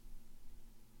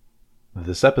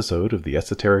This episode of the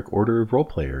Esoteric Order of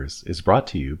Roleplayers is brought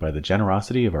to you by the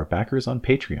generosity of our backers on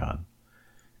Patreon.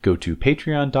 Go to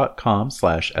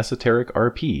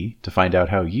patreon.com/esotericrp to find out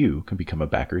how you can become a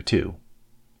backer too.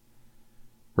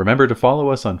 Remember to follow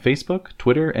us on Facebook,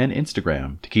 Twitter, and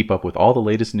Instagram to keep up with all the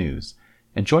latest news,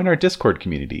 and join our Discord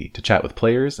community to chat with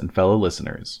players and fellow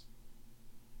listeners.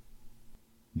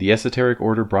 The Esoteric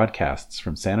Order broadcasts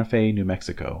from Santa Fe, New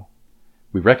Mexico.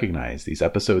 We recognize these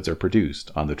episodes are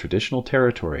produced on the traditional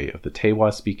territory of the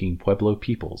Tewa-speaking Pueblo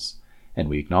peoples, and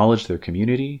we acknowledge their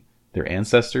community, their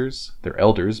ancestors, their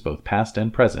elders both past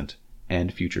and present,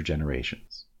 and future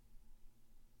generations.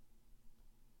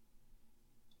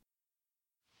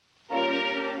 To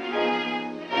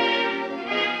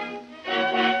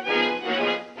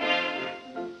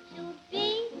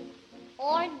be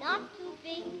or not to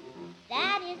be,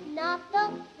 that is not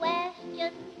the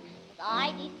question.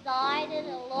 I decided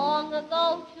long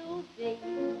ago to be.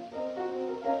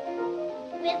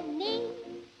 With me,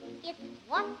 it's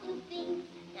what to be.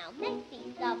 Now make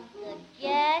me some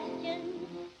suggestions,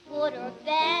 good or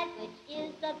bad, which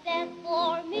is the best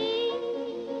for me.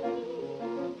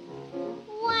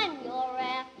 When you're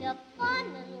after fun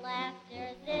and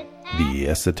laughter, this The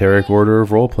Esoteric Order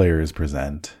of Roleplayers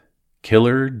present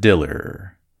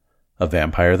Killer-Diller, a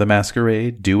Vampire the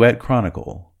Masquerade duet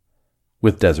chronicle,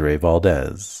 with Desiree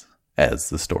Valdez as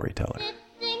the storyteller. This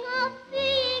thing of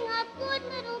being a good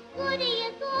little goody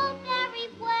is all very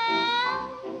well.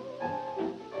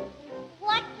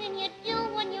 What can you do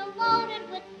when you're loaded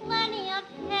with plenty of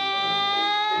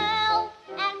hell?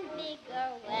 And bigger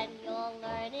when you're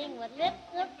learning what lips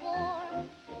are for.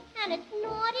 And it's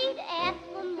naughty to ask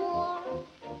for more.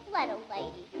 Let a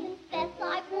lady confess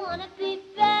I wanna be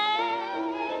bad.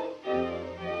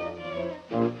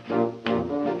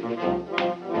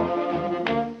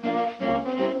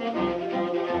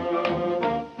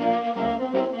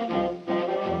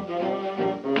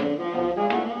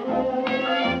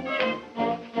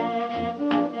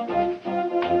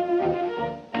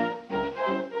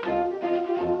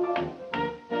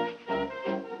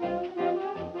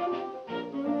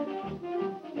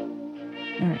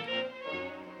 All right.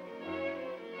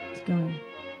 It's going.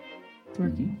 It's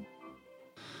working.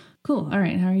 Cool. All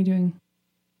right. How are you doing?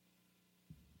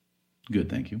 Good,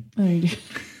 thank you. How are you doing?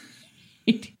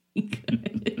 You're doing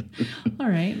good. All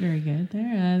right. Very good.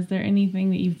 Is there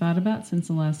anything that you've thought about since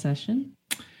the last session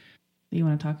that you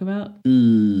want to talk about?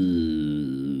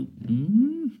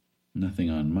 Nothing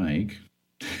on Mike.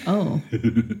 Oh.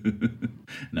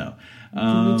 No.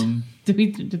 Did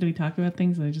we talk about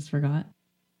things that I just forgot?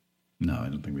 No, I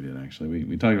don't think we did, actually.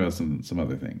 We talked about some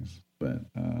other things, but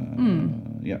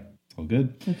yeah, it's all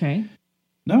good. Okay.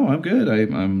 No, I'm good.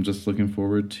 I'm just looking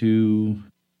forward to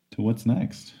what's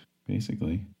next,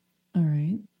 basically. All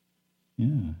right.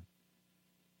 Yeah.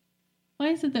 Why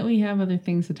is it that we have other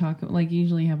things to talk about? Like,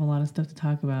 usually have a lot of stuff to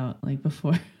talk about, like,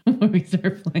 before we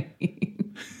start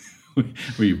playing.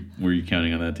 Were you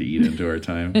counting on that to eat into our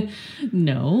time?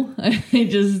 No.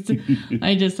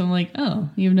 I'm like, oh,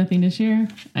 you have nothing to share?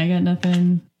 I got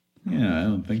nothing. Yeah, I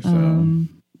don't think so.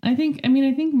 I think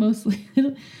mostly,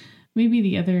 maybe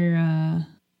the other,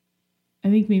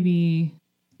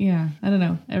 yeah, I don't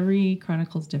know. Every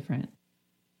chronicle's different.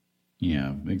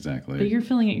 Yeah, exactly. But you're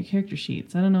filling out your character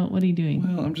sheets. I don't know. What are you doing?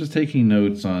 Well, I'm just taking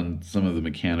notes on some of the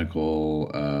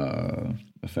mechanical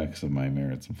effects of my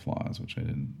merits and flaws, which I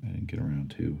didn't get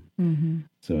around to. Mm-hmm.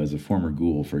 So as a former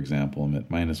ghoul, for example, I'm at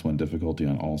 -1 difficulty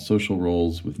on all social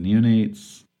rolls with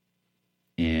neonates,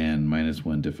 and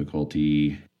 -1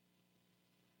 difficulty...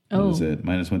 What is it?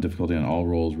 -1 difficulty on all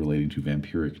rolls relating to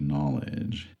vampiric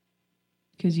knowledge.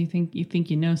 Because you think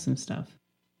you know some stuff.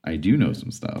 I do know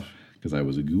some stuff, because I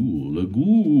was a ghoul,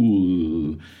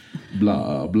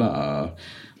 blah, blah.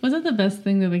 Was that the best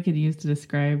thing that they could use to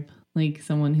describe, like,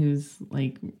 someone who's,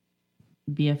 like,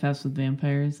 BFFs with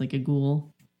vampires, like a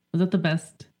ghoul? Was that the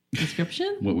best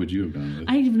description? What would you have gone with?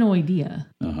 I have no idea.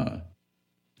 Uh-huh.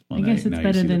 Well, I guess it's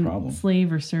better than slave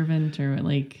or servant, or,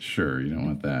 like... Sure, you don't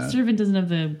want that. Servant doesn't have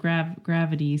the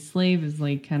gravity. Slave is,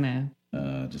 like, kind of...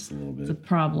 just a little bit. It's a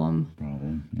problem.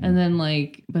 Yeah. And then,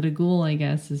 like... But a ghoul, I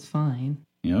guess, is fine.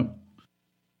 Yep.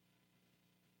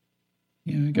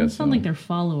 Yeah, I guess It sounds like they're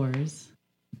followers.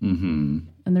 Mm-hmm.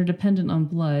 And they're dependent on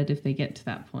blood if they get to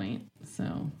that point.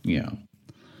 So... Yeah.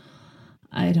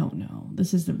 I don't know.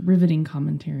 This is a riveting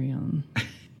commentary on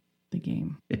the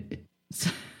game.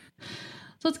 So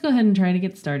let's go ahead and try to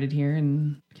get started here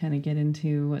and kind of get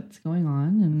into what's going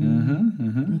on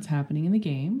and what's happening in the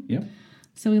game. Yep.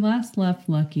 So we last left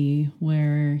Lucky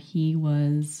where he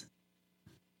was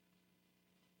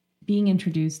being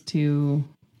introduced to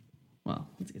Well,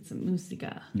 let's get some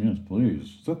musica. Yes,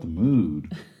 please. Set the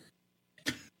mood.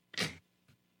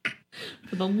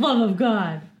 For the love of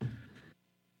God.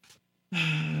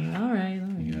 All right.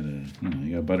 You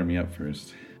gotta butter me up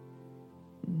first.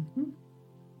 Mm-hmm.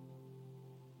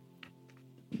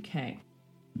 Okay.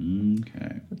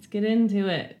 Let's get into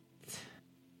it.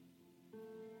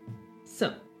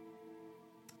 So,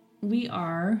 we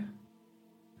are,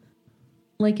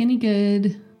 like any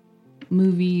good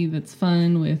movie that's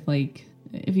fun with, like,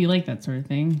 if you like that sort of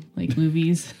thing, like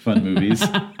movies. Fun movies.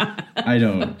 I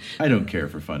don't care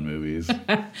for fun movies.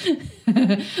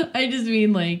 I just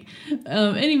mean like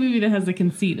any movie that has the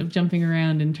conceit of jumping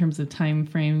around in terms of time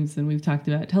frames, and we've talked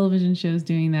about television shows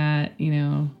doing that. You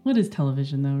know, what is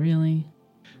television though, really?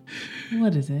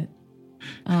 What is it?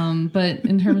 But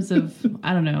in terms of,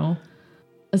 I don't know,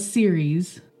 a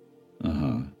series,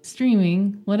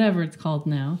 streaming, whatever it's called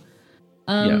now.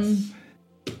 Yes.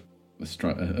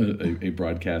 A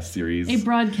broadcast series. A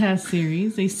broadcast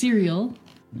series, a serial,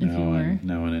 if you were.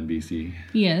 Now on NBC.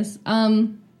 Yes.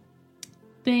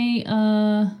 They,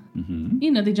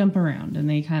 you know, they jump around and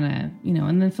they kind of, you know,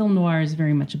 and the film noir is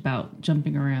very much about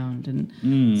jumping around.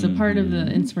 And so part of the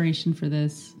inspiration for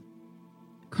this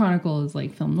chronicle is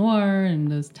like film noir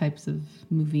and those types of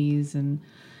movies. And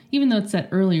even though it's set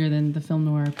earlier than the film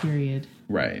noir period,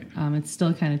 right? It's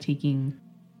still kind of taking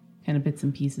kind of bits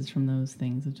and pieces from those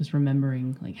things of just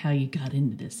remembering like how you got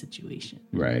into this situation.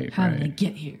 Right. How did I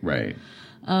get here? Right.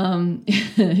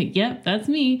 Yep, that's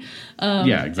me.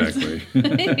 Yeah, exactly.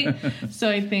 So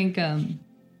I think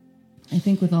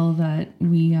with all of that,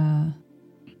 we're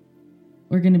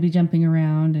going to be jumping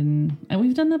around, and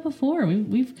we've done that before.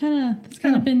 It's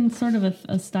kind of been sort of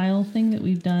a style thing that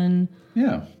we've done.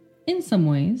 Yeah. In some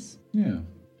ways. Yeah.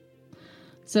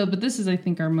 So, but this is, I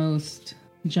think, our most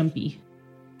jumpy.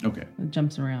 Okay. It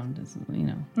jumps around, you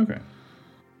know. Okay.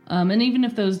 And even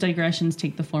if those digressions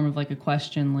take the form of like a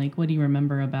question, like, what do you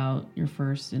remember about your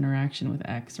first interaction with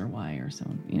X or Y or so,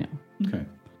 you know? Okay.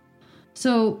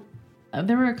 So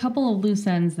there were a couple of loose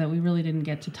ends that we really didn't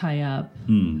get to tie up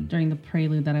during the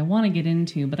prelude that I want to get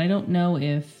into, but I don't know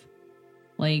if,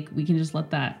 like, we can just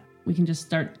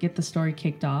get the story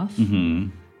kicked off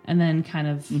and then kind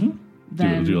of...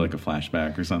 Then, do like a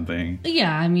flashback or something.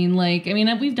 Yeah,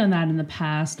 we've done that in the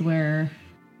past where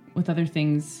with other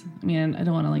things, I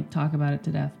don't want to like talk about it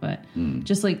to death, but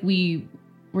just like we're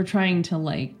trying to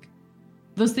like,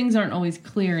 those things aren't always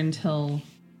clear until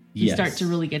you start to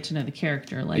really get to know the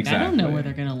character. Like, exactly. I don't know where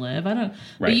they're going to live. I don't,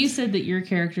 right. But you said that your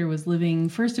character was living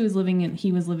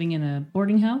in a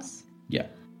boarding house. Yeah.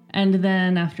 And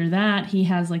then after that, he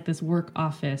has like this work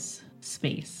office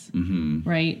space,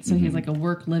 right? So he has like a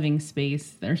work living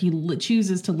space there. He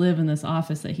chooses to live in this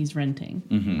office that he's renting.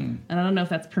 And I don't know if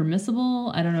that's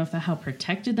permissible. I don't know how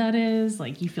protected that is.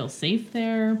 Like, you feel safe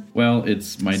there. Well,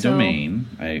 it's my domain.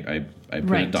 I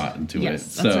put a dot into it.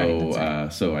 So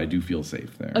right. So I do feel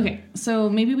safe there. Okay. So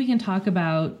maybe we can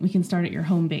start at your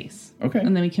home base. Okay.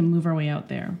 And then we can move our way out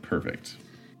there. Perfect.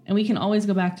 And we can always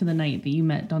go back to the night that you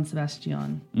met Don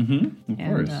Sebastian. Of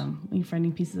course. And are you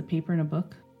finding pieces of paper in a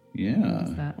book? Yeah. What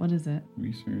is that? What is it?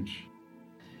 Research.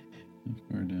 How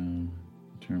far down?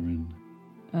 Determine.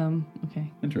 Okay.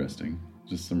 Interesting.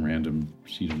 Just some random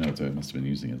sheet of notes I must have been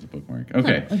using as a bookmark.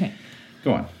 Okay. Okay.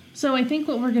 Go on. So I think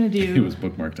what we're going to do... It was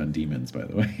bookmarked on demons, by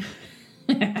the way.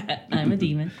 I'm a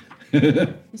demon.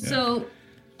 So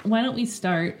why don't we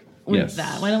start with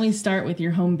that? Why don't we start with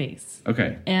your home base?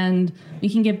 Okay. And we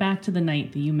can get back to the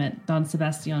night that you met Don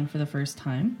Sebastian for the first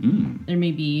time. There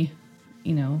may be,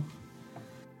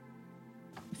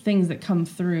 things that come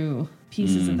through,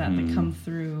 pieces of that come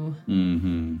through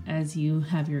as you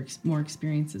have your more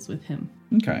experiences with him.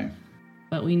 Okay.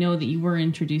 But we know that you were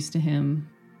introduced to him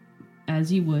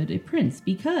as you would a prince,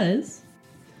 because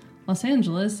Los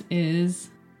Angeles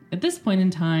is, at this point in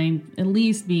time, at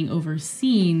least being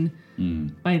overseen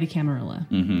by the Camarilla.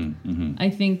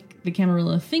 I think the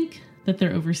Camarilla think that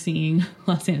they're overseeing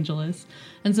Los Angeles.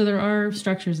 And so there are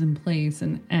structures in place,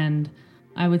 and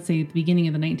I would say at the beginning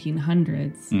of the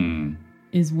 1900s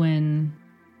is when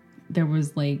there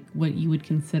was like what you would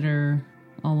consider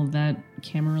all of that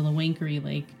Camarilla wankery.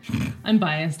 Like, I'm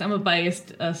biased. I'm a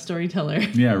biased storyteller.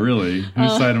 Yeah, really?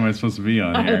 Whose side am I supposed to be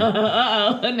on here? No,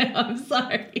 I'm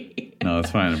sorry. No,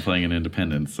 it's fine. I'm playing an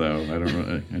independent, so I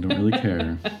don't really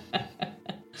care.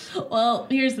 Well,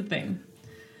 here's the thing.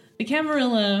 The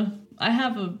Camarilla, I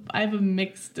have a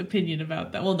mixed opinion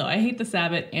about that. Well, no, I hate the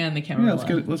Sabbat and the Camarilla.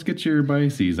 Yeah, let's get your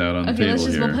biases out on the table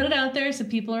here. We'll put it out there so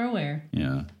people are aware.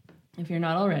 Yeah. If you're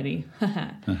not already.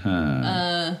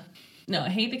 No, I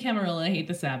hate the Camarilla. I hate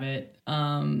the Sabbat.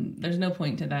 There's no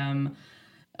point to them.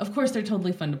 of course, they're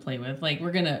totally fun to play with. Like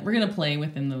we're gonna play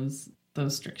within those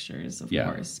strictures, of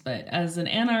course. But as an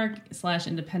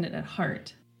anarch/independent at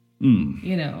heart,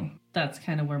 you know, that's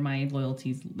kind of where my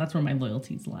loyalties. That's where my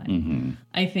loyalties lie. Mm-hmm.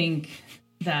 I think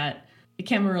that the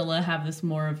Camarilla have this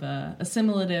more of a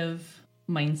assimilative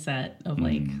mindset of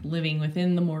like living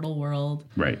within the mortal world,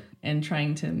 right, and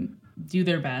trying to do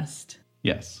their best.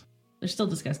 Yes. They're still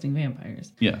disgusting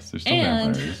vampires. Yes, they're still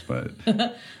vampires, but...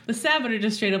 The Sabbat are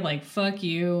just straight up like, fuck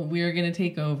you, we're going to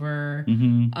take over.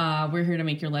 We're here to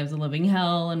make your lives a living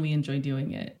hell, and we enjoy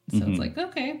doing it. So it's like,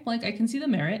 okay, like, I can see the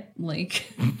merit.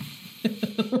 Like,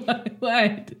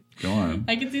 what? Go on.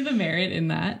 I can see the merit in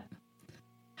that.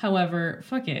 However,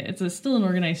 fuck it. It's still an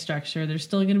organized structure. There's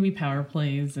still going to be power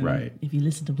plays. And right. If you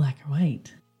listen to Black or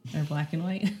White, or Black and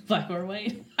White, Black or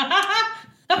White...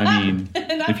 I mean,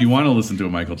 if you want to listen to a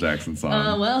Michael Jackson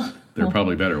song, well, there are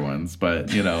probably better ones,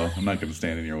 but, you know, I'm not going to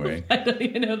stand in your way. I don't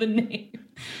even know the name.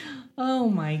 Oh,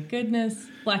 my goodness.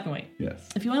 Black and White. Yes.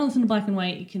 If you want to listen to Black and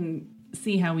White, you can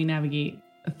see how we navigate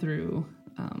through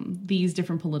these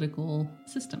different political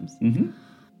systems. Mm-hmm.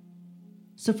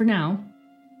 So for now,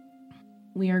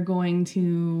 we are going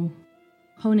to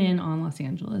hone in on Los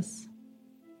Angeles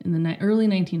in the early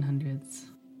 1900s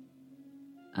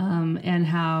and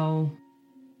how...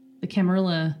 the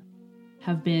Camarilla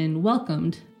have been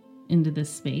welcomed into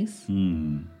this space.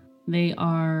 They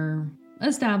are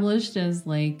established as,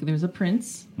 like, there's a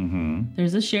prince,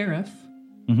 there's a sheriff.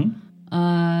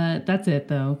 That's it,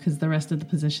 though, because the rest of the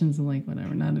positions are, like,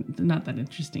 whatever, not that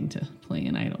interesting to play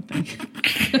in, I don't think.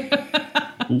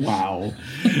 Wow.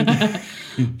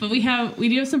 But we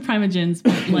do have some primogens,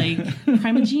 but like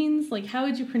primogenes, like how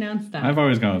would you pronounce that? I've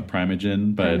always gone with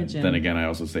primogen, but then again, I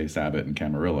also say Sabbat and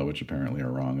Camarilla, which apparently are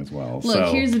wrong as well. Look,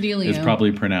 so here's the dealio. It's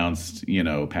probably pronounced, you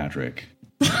know, Patrick.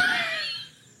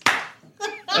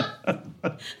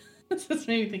 This just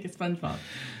made me think of SpongeBob.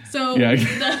 So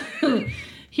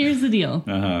here's the deal.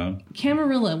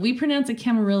 Camarilla, we pronounce it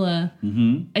Camarilla.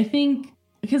 I think.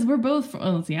 Because we're both,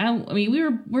 let's see, I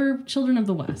mean, we're children of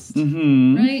the West,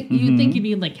 right? You'd think you'd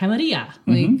be like Camarilla,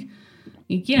 like,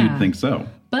 yeah. You'd think so.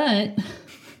 But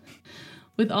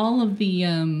with all of the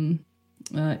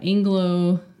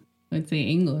Anglo, I'd say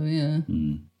Anglo, yeah.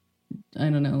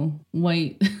 I don't know,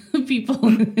 white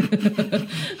people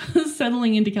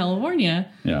settling into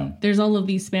California, there's all of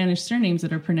these Spanish surnames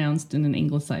that are pronounced in an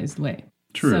anglicized way.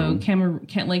 True. So,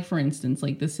 like, for instance,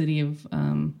 like the city of...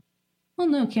 well,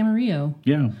 no, Camarillo.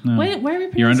 Yeah. No. Why are we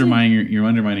pronouncing... You're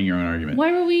undermining your own argument. Why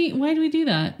do we do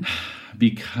that?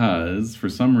 Because, for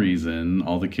some reason,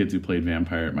 all the kids who played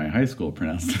vampire at my high school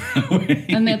pronounced it that way.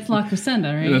 And that's La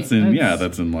Crescenda, right?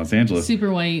 That's in Los Angeles.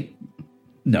 Super white.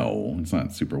 No, it's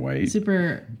not super white.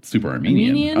 Super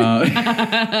Armenian.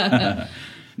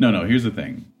 No, here's the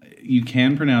thing. You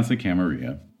can pronounce it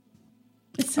Camarilla.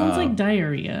 It sounds like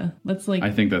diarrhea. That's like... I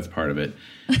think that's part of it.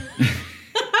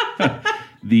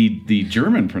 The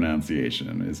German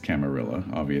pronunciation is Camarilla,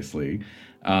 obviously,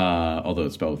 although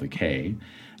it's spelled with a K.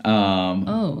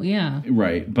 Oh, yeah.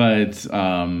 Right, but...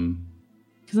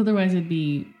 Because otherwise it'd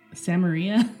be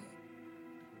Samaria.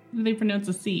 They pronounce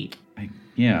a C.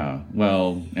 Yeah,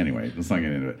 well, anyway, let's not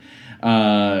get into it.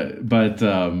 But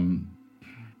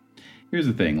here's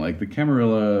the thing, like, the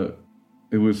Camarilla,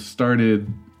 it was started...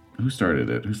 Who started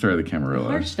it? Who started the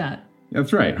Camarilla? Harstadt.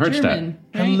 That's right, Harstadt. German,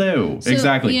 right? Hello, So,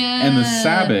 exactly. yeah. And the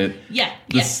Sabbat.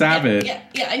 The Sabbat. Yeah,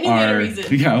 I knew that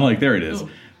reason. Yeah, I'm like, there it is. Oh,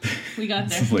 we got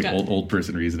there. This is like old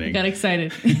person reasoning. We got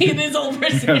excited. It is old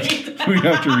person reasoning. We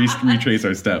have to retrace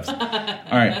our steps. All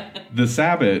right, the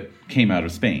Sabbat came out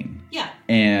of Spain. Yeah.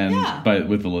 But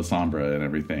with the La Sombra and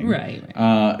everything. Right.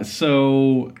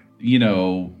 So, you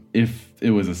know, if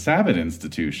it was a Sabbat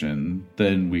institution,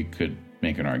 then we could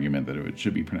make an argument that it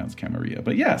should be pronounced Camarilla.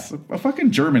 But yes, a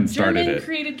fucking German started it. German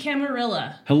created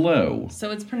Camarilla. Hello. So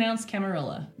it's pronounced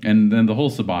Camarilla. And then the whole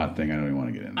Sabbat thing, I don't even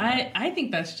want to get into. I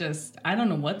think that's just, I don't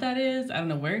know what that is. I don't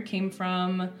know where it came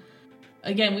from.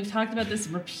 Again, we've talked about this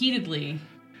repeatedly.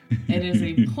 It is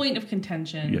a point of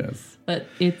contention. Yes. But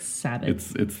it's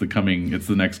Sabbath. It's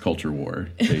the next culture war,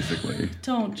 basically.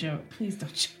 Don't joke. Please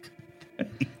don't joke.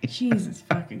 Jesus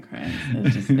fucking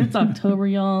Christ. It's October,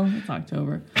 y'all. It's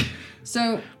October.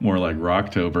 So more like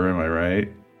Rocktober, am I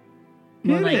right?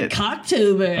 More like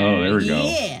Cocktober. Oh, there we go.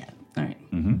 Yeah. All right.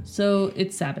 So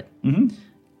it's Sabbath.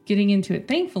 Getting into it,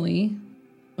 thankfully,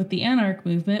 with the Anarch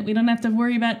movement, we don't have to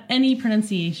worry about any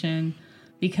pronunciation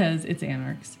because it's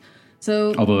anarchs.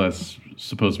 So, although that's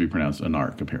supposed to be pronounced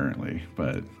anarch, apparently,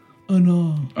 but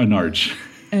anarch.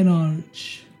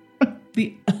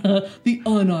 The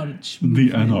anarch.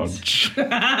 The anarch.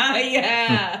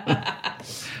 Yeah.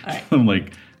 All right. I'm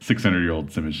like 600-year-old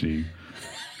Simishi.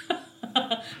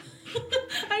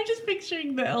 I'm just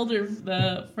picturing the elder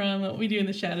from What We Do in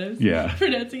the Shadows. Yeah.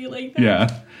 Pronouncing it like that.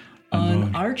 Yeah.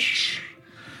 On arch.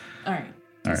 All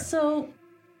right. So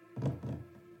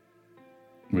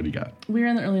what do you got? we're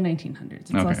in the early 1900s.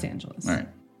 It's Okay. Los Angeles. All right.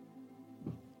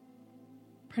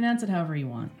 Pronounce it however you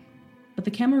want. But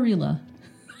the Camarilla.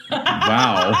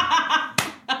 Wow.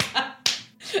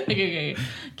 Okay.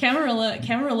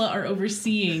 Camarilla are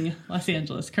overseeing Los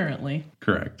Angeles currently.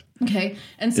 Correct. Okay.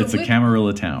 And so It's a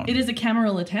Camarilla town. It is a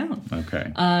Camarilla town.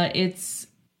 Okay. It's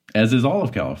As is all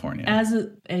of California.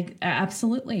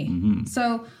 Absolutely. Mm-hmm.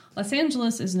 So Los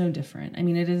Angeles is no different. I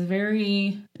mean, it's a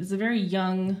very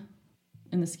young,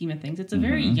 in the scheme of things, it's a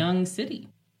very young city.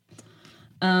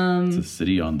 It's a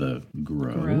city on the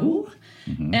grow.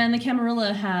 Mm-hmm. And the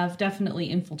Camarilla have definitely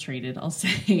infiltrated, I'll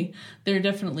say. They're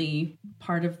definitely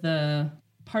part of the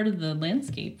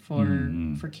landscape for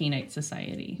Cainite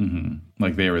society. Mm-hmm.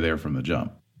 Like they were there from the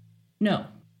jump. No.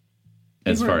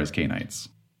 As far as Cainites.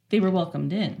 They were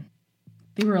welcomed in.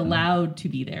 They were allowed to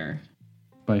be there.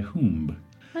 By whom?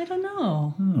 I don't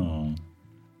know. Oh.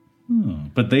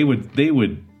 But they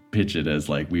would pitch it as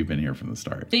like, we've been here from the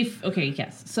start.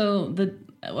 Yes. So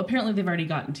apparently they've already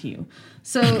gotten to you.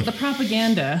 So the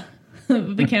propaganda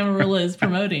the Camarilla is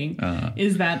promoting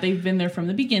is that they've been there from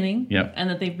the beginning. Yep. And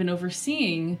that they've been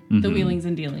overseeing the wheelings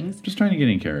and dealings. Just trying to get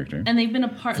in character. And they've been a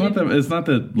part. It's not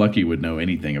that Lucky would know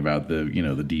anything about the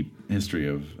deep history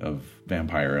of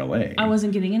vampire LA. I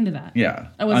wasn't getting into that. Yeah.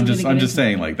 I'm just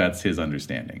saying like that's his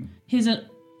understanding.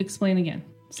 Explain again.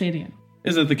 Say it again.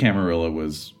 Is that the Camarilla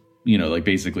was like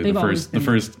basically the first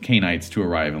Cainites to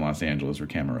arrive in Los Angeles were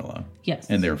Camarilla. Yes.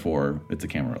 And therefore it's a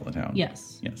Camarilla town.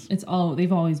 Yes. Yes.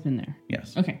 They've always been there.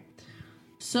 Yes. Okay.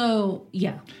 So,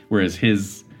 yeah. Whereas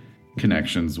his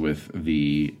connections with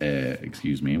the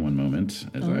excuse me one moment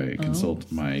as I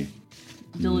consult my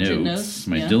diligent notes.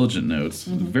 Diligent notes.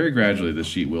 Very gradually the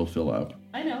sheet will fill up.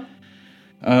 I know.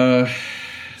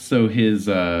 So his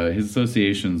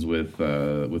associations with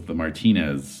the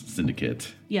Martinez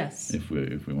syndicate, yes, if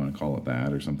we want to call it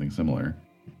that or something similar,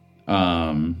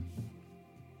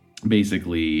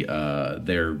 basically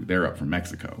they're up from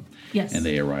Mexico, yes, and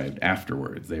they arrived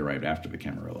afterwards. They arrived after the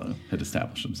Camarilla had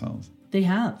established themselves. They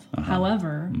have,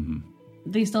 however,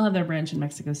 they still have their branch in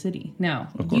Mexico City. Now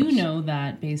you know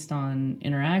that based on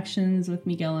interactions with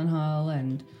Miguel Angel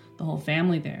and the whole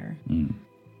family there.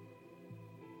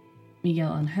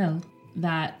 Miguel Angel,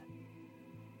 that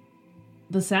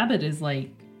the Sabbat is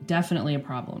like definitely a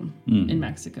problem in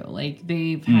Mexico. Like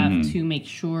they have to make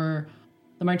sure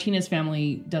the Martinez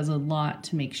family does a lot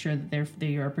to make sure that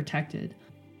they are protected.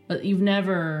 But you've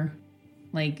never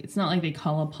it's not like they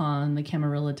call upon the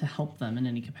Camarilla to help them in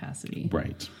any capacity.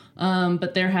 Right.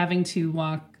 But they're having to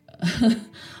walk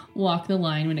the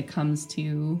line when it comes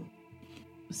to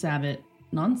Sabbat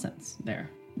nonsense there,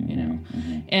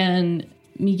 and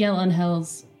Miguel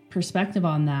Angel's perspective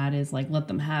on that is like, let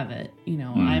them have it.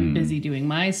 I'm busy doing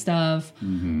my stuff.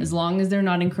 As long as they're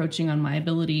not encroaching on my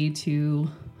ability to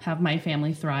have my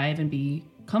family thrive and be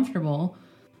comfortable,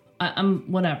 I'm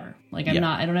whatever. Like I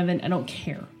don't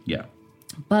care. Yeah.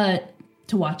 But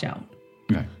to watch out.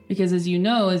 Okay. Because as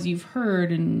you've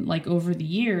heard and like over the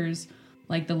years,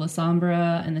 like the La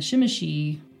Sombra and the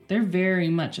Shimashi, they're very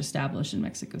much established in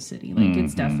Mexico City. Like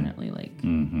it's definitely like...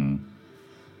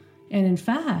 And in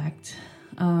fact,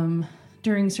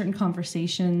 during certain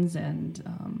conversations and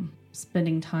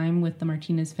spending time with the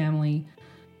Martinez family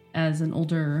as an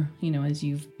older, as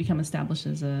you've become established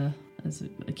as a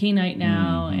Cainite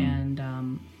now and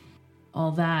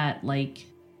all that, like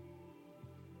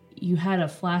you had a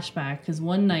flashback because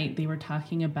one night they were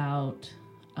talking about,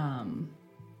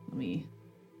 they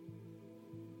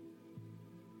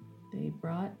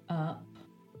brought up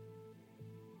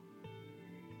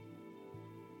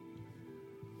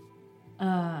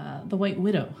the White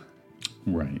Widow.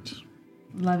 Right.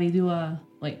 La Viuda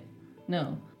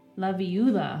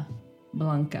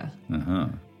Blanca. Uh-huh.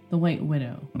 The White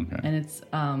Widow. Okay. And it's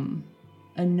a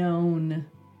known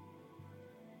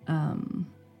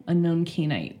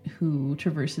Cainite who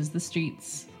traverses the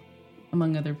streets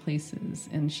among other places,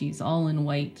 and she's all in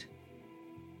white.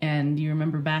 And you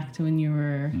remember back to when you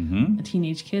were a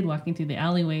teenage kid walking through the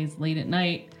alleyways late at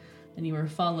night, and you were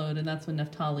followed, and that's when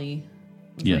Naphtali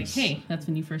was like, hey, that's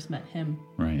when you first met him.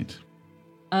 Right.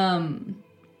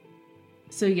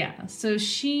 So yeah. So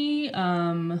she'll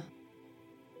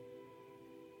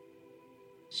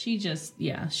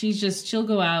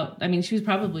go out. I mean, she was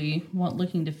probably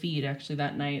looking to feed actually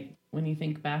that night when you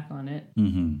think back on it.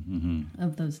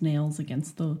 Of those nails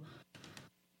against the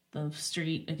the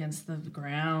street against the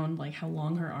ground, like how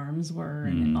long her arms were,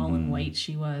 and all in white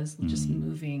she was, just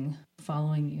moving,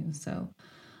 following you. So,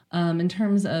 in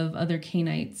terms of other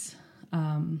Canaanites,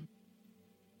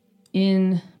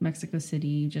 in Mexico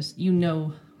City, just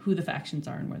who the factions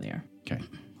are and where they are. Okay.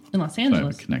 In Los So I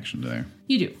Angeles. have a connection to there.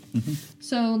 You do.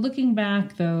 So looking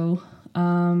back, though,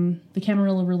 the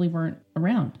Camarilla really weren't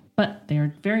around, but they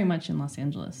are very much in Los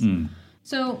Angeles.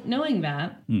 So knowing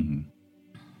that,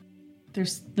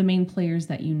 there's the main players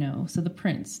that you know. So the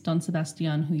Prince, Don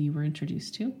Sebastian, who you were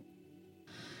introduced to.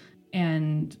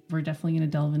 And we're definitely going to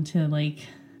delve into, like,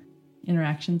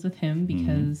 interactions with him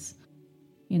because,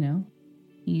 you know,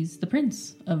 he's the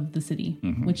prince of the city,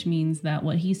 which means that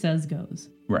what he says goes.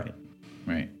 Right.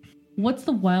 What's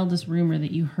the wildest rumor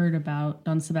that you heard about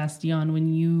Don Sebastian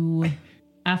when you,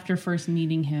 after first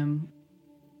meeting him?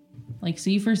 Like, so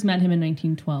you first met him in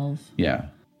 1912. Yeah.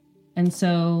 And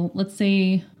so let's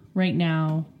say right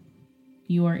now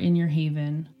you are in your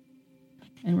haven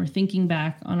and we're thinking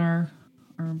back on our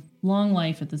long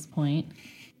life at this point.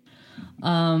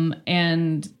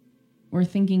 And we're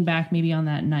thinking back maybe on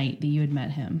that night that you had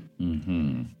met him.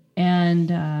 And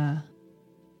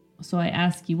so I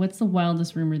ask you, what's the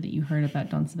wildest rumor that you heard about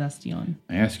Don Sebastian?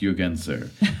 I ask you again, sir.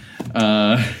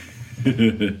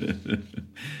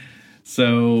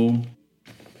 So,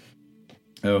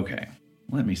 okay.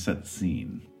 Let me set the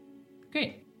scene,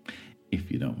 Great. if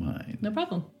you don't mind. No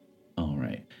problem. All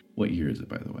right. What year is it,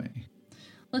 by the way?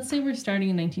 Let's say we're starting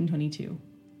in 1922.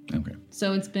 Okay.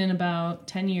 So it's been about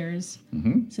 10 years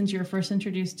since you were first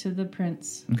introduced to the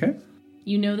prince. Okay.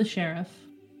 You know the sheriff.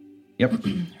 Yep.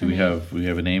 Do we have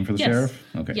a name for the Yes. sheriff?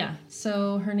 Okay. Yeah.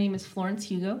 So her name is Florence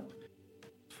Hugo.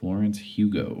 Florence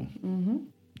Hugo.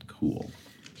 Cool.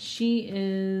 She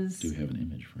is... Do we have an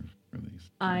image for these?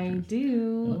 I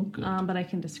do. Oh, good. But I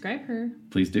can describe her.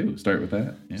 Please do. Start with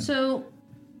that. Yeah. So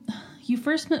you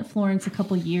first met Florence a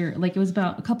couple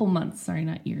months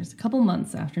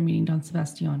after meeting Don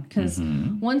Sebastian. Because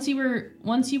once you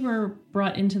were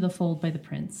brought into the fold by the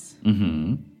prince.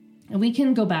 And we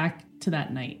can go back to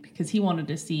that night because he wanted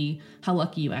to see how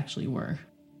lucky you actually were.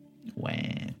 Wow.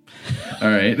 All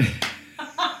right.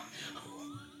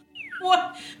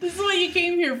 What? This is what you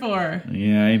came here for.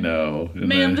 Yeah, I know. And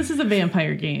Ma'am, this is a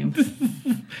vampire game.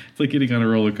 It's like getting on a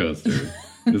roller coaster.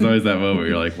 There's always that moment where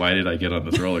you're like, why did I get on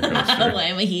this roller coaster? Why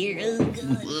am I here?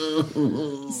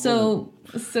 So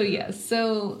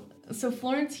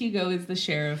Florence Hugo is the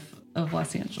sheriff of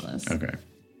Los Angeles. Okay.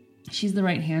 She's the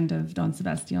right hand of Don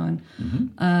Sebastian.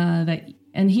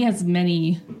 And he has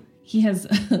many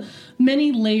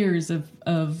layers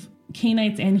of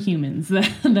Canaanites and humans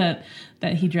that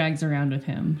he drags around with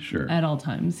him. Sure. At all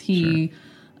times. He's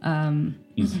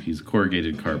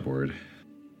corrugated cardboard.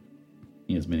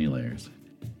 He has many layers.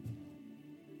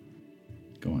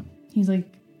 Go on. He's like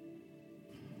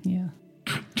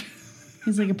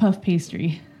a puff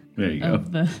pastry. There you go.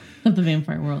 Of the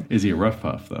vampire world. Is he a rough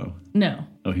puff though? No.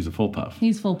 Oh, he's a full puff.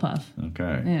 He's full puff.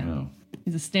 Okay. Yeah. Oh,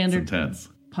 He's a it's standard intense.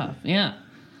 puff. Yeah.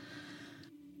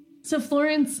 So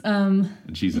Florence, And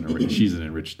she's an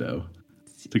enriched dough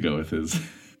to go with his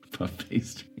puff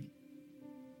pastry.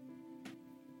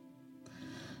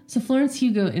 So Florence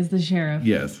Hugo is the sheriff.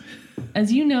 Yes.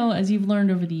 As you know, as you've learned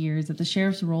over the years, that the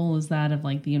sheriff's role is that of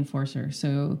like the enforcer.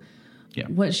 So Yeah.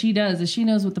 what she does is she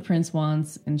knows what the prince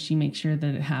wants and she makes sure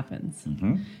that it happens.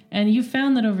 And you've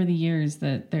found that over the years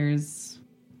that there's,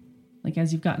 like,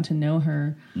 as you've gotten to know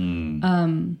her,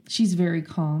 she's very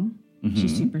calm.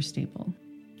 She's super stable.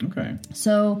 Okay.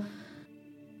 So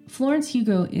Florence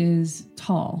Hugo is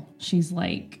tall. She's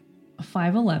like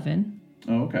 5'11".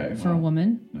 Oh, okay. For a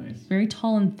woman. Nice. Very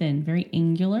tall and thin, very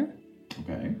angular.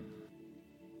 Okay.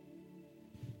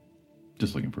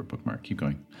 Just looking for a bookmark. Keep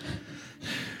going.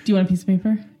 Do you want a piece of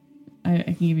paper? I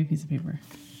can give you a piece of paper.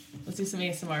 Let's do some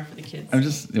ASMR for the kids.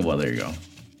 Well, there you go.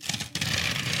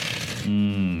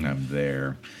 I'm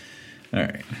there. All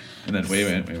right. And then, wait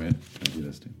a minute. I'll do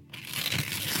this too.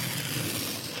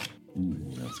 Ooh,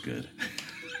 that's good.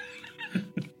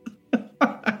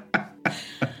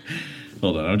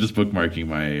 Hold on. I'm just bookmarking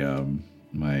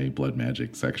my blood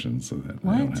magic section so that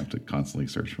I don't have to constantly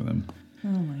search for them. Oh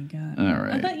my god! All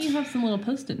right. I thought you have some little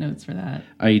Post-it notes for that.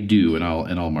 I do, and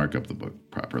I'll mark up the book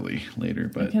properly later.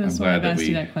 But I could have I'm sworn glad I've that asked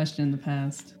you that question in the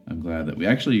past. I'm glad that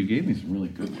you gave me some really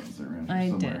good ones around here I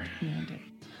somewhere. did. Yeah, I did.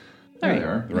 There they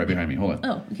are. They're right behind me. Hold on.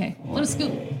 Oh, okay. Let us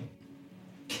scoop.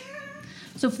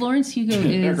 So Florence Hugo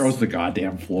is. There goes the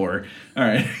goddamn floor. All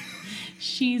right.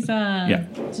 She's Yeah.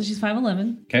 So she's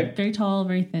 5'11". Okay. Very tall,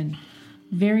 very thin,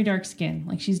 very dark skin.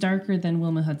 Like she's darker than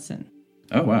Wilma Hudson.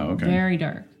 Oh wow. Okay. Very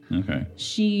dark. Okay.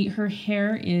 Her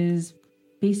hair is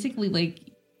basically like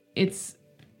it's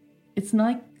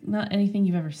not anything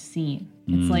you've ever seen.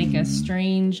 It's like a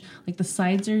strange, like the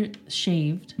sides are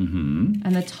shaved,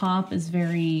 and the top is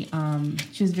very.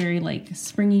 She has very like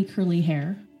springy curly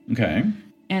hair. Okay.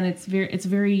 And it's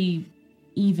very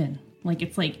even. Like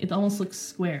it almost looks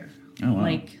square. Oh, wow.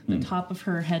 Like the top of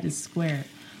her head is square,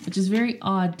 which is very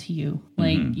odd to you.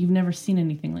 Like you've never seen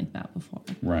anything like that before.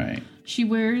 Right. She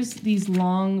wears these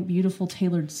long, beautiful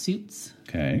tailored suits.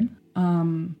 Okay.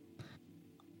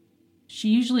 She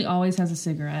usually always has a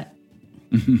cigarette.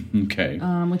 Okay.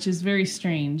 Which is very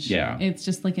strange. Yeah. It's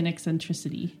just like an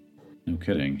eccentricity. No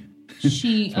kidding.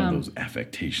 She It's one of those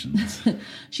affectations.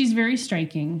 she's very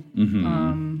striking.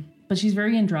 But she's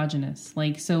very androgynous.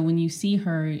 Like, so when you see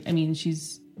her, I mean,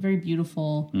 she's very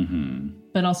beautiful,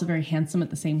 but also very handsome at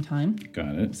the same time.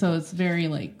 Got it. So it's very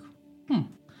like,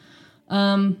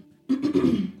 her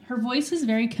voice is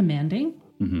very commanding.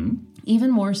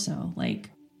 Even more so. Like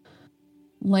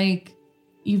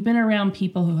you've been around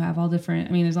people who have all different,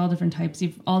 I mean, there's all different types.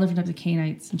 You've all different types of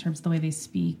Canaanites in terms of the way they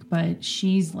speak, but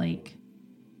she's like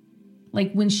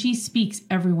when she speaks,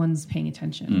 everyone's paying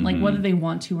attention, like whether they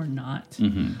want to or not.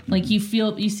 Like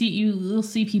you'll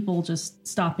see people just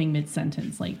stopping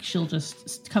mid-sentence. Like she'll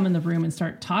just come in the room and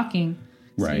start talking.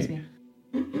 Excuse me.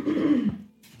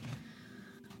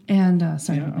 And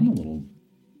sorry, Yeah, I'm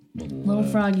a little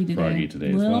froggy today.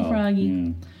 Little froggy.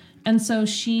 Yeah. And so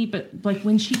but like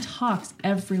when she talks,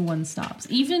 everyone stops.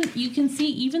 Even you can see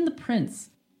even the prince,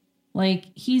 like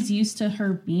he's used to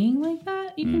her being like that.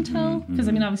 You can tell because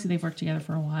I mean obviously they've worked together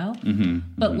for a while,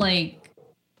 but like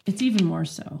it's even more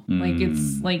so. Like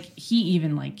it's like he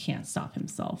even like can't stop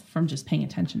himself from just paying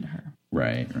attention to her.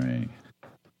 Right.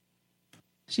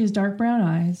 She has dark brown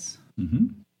eyes,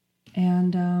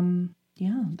 and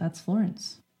yeah, that's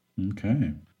Florence.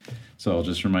 Okay. So I'll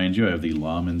just remind you, I have the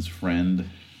lawman's friend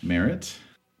merit.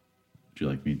 Would you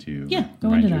like me to go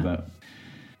remind into you of that?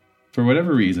 For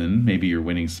whatever reason, maybe your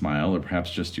winning smile or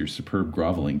perhaps just your superb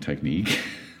groveling technique,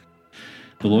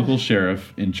 the local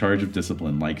sheriff in charge of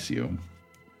discipline likes you.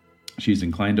 She's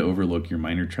inclined to overlook your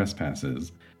minor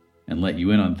trespasses and let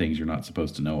you in on things you're not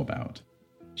supposed to know about.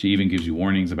 She even gives you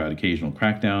warnings about occasional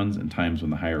crackdowns and times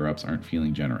when the higher-ups aren't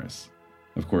feeling generous.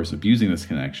 Of course, abusing this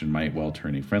connection might well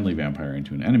turn a friendly vampire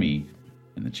into an enemy,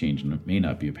 and the change may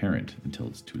not be apparent until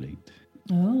it's too late.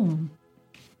 Oh.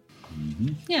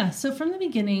 Yeah, so from the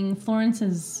beginning, Florence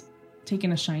has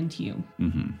taken a shine to you.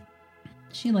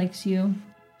 She likes you.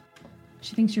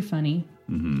 She thinks you're funny.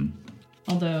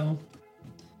 Although,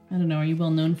 I don't know, are you well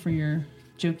known for your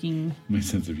joking? My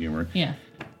sense of humor. Yeah.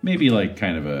 Maybe like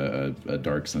kind of a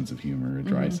dark sense of humor, a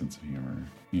dry sense of humor,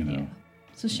 you know. Yeah.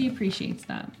 So she appreciates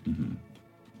that.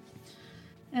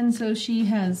 And so she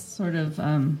has sort of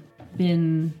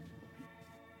been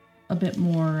a bit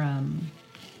more...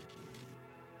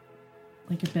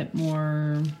 like a bit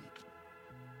more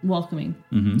welcoming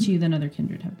to you than other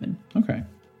kindred have been. Okay.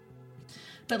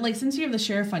 But like since you have the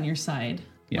sheriff on your side,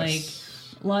 like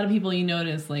a lot of people you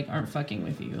notice like aren't fucking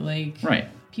with you. Like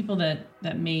people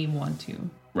that may want to.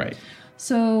 Right.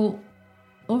 So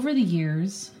over the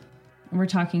years, and we're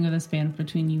talking of the span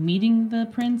between you meeting the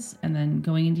prince and then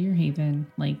going into your haven,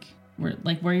 like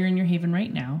where you're in your haven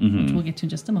right now, which we'll get to in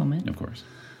just a moment. Of course.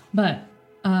 But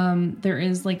there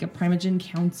is like a Primogen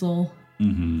council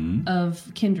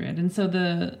of kindred. And so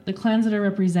the clans that are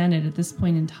represented at this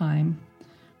point in time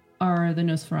are the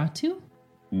Nosferatu,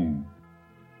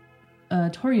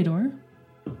 Toreador,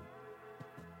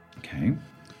 okay,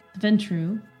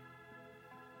 Ventru,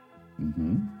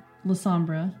 La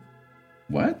Sombra.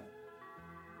 What?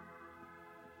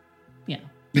 Yeah.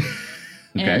 Okay.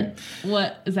 And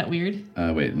what? Is that weird?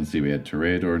 Wait, let's see. We had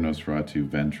Toreador, Nosferatu,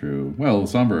 Ventru. Well,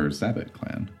 Sombra or Sabbat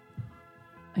clan.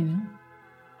 I know.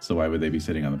 So why would they be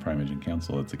sitting on the Primogen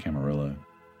Council? It's a Camarilla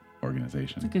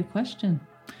organization. That's a good question.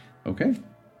 Okay.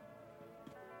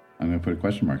 I'm going to put a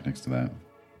question mark next to that.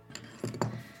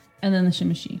 And then the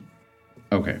Shimishi.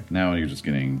 Okay, now you're just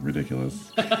getting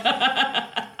ridiculous.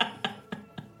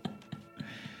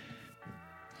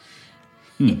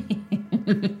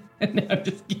 No, I'm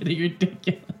just getting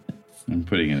ridiculous. I'm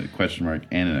putting a question mark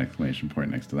and an exclamation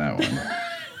point next to that one.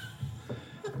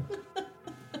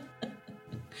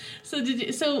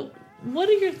 So what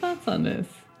are your thoughts on this?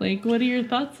 Like, what are your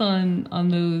thoughts on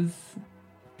those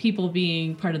people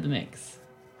being part of the mix?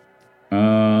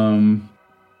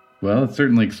 Well, it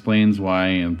certainly explains why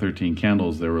in 13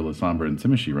 Candles there were La Sombra and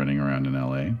Shimishi running around in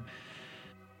LA.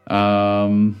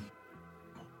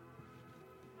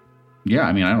 Yeah,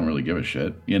 I mean, I don't really give a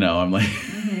shit. You know, I'm like,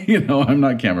 you know, I'm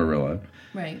not Camarilla.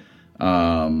 Right.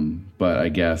 But I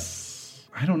guess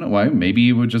I don't know why. Maybe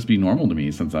it would just be normal to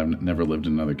me since I've never lived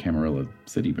in another Camarilla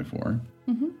city before.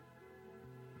 Mm-hmm.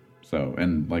 So,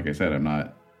 and like I said, I'm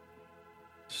not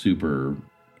super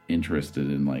interested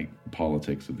in like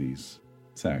politics of these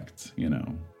sects, you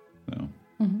know. So.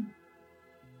 Mm-hmm.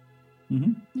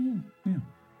 Mm-hmm. Yeah.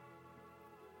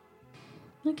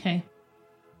 Okay.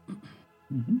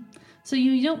 Mm-hmm. So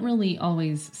you don't really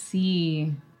always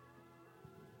see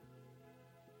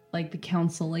like the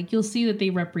council, like you'll see that they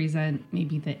represent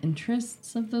maybe the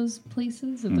interests of those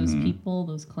places, of those people,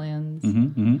 those clans.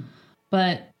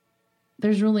 But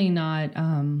there's really not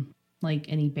like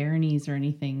any baronies or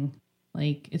anything.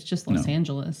 Like it's just Los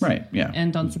Angeles. Right, yeah.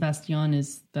 And Don Sebastian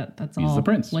is that's all. He's the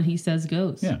prince. What he says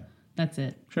goes. Yeah. That's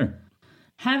it. Sure.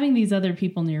 Having these other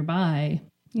people nearby,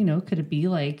 you know, could it be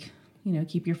like, you know,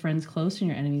 keep your friends close and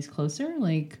your enemies closer?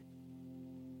 Like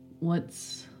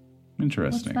what's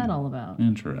interesting. What's that all about?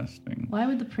 Interesting. Why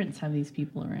would the prince have these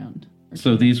people around?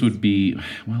 So these would be,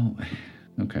 well,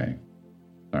 okay.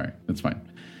 Sorry, that's fine.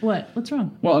 What's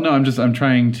wrong? Well, no, I'm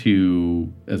trying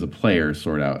to, as a player,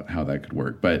 sort out how that could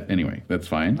work. But anyway, that's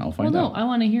fine. I'll find out. No, I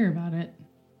want to hear about it.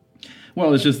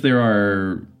 Well, it's just there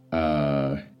are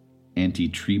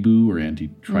anti-tribu or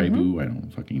anti-tribu. I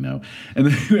don't fucking know. And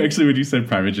then actually, when you said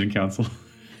Primogen Council,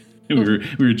 we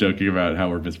were joking about how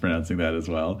we're mispronouncing that as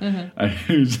well. I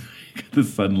just got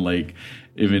this sudden like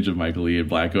image of Michael Lee in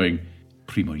black going,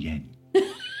 Primogen.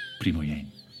 Primogen.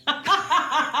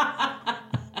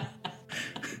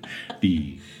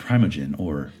 The Primogen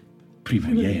or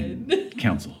Primogen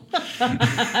Council.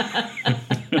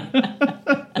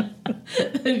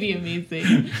 That'd be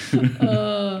amazing.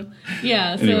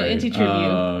 Yeah, so anyway,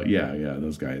 anti-tribute. Yeah,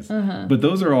 those guys. But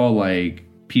those are all like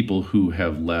people who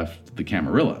have left the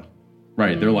Camarilla.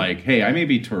 Right? They're like, hey, I may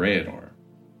be Toreador,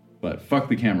 but fuck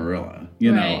the Camarilla.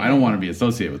 You know, I don't want to be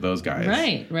associated with those guys.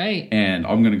 Right. And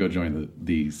I'm going to go join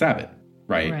the Sabbath.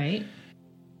 Right.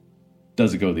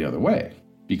 Does it go the other way?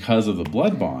 Because of the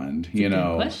blood bond, that's you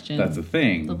know, question. That's a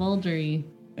thing. The Valdery.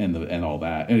 And all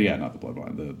that. Oh, yeah, not the blood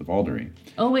bond, the Valdery.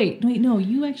 Oh, wait, no,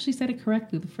 you actually said it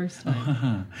correctly the first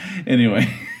time.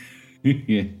 Anyway.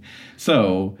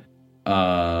 So,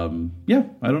 yeah,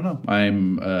 I don't know.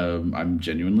 I'm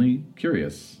genuinely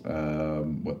curious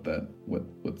what's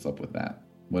up with that.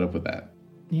 What up with that?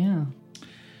 Yeah.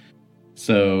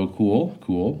 So,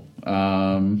 cool.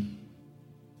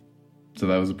 So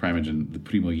that was the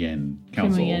Primogen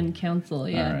Council. Primogen Council,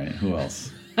 yeah. All right, who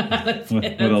else?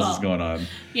 What else is going on?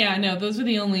 Yeah, no, those are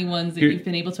the only ones that you've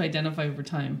been able to identify over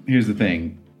time. Here's the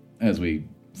thing, as we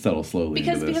settle slowly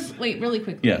into this. Because, wait, really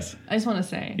quickly. Yes. I just want to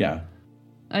say. Yeah.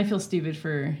 I feel stupid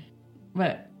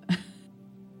but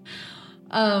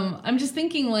I'm just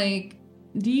thinking, like,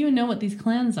 do you know what these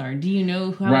clans are? Do you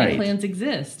know how many clans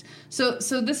exist? So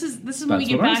this is when we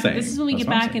get back. This is when we get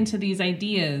back into these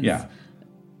ideas. Yeah.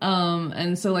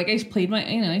 And so like I played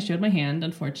I showed my hand,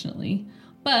 unfortunately,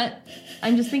 but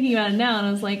I'm just thinking about it now, and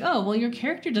I was like, oh well, your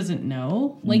character doesn't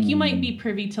know. Like you might be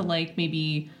privy to like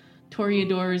maybe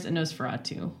Toreadors and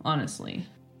Nosferatu, honestly.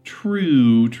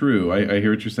 True. I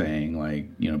hear what you're saying. Like,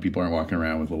 you know, people aren't walking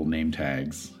around with little name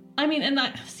tags. I mean, and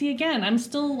again, I'm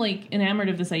still like enamored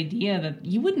of this idea that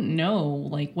you wouldn't know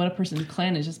like what a person's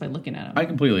clan is just by looking at them. I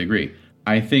completely agree.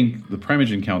 I think the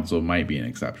Primogen Council might be an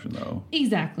exception, though.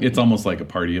 Exactly. It's almost like a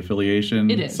party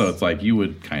affiliation. It is. So it's like you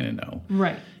would kind of know.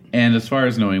 Right. And as far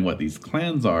as knowing what these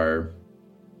clans are,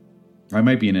 I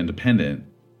might be an independent,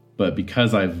 but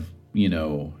because I've, you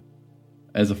know,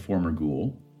 as a former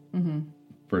ghoul,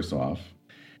 first off,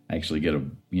 I actually get a,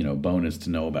 you know, bonus to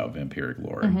know about vampiric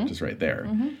lore, just right there.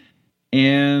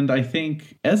 And I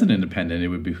think as an independent, it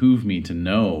would behoove me to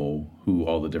know who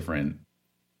all the different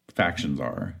factions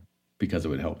are, because it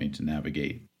would help me to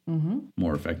navigate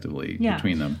more effectively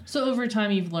between them. So over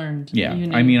time, you've learned. Yeah. You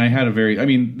know. I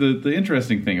mean, the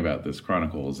interesting thing about this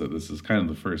chronicle is that this is kind of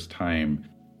the first time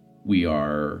we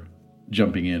are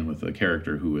jumping in with a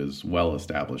character who is well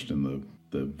established in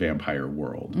the vampire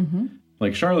world.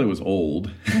 Like Charlotte was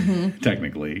old,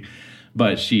 technically,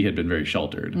 but she had been very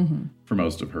sheltered for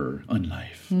most of her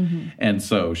life. And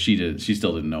so she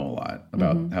still didn't know a lot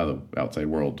about how the outside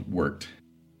world worked.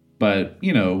 But,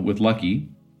 you know, with Lucky,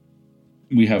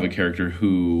 we have a character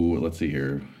who, let's see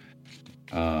here,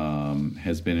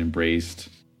 has been embraced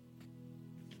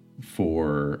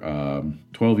for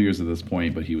 12 years at this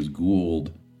point, but he was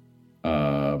ghouled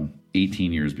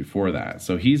 18 years before that.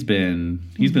 So he's been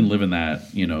living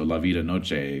that, you know, La Vida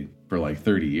Noche for like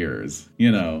 30 years,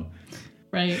 you know.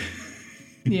 Right.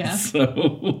 Yeah.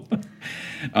 So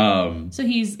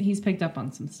he's picked up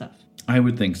on some stuff. I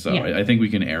would think so. Yeah. I think we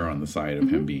can err on the side of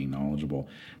him being knowledgeable.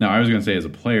 Now, I was going to say, as a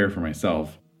player for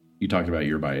myself, you talked about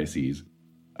your biases.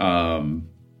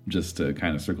 Just to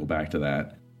kind of circle back to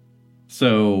that.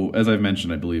 So, as I've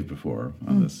mentioned, I believe before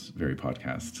on this very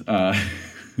podcast,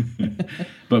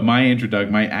 but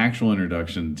my actual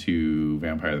introduction to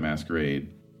Vampire the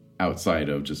Masquerade, outside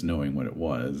of just knowing what it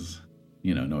was,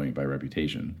 knowing it by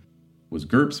reputation, was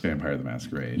GURPS Vampire the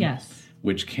Masquerade. Yes.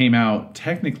 Which came out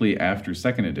technically after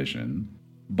 2nd edition,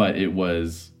 but it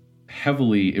was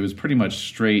pretty much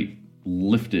straight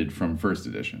lifted from 1st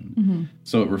edition. Mm-hmm.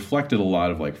 So it reflected a lot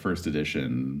of like 1st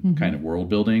edition kind of world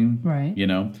building, right?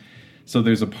 So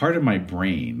there's a part of my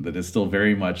brain that is still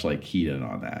very much like keyed in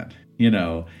on that,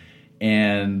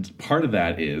 and part of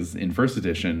that is in 1st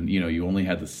edition, you only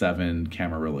had the 7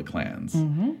 Camarilla clans,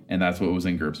 and that's what was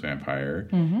in GURPS Vampire.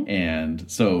 And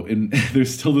so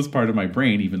there's still this part of my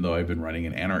brain, even though I've been running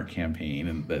an Anarch campaign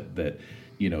and that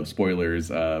spoilers,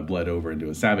 bled over into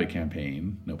a Sabbath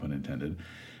campaign, no pun intended.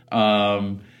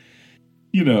 Even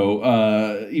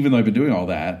though I've been doing all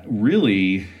that,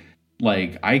 really,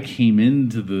 like, I came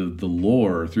into the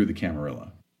lore through the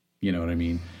Camarilla. You know what I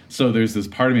mean? So there's this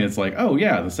part of me that's like, oh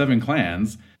yeah, the 7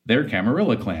 clans, they're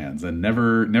Camarilla clans, and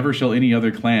never shall any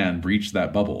other clan breach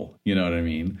that bubble. You know what I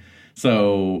mean?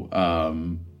 So,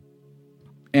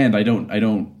 and I don't,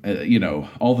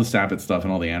 all the Sabbath stuff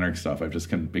and all the Anarch stuff, I've just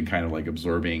been kind of like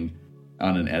absorbing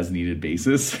on an as needed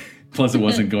basis. Plus, it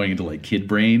wasn't going into like kid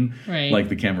brain like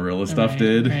the Camarilla stuff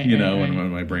did, when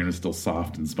my brain was still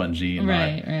soft and spongy and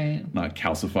not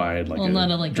calcified like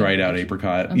a dried out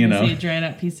apricot, a dried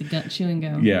out piece of chewing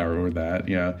gum. Yeah, or that,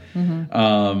 yeah.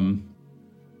 Mm-hmm.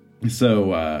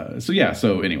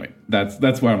 So anyway,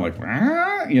 that's why I'm like,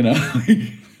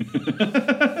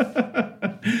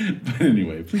 But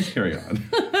anyway, please carry on.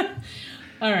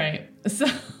 All right. So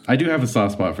I do have a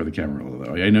soft spot for the Camarilla,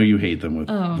 though. I know you hate them with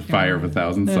the fire of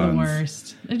 1,000 suns. They're the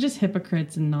worst. They're just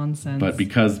hypocrites and nonsense. But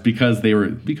because they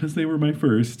were my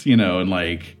first, and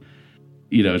like,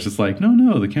 it's just like,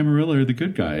 no, the Camarilla are the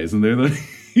good guys, and they're the,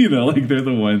 they're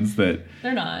the ones that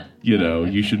they're not.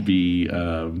 You should be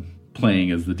playing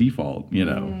as the default.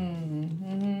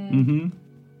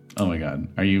 Oh my God,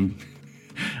 are you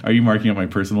marking up my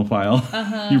personal file?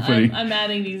 I'm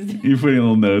adding these. You're putting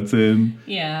little notes in.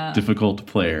 Yeah. Difficult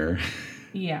player.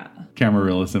 Yeah.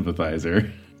 Camarilla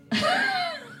sympathizer.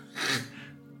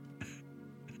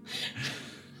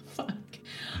 Fuck.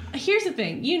 Here's the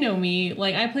thing. You know me.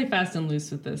 Like, I play fast and loose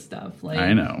with this stuff. Like,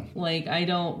 I know. Like, I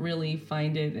don't really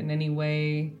find it in any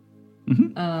way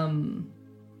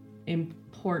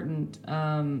important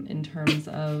in terms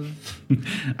of...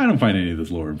 I don't find any of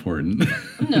this lore important.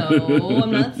 No,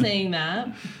 I'm not saying that.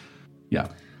 Yeah.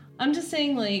 I'm just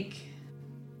saying, like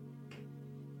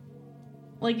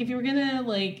if you were gonna,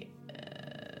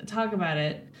 talk about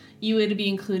it, you would be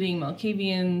including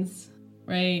Malkavians,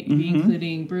 right? You'd be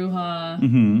including Bruja,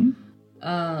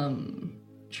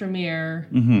 Tremere,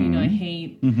 I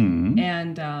hate,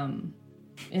 and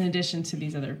in addition to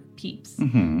these other peeps.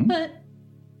 But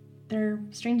they're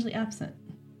strangely absent.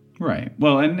 Right.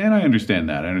 Well, and I understand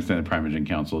that. I understand the Primogen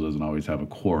Council doesn't always have a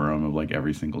quorum of, like,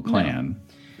 every single clan.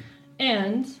 No.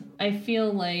 And I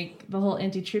feel like the whole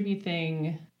anti-tribute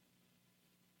thing,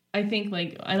 I think,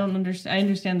 like, I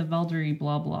understand the Valkyrie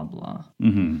blah, blah, blah.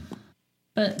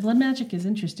 But blood magic is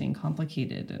interesting,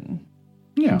 complicated, and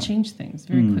can change things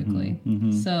very quickly.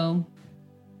 So,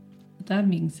 with that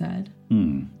being said...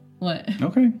 What?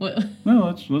 Okay. What?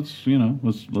 Well, let's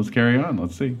carry on.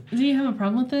 Let's see. Do you have a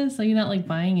problem with this? Are you not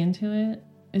buying into it?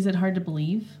 Is it hard to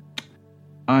believe?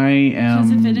 I am.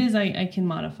 Because if it is, I can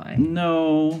modify.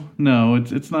 No,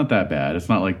 it's not that bad. It's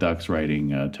not like ducks riding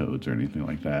toads or anything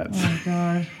like that. Oh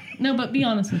God. No, but be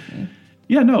honest with me.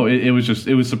 Yeah, no, it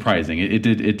was surprising. It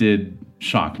did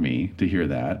shock me to hear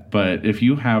that. But if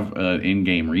you have an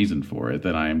in-game reason for it,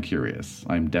 then I am curious.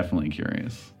 I'm definitely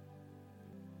curious.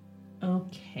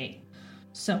 Okay,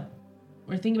 so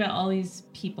we're thinking about all these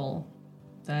people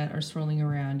that are swirling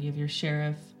around. You have your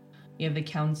sheriff, you have the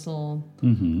council,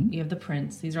 you have the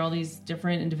prince. These are all these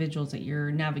different individuals that you're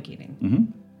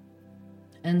navigating.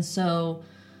 And so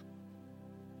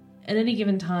at any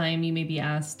given time, you may be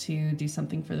asked to do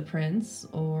something for the prince,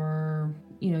 or,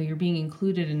 you're being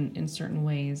included in certain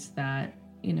ways that,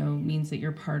 means that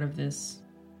you're part of this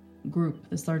group,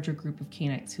 this larger group of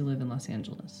Canites who live in Los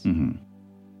Angeles.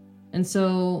 And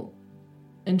so,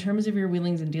 in terms of your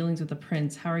wheelings and dealings with the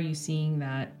prince, how are you seeing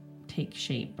that take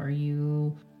shape?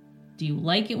 Do you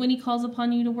like it when he calls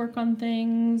upon you to work on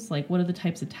things? Like, what are the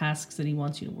types of tasks that he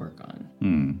wants you to work on?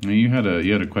 You had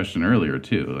a question earlier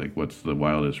too. Like, what's the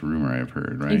wildest rumor I've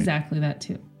heard? Right? Exactly that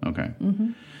too. Okay.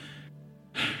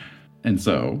 And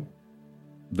so,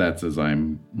 that's as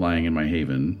I'm lying in my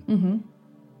haven,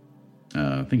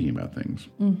 thinking about things.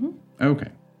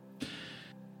 Okay.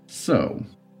 So.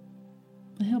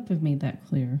 I hope I've made that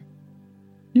clear.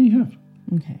 Yeah, you have.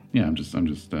 Okay. Yeah, I'm just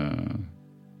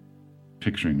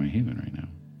picturing my haven right now.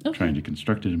 Okay. Trying to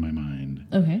construct it in my mind.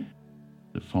 Okay.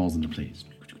 It falls into place.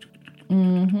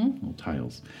 Mm-hmm. Little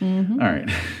tiles. Mm-hmm. All right.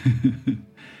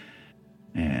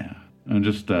 Yeah. I'm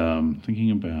just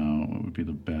thinking about what would be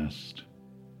the best.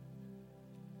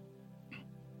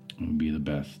 What would be the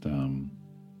best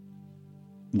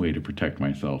way to protect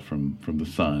myself from the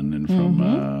sun and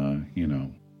from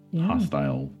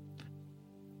hostile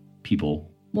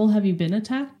people. Well, have you been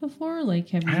attacked before? Like,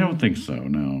 have you? I don't think so.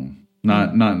 No,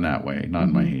 not in that way. Not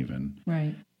in my haven.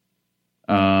 Right.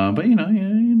 But you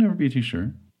never be too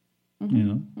sure.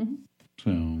 Mm-hmm. So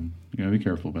you gotta be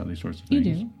careful about these sorts of things.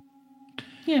 You do.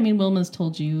 Yeah, I mean, Wilma's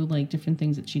told you like different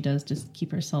things that she does to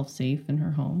keep herself safe in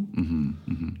her home. Mm-hmm.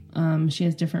 Mm-hmm. She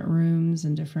has different rooms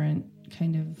and different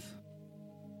kind of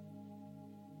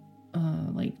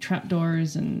like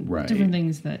trapdoors and different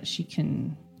things that she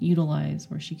can utilize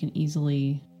where she can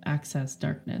easily access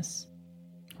darkness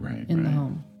in the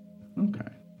home. Okay.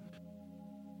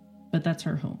 But that's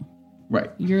her home.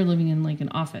 Right. You're living in like an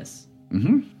office.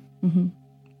 Mm-hmm. Mm-hmm.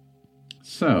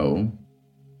 So.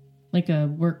 Like a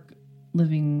work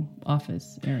living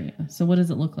office area. So what does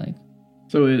it look like?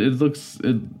 So it looks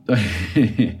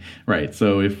right.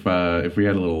 So if we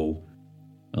had a little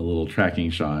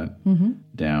tracking shot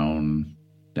down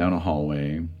a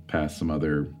hallway past some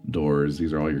other doors.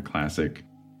 These are all your classic,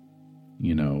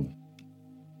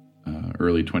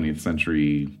 early 20th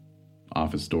century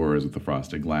office doors with the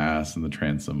frosted glass and the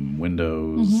transom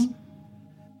windows. Mm-hmm.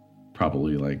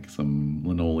 Probably like some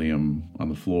linoleum on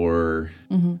the floor,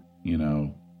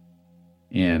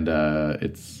 and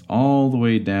it's all the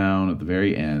way down at the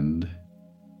very end.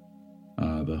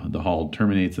 The hall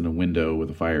terminates in a window with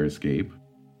a fire escape.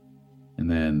 And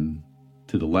then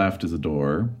to the left is a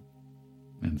door.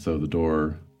 And so the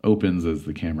door opens as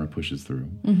the camera pushes through.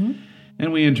 Mm-hmm.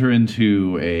 And we enter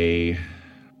into a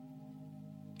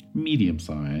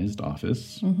medium-sized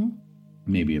office. Mm-hmm.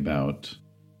 Maybe about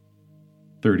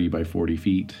 30 by 40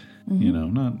 feet.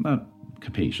 Mm-hmm. Not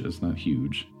capacious, not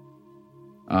huge.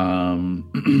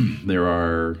 There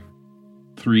are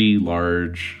 3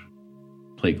 large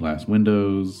plate glass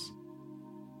windows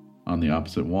on the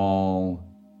opposite wall,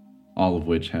 all of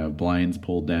which have blinds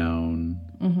pulled down.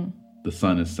 Mm-hmm. The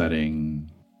sun is setting,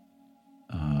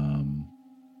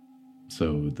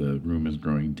 so the room is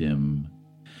growing dim.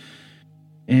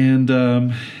 And,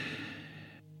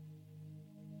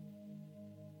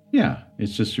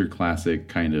 it's just your classic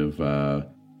kind of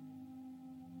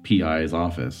PI's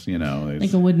office,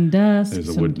 like a wooden desk.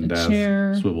 There's a wooden desk,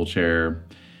 chair. Swivel chair,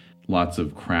 lots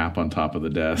of crap on top of the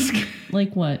desk.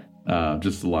 Like what?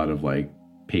 Just a lot of like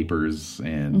papers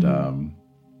and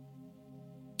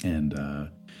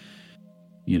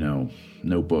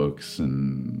notebooks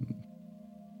and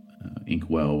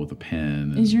inkwell with a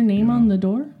pen. Is your name on the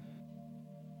door?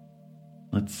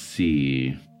 Let's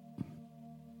see.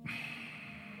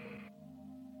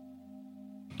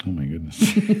 Oh my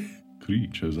goodness.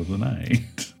 Creatures of the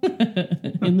night.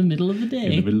 In the middle of the day.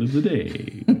 In the middle of the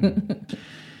day.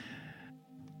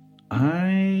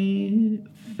 I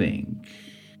think.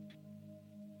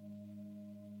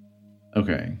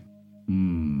 Okay.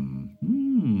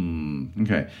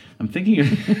 Okay. I'm thinking.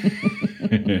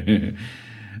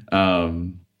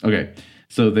 Okay.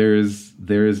 So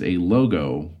there's a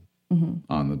logo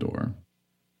on the door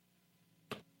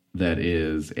that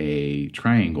is a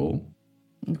triangle.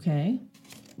 Okay.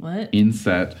 What?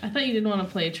 Inset. I thought you didn't want to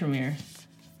play Tremere.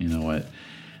 You know what?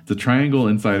 It's a triangle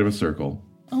inside of a circle.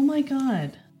 Oh my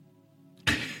god.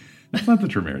 That's not the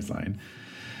Tremere sign.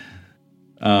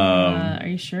 Are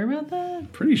you sure about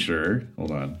that? Pretty sure. Hold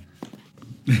on.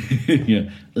 Yeah.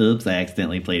 Oops, I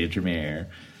accidentally played a Tremere.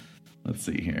 Let's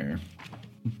see here.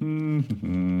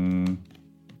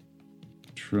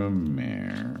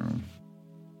 Tremere.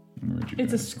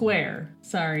 It's a square.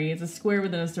 Sorry, it's a square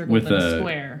within a circle within a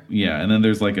square. Yeah, and then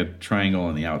there's like a triangle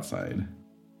on the outside.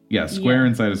 Yeah, square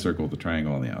inside a circle with a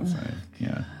triangle on the outside.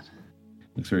 Yeah.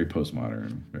 Looks very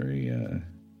postmodern. Very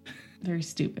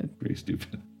stupid. Very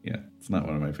stupid. Yeah, it's not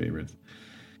one of my favorites.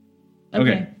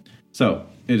 Okay. So,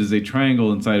 it is a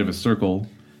triangle inside of a circle.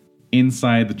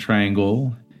 Inside the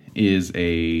triangle is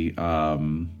a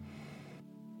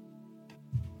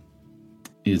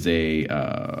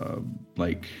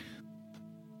like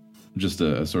just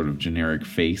a sort of generic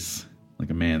face, like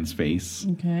a man's face.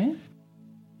 Okay.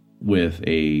 With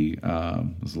a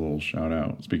this is a little shout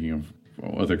out. Speaking of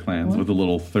other clans, with a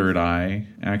little third eye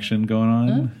action going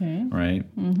on. Okay.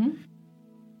 Right. Mm-hmm.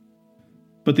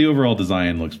 But the overall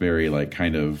design looks very like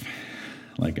kind of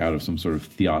like out of some sort of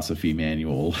theosophy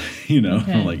manual, from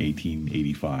like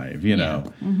 1885,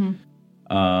 know. Mm-hmm.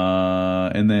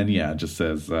 And then, it just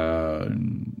says,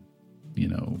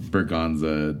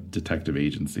 Berganza Detective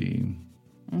Agency.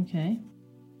 Okay.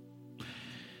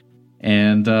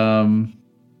 And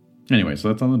anyway, so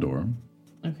that's on the door.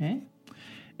 Okay.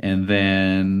 And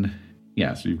then,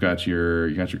 so you've got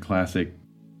your classic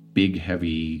big,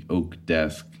 heavy oak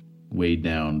desk weighed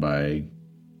down by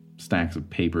stacks of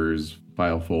papers,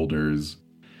 file folders,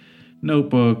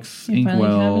 notebooks,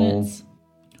 inkwell.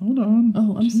 Hold on.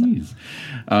 Oh, I'm sorry.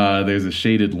 There's a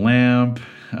shaded lamp,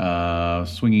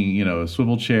 swinging, a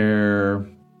swivel chair.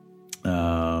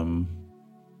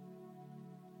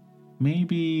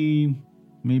 Maybe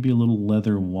a little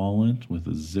leather wallet with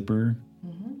a zipper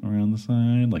around the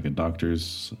side, like a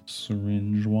doctor's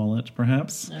syringe wallet,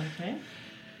 perhaps. Okay.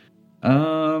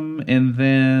 And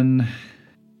then,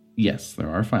 yes, there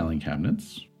are filing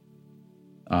cabinets.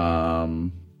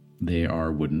 They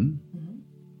are wooden.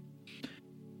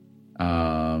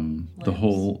 The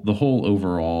whole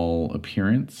overall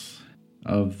appearance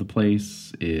of the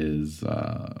place is,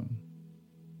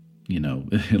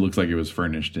 it looks like it was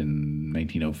furnished in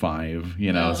 1905,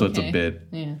 so it's a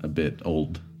bit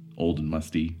old and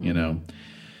musty,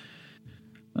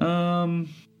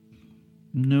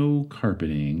 No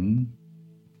carpeting.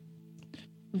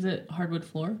 Is it hardwood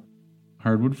floor?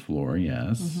 Hardwood floor,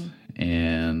 yes.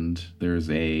 And there's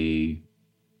a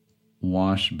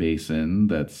wash basin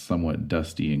that's somewhat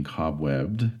dusty and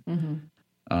cobwebbed.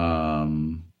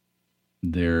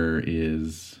 There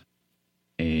is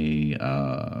a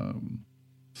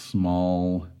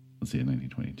small, let's see,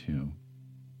 1922.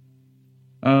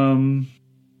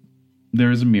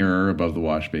 There's a mirror above the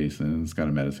wash basin. It's got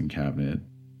a medicine cabinet.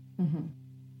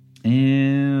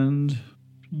 And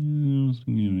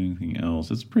anything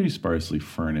else? It's pretty sparsely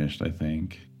furnished, I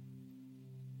think.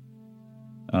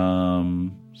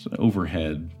 So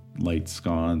overhead light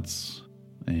sconce,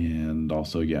 and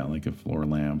also like a floor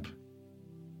lamp.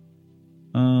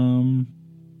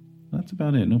 That's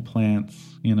about it. No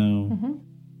plants, Do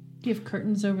you have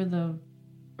curtains over the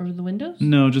windows?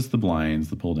 No, just the blinds,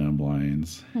 the pull down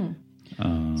blinds.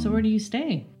 So where do you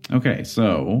stay? Okay,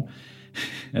 so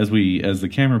as the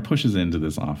camera pushes into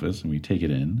this office and we take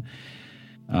it in,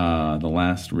 the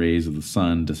last rays of the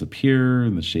sun disappear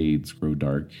and the shades grow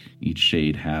dark. Each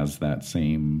shade has that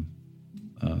same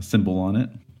symbol on it,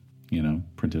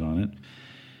 printed on it.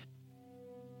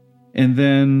 And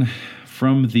then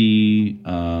from the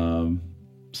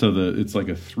it's like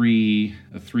a three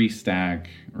stack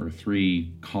or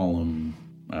 3 column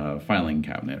filing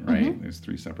cabinet, right? There's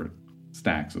 3 separate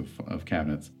stacks of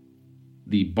cabinets.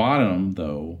 The bottom,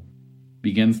 though,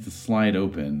 begins to slide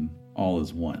open all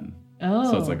as one.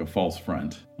 Oh. So it's like a false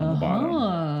front on the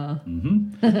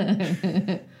bottom.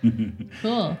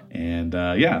 Cool. And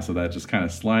so that just kind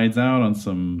of slides out on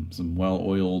some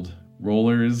well-oiled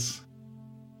rollers.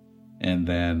 And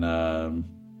then a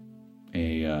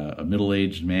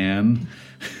middle-aged man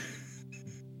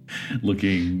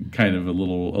looking kind of a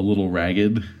little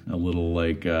ragged, a little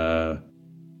like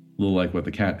what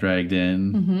the cat dragged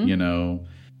in,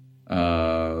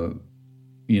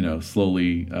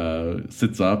 slowly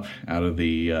sits up out of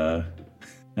the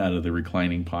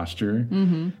reclining posture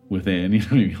within,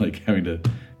 maybe like having to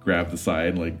grab the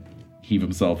side, like heave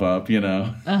himself up,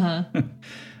 and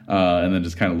then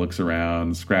just kind of looks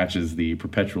around, scratches the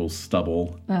perpetual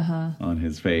stubble on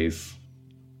his face,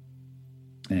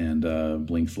 and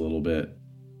blinks a little bit,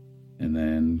 and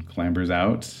then clambers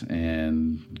out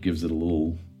and gives it a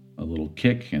little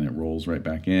kick, and it rolls right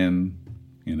back in,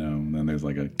 and then there's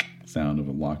like a sound of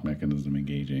a lock mechanism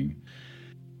engaging.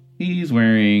 He's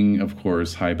wearing, of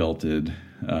course, high-belted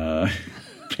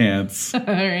pants. All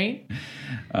right.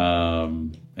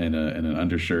 And an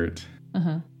undershirt.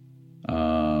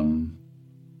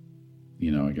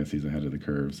 I guess he's ahead of the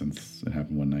curve since it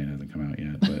happened one night, hasn't come out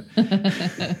yet. But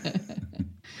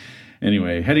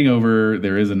anyway, heading over,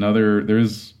 there is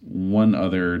one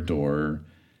other door,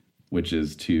 which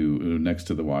is next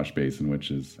to the wash basin,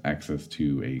 which is access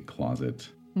to a closet.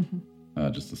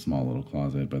 Just a small little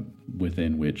closet, but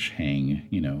within which hang,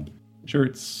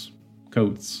 shirts,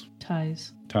 coats,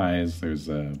 ties. There's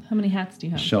a How many hats do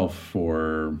you have? shelf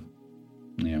for.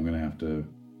 Yeah, I'm gonna have to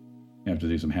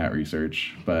do some hat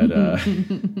research, but I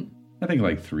think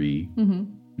like 3.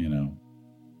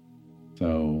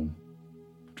 So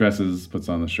dresses, puts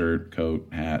on the shirt, coat,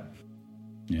 hat,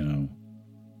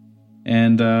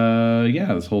 and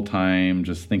this whole time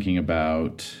just thinking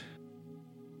about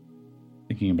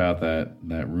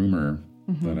that rumor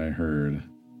that I heard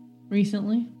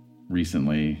recently.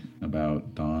 recently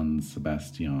about Don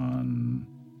Sebastian.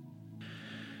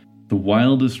 The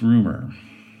wildest rumor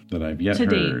that I've yet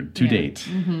heard to date,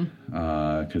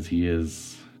 because he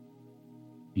is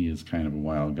kind of a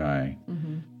wild guy.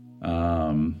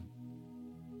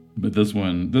 But this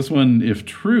one, if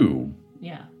true,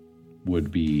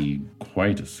 would be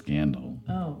quite a scandal.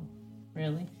 Oh,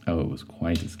 really? Oh, it was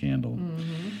quite a scandal.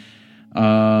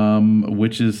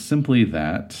 Which is simply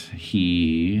that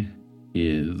he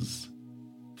is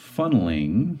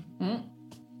funneling.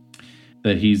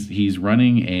 That he's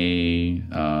running a,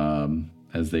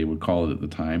 as they would call it at the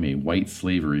time, a white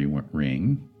slavery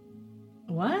ring.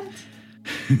 What?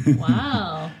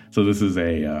 Wow. So this is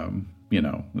a,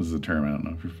 this is a term, I don't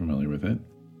know if you're familiar with it,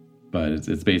 but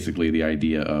it's basically the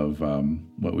idea of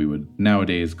what we would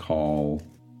nowadays call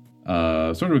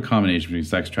sort of a combination between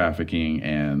sex trafficking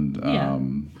and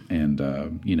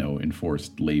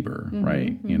enforced labor,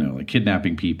 right? Like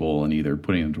kidnapping people and either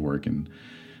putting them to work in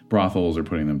brothels or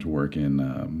putting them to work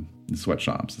in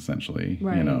sweatshops, essentially.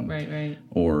 Right.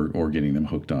 Or getting them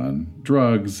hooked on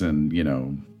drugs and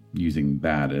using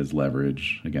that as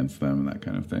leverage against them and that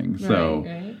kind of thing.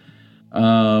 Right.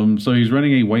 So he's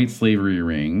running a white slavery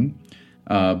ring,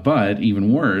 but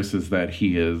even worse is that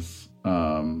he is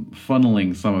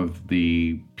funneling some of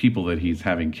the people that he's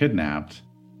having kidnapped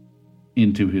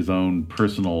into his own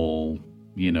personal,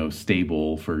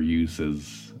 stable for use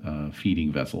as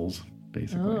feeding vessels,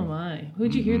 basically. Oh my!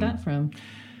 Who'd you hear that from?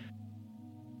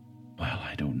 Well,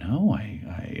 I don't know.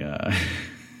 I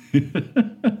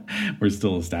we're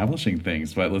still establishing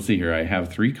things, but let's see here. I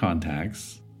have 3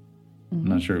 contacts. I'm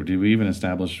not sure. Did we even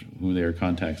establish who they are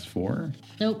contacts for?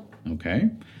 Nope. Okay.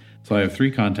 So I have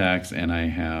 3 contacts, and I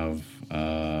have,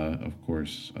 of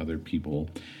course, other people.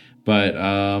 But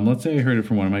let's say I heard it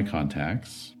from one of my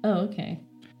contacts. Oh, okay.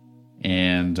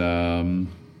 And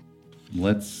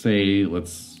let's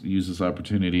use this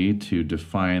opportunity to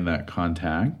define that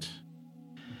contact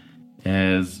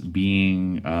as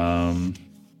being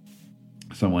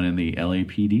someone in the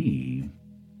LAPD.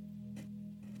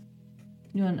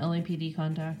 You want an LAPD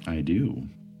contact? I do.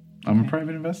 I'm a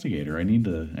private investigator. I need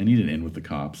an in with the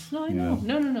cops. No, I know.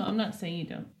 No. I'm not saying you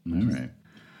don't.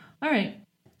 All right.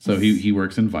 So he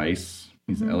works in Vice.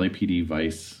 He's an LAPD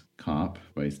Vice cop,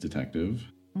 Vice detective.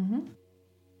 And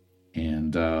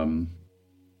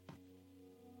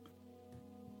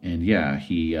yeah,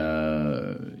 he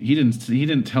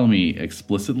didn't tell me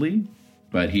explicitly,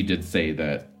 but he did say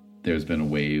that there's been a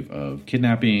wave of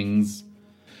kidnappings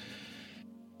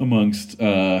amongst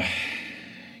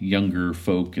younger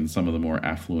folk in some of the more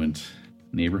affluent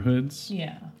neighborhoods.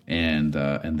 Yeah. And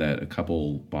that a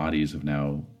couple bodies have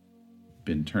now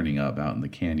been turning up out in the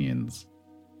canyons,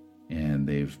 and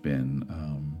they've been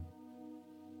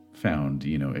found,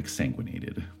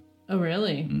 exsanguinated. Oh,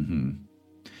 really?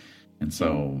 And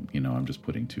so, I'm just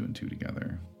putting 2 and 2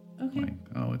 together. Okay. Like,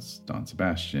 oh, it's Don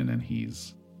Sebastian, and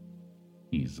he's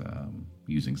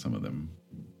using some of them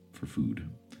for food.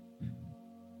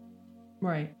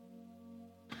 Right.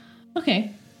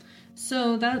 Okay.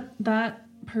 So that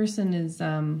person is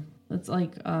it's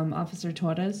like Officer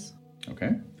Torres.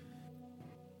 Okay.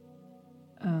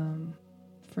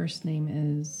 First name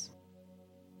is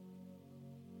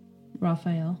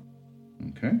Raphael.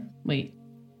 Okay. Wait.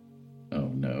 Oh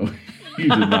no. You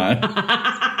did not.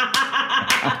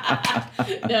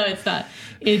 No, it's not.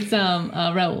 It's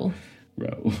Raul.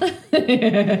 Raul.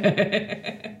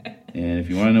 And if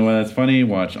you want to know why that's funny,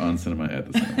 watch On Cinema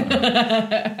at the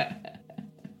Cinema.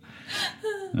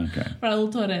 Okay.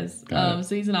 Raul Torres.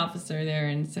 So he's an officer there,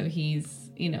 and so he's,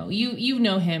 you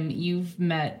know him. You've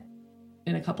met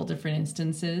in a couple different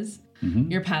instances.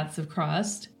 Your paths have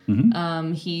crossed.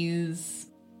 He's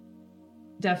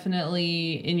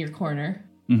definitely in your corner.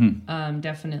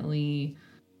 Definitely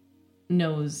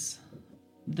knows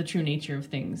the true nature of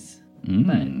things,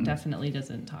 but definitely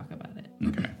doesn't talk about it.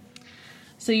 Okay.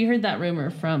 So you heard that rumor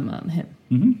from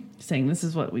him, saying this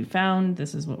is what we found,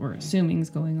 this is what we're assuming is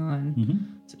going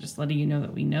on. So just letting you know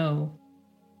that we know.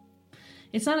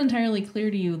 It's not entirely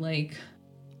clear to you, like,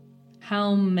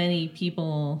 how many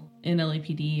people in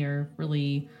LAPD are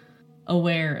really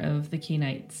aware of the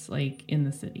Kenites, like, in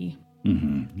the city.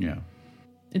 Yeah.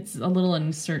 It's a little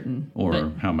uncertain.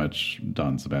 Or how much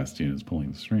Don Sebastian is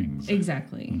pulling the strings.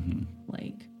 Exactly.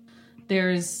 Like,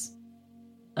 there's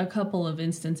a couple of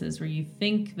instances where you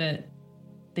think that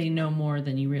they know more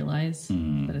than you realize,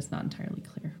 but it's not entirely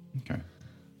clear. Okay.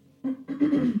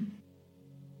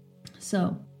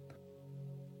 So,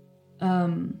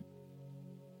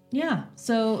 yeah.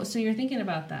 So you're thinking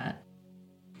about that,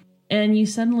 and you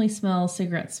suddenly smell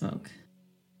cigarette smoke.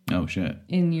 Oh shit.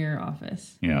 In your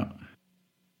office. Yeah.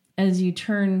 as you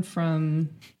turn from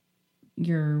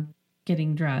your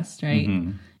getting dressed, right?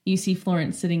 Mm-hmm. You see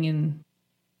Florence sitting in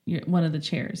one of the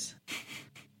chairs.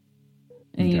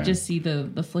 And you just see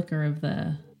the flicker of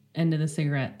the end of the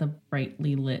cigarette, the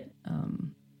brightly lit,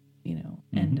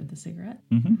 end of the cigarette.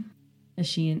 Mm-hmm. As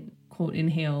she, quote,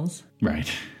 inhales.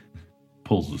 Right.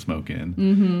 Pulls the smoke in.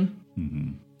 Mm-hmm.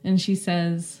 Mm-hmm. And she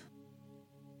says,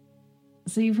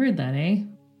 "So you've heard that, eh?"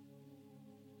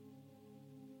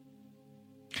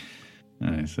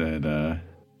 And I said,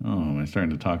 am I starting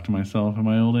to talk to myself in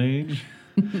my old age?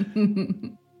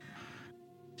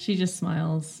 She just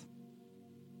smiles.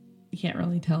 You can't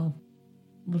really tell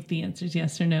if the answer is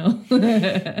yes or no.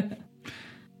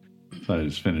 So I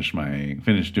just finished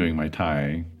doing my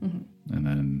tie, and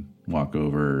then walk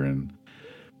over and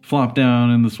flop down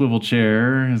in the swivel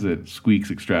chair as it squeaks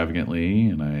extravagantly,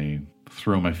 and I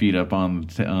throw my feet up on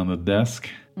the desk.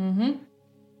 Mm-hmm.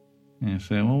 And I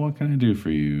say, "Well, what can I do for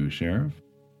you, Sheriff?"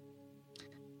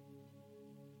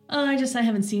 I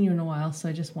haven't seen you in a while, so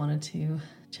I just wanted to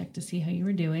check to see how you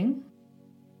were doing.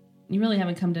 You really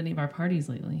haven't come to any of our parties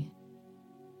lately.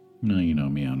 No, you know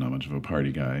me, I'm not much of a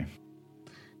party guy.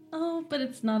 Oh, but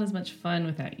it's not as much fun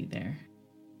without you there.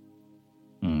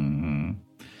 Mm-hmm.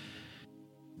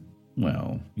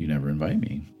 Well, you never invite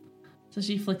me. So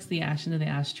she flicks the ash into the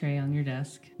ashtray on your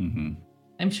desk. Mm-hmm.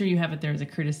 I'm sure you have it there as a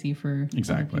courtesy for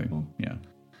Exactly. other people. Yeah.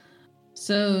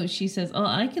 So she says, "Oh,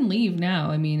 I can leave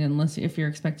now. I mean, if you're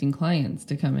expecting clients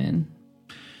to come in."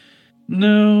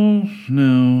 No.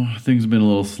 Things have been a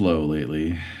little slow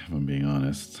lately, if I'm being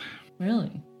honest.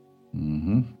 Really?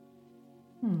 Mm-hmm.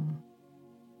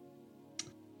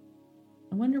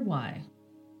 I wonder why.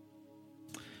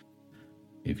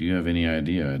 If you have any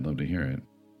idea, I'd love to hear it.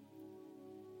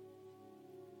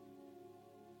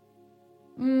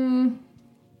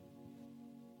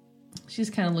 She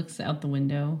just kind of looks out the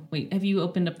window. Wait, have you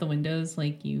opened up the windows?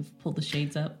 Like you've pulled the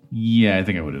shades up? Yeah, I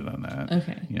think I would have done that.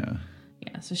 Okay. Yeah.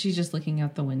 Yeah, so she's just looking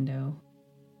out the window.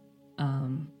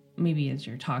 Maybe as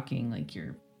you're talking, like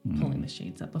you're pulling the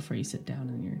shades up before you sit down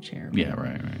in your chair. Yeah,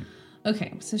 right.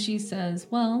 Okay, so she says,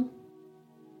 "Well,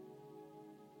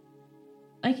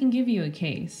 I can give you a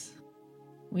case.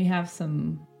 We have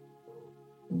some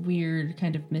weird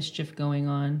kind of mischief going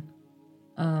on.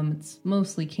 It's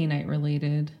mostly canine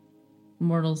related.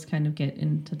 Mortals kind of get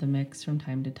into the mix from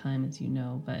time to time, as you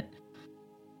know, but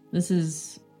this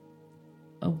is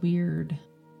a weird,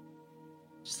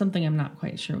 something I'm not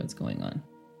quite sure what's going on."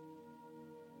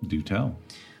 Do tell.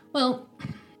 Well,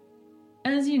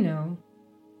 as you know,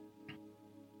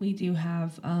 we do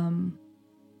have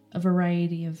a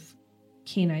variety of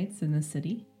canites in the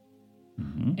city.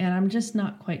 Mm-hmm. And I'm just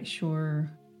not quite sure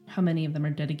how many of them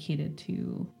are dedicated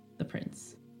to the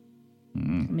prince.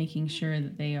 Mm-hmm. Making sure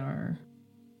that they are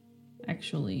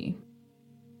actually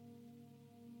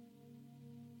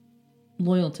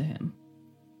loyal to him.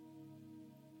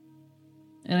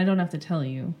 And I don't have to tell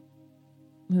you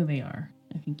who they are.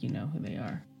 I think you know who they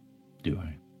are. Do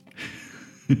I?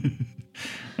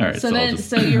 All right.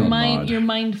 So your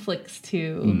mind flicks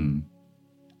to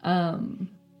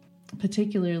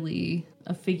particularly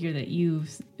a figure that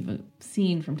you've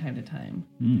seen from time to time.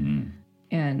 Mm-hmm.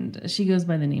 And she goes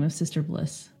by the name of Sister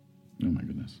Bliss. Oh my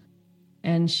goodness.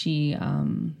 And she's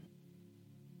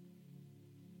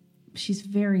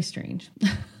very strange.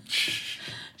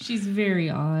 She's very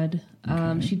odd.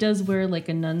 Okay. She does wear like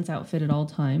a nun's outfit at all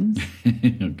times.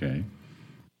 Okay.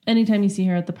 Anytime you see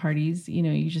her at the parties,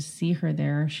 you just see her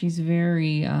there. She's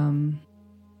very,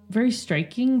 very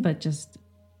striking, but just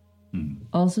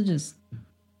also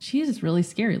she's just really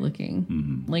scary looking.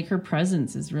 Mm-hmm. Like her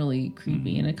presence is really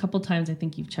creepy. And a couple times I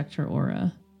think you've checked her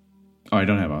aura. Oh, I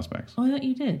don't have Auspex. Oh, I thought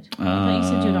you did. I thought you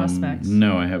said you had Auspex.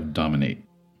 No, I have Dominate.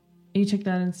 You checked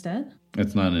that instead?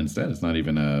 It's not instead. It's not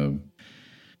even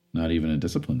a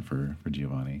discipline for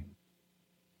Giovanni.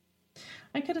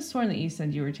 I could have sworn that you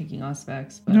said you were taking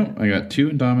Auspex. But... No, I got 2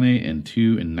 in Dominate and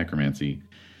 2 in Necromancy.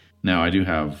 Now, I do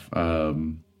have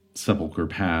Sepulchre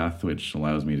Path, which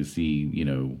allows me to see,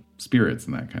 spirits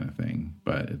and that kind of thing.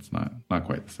 But it's not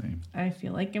quite the same. I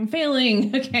feel like I'm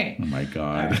failing. Okay. Oh, my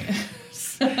God. Right.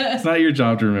 It's not your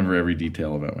job to remember every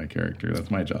detail about my character.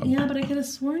 That's my job. Yeah, but I could have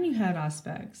sworn you had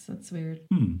Auspex. That's weird.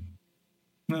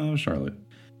 No, Charlotte.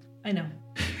 I know.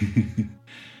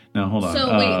 Now, hold on.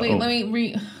 So, wait, let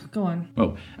me go on.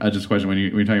 Oh, just a question. When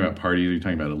you're talking about parties, are you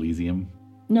talking about Elysium?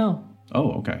 No.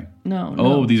 Oh, okay. No.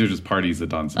 Oh, these are just parties that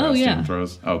Don Sebastian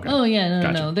throws? Okay. Oh, yeah,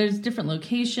 Gotcha. No. There's different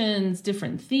locations,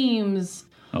 different themes,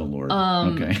 Oh, Lord.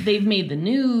 Okay. They've made the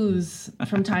news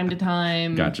from time to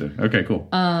time. Gotcha. Okay, cool.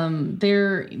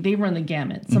 They run the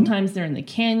gamut. Sometimes they're in the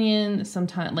canyon.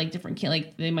 Sometimes like different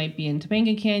like they might be in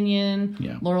Topanga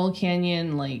Canyon, Laurel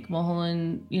Canyon, like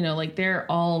Mulholland. Like they're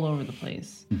all over the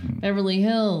place. Beverly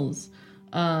Hills,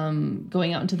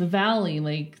 going out into the valley,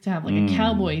 like to have like a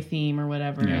cowboy theme or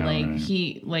whatever. Yeah, like right.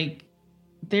 he like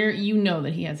there,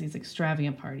 that he has these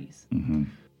extravagant parties.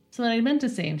 So what I meant to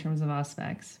say in terms of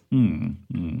aspects.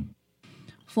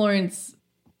 Florence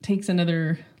takes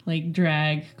another like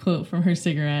drag quote from her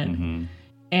cigarette.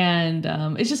 And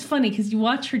it's just funny because you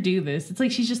watch her do this. It's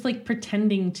like she's just like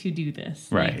pretending to do this.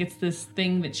 Right. Like it's this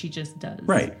thing that she just does.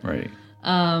 Right.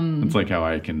 It's like how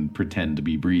I can pretend to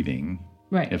be breathing.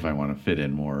 Right. If I want to fit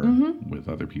in more with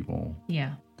other people.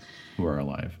 Yeah. Who are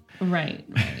alive. Right.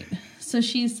 So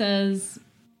she says,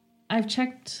 I've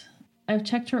checked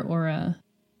her aura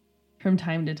from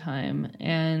time to time,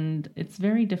 and it's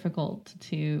very difficult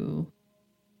to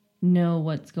know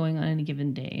what's going on in a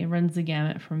given day. It runs the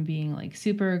gamut from being like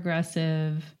super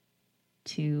aggressive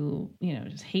to,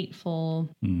 just hateful.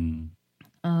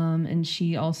 And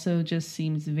she also just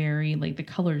seems very like the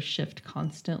colors shift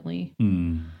constantly.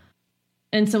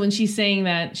 And so when she's saying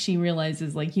that, she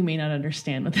realizes like you may not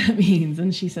understand what that means.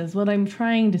 And she says, what I'm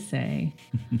trying to say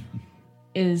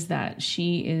is that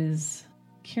she is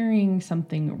carrying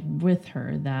something with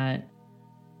her that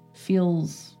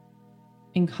feels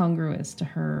incongruous to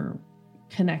her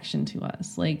connection to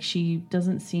us. Like she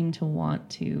doesn't seem to want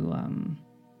to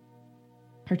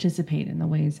participate in the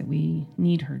ways that we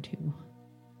need her to.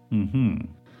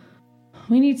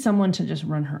 We need someone to just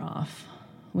run her off.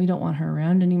 We don't want her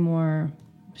around anymore.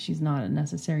 She's not a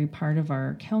necessary part of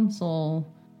our council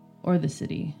or the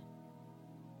city.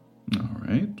 All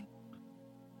right.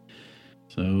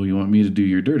 So you want me to do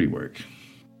your dirty work?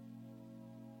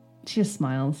 She just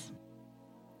smiles.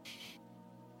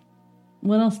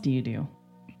 What else do you do?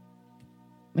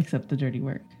 Except the dirty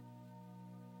work.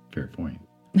 Fair point.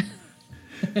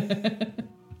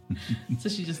 So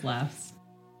she just laughs.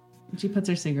 She puts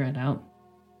her cigarette out.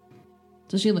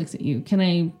 So she looks at you. Can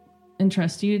I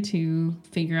entrust you to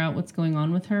figure out what's going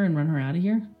on with her and run her out of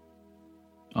here?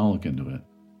 I'll look into it.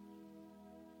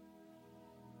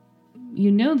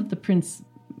 You know that the prince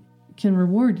can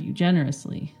reward you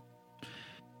generously.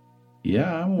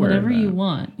 Yeah, I'm aware Whatever of that. you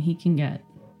want, he can get.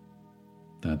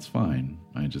 That's fine.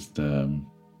 I just,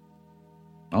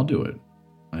 I'll do it.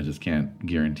 I just can't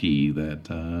guarantee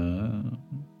that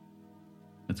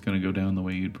it's going to go down the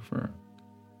way you'd prefer.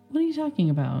 What are you talking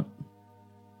about?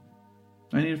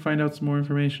 I need to find out some more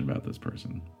information about this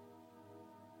person.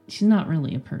 She's not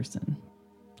really a person.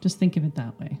 Just think of it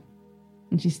that way.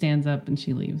 And she stands up and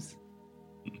she leaves.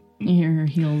 You hear her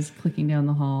heels clicking down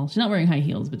the hall. She's not wearing high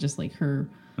heels, but just like her,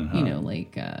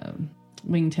 like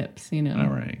wingtips, All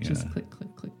right, yeah. Just click,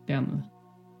 click, click down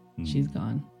the... She's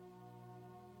gone.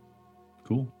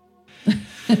 Cool.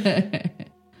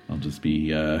 I'll just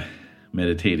be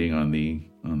meditating on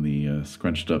the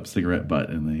scrunched up cigarette butt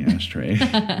in the ashtray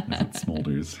as it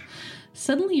smolders.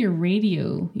 Suddenly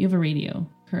you have a radio,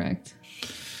 correct?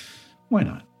 Why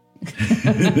not?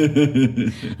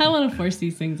 I want to force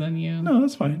these things on you. No,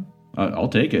 that's fine. I'll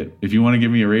take it. If you want to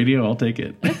give me a radio, I'll take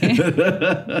it. Okay.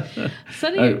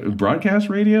 Broadcast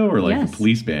radio or like Yes. a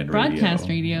police band radio? Broadcast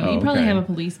radio. Oh, You probably okay. have a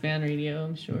police band radio,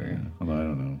 I'm sure. Yeah. Although I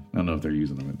don't know. I don't know if they're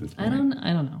using them at this point.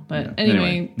 I don't know. But Yeah.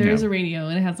 anyway, there is yeah. a radio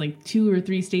and it has like 3 or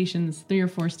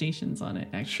 4 stations on it,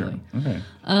 actually. Sure. Okay.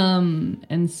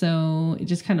 And so it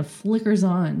just kind of flickers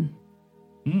on.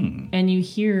 And you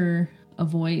hear a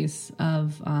voice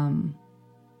of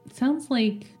it sounds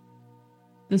like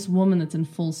this woman that's in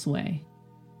full sway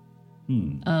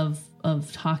of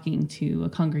talking to a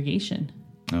congregation.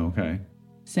 Oh, okay.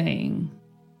 Saying,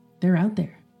 they're out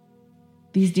there.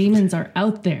 These demons are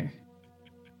out there.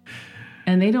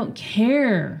 And they don't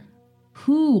care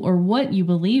who or what you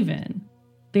believe in.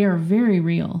 They are very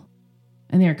real.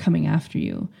 And they are coming after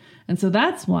you. And so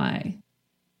that's why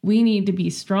we need to be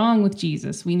strong with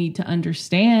Jesus. We need to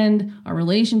understand our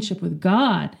relationship with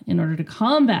God in order to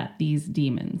combat these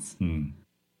demons.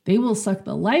 They will suck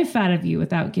the life out of you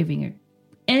without giving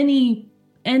any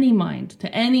mind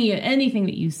to anything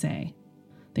that you say.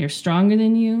 They are stronger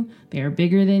than you, they are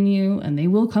bigger than you, and they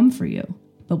will come for you.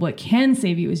 But what can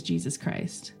save you is Jesus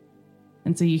Christ.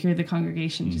 And so you hear the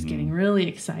congregation just getting really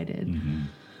excited.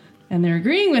 And they're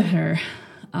agreeing with her.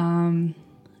 And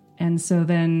so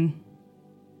then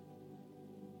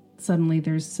suddenly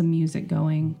there's some music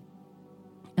going.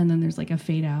 And then there's like a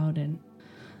fade out. And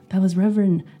that was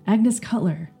Reverend Agnes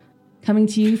Cutler coming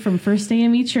to you from First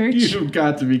AME Church. You've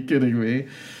got to be kidding me.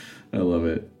 I love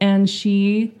it. And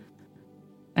she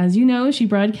as you know, she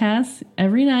broadcasts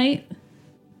every night,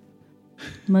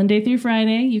 Monday through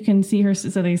Friday. You can see her.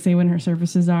 So they say when her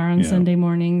services are on Sunday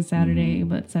mornings, Saturday,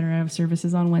 etc. Have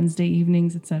services on Wednesday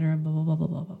evenings, etc. Blah, blah, blah, blah,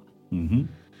 blah, blah. Mm-hmm.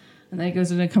 And then it goes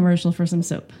to a commercial for some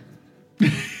soap.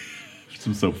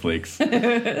 Some soap flakes.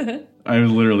 I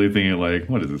was literally thinking, like,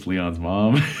 what is this, Leon's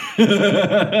mom?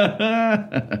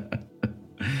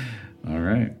 All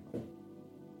right.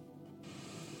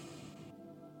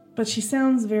 But she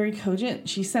sounds very cogent.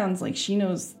 She sounds like she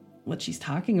knows what she's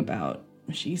talking about.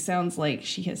 She sounds like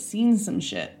she has seen some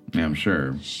shit. Yeah, I'm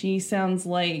sure. She sounds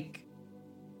like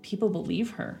people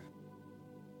believe her.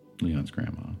 Leon's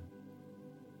grandma.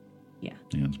 Yeah.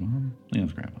 Leon's mom.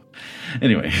 Leon's grandma.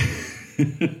 Anyway.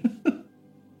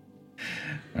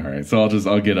 All right. So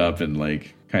I'll get up and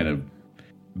like kind of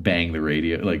bang the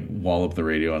radio, like wallop the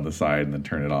radio on the side and then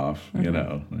turn it off. Okay. You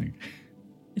know, like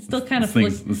it's still kind of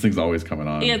this thing's always coming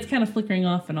on. Yeah, it's kind of flickering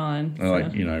off and on. I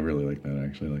like, I really like that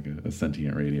actually, like a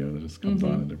sentient radio that just comes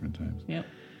on at different times. Yep.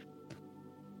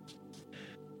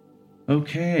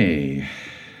 Okay.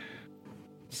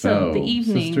 So the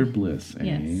evening, Sister Bliss.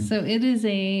 Yes. So it is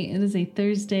a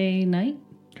Thursday night.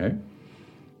 Okay.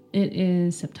 It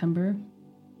is September.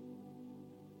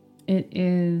 It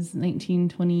is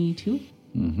 1922.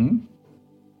 Mm-hmm.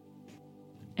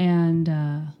 And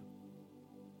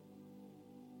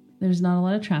there's not a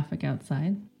lot of traffic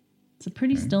outside. It's a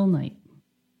pretty still night.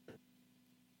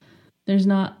 There's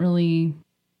not really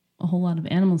a whole lot of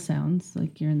animal sounds,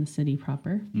 like you're in the city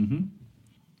proper. Mm-hmm.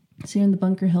 So you're in the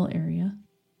Bunker Hill area.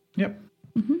 Yep.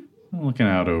 Mm-hmm. I'm looking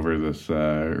out over this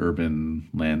urban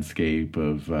landscape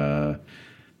of,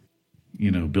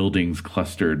 buildings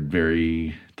clustered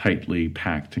very tightly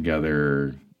packed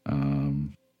together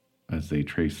as they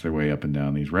trace their way up and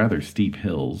down these rather steep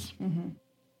hills. Mm-hmm.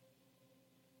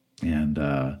 And,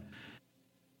 a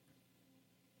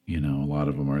lot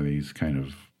of them are these kind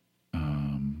of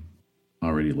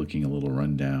already looking a little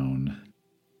rundown,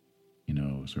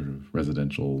 sort of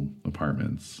residential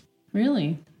apartments.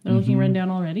 Really? They're looking run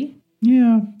down already?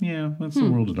 Yeah. That's the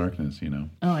world of darkness,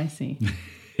 Oh, I see.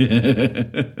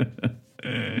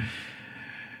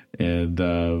 And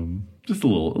just a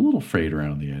little frayed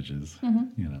around the edges,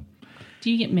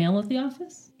 Do you get mail at the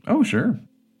office? Oh, sure.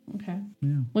 Okay.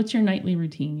 Yeah. What's your nightly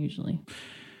routine usually?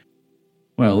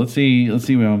 Well, let's see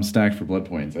where I'm stacked for blood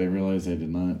points. I realize I did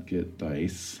not get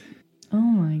dice. Oh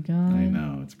my god. I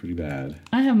know, it's pretty bad.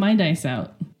 I have my dice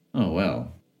out. Oh,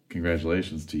 well.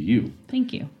 Congratulations to you.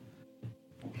 Thank you.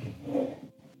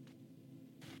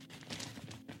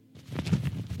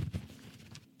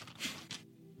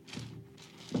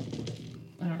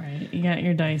 All right, you got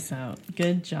your dice out.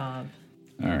 Good job.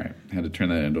 All right. Had to turn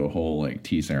that into a whole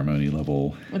tea ceremony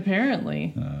level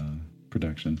Apparently.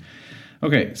 production.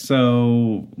 Okay,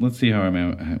 so let's see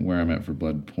where I'm at for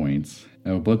blood points. I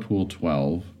have a blood pool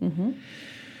 12. Mm-hmm.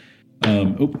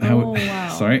 Wow.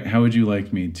 Sorry, how would you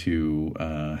like me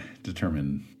to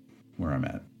determine where I'm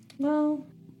at? Well,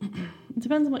 it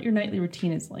depends on what your nightly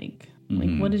routine is like.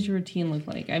 Like, what does your routine look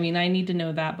like? I mean, I need to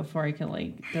know that before I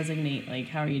can, designate,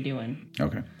 how are you doing?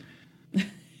 Okay.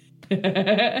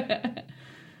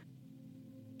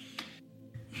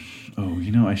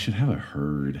 Oh, I should have a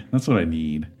herd. That's what I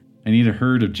need. I need a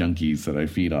herd of junkies that I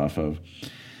feed off of.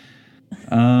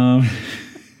 All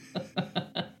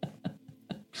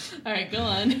right, go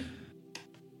on.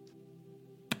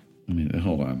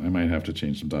 Hold on. I might have to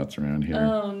change some dots around here.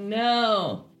 Oh,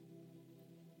 no.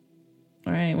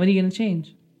 All right, what are you going to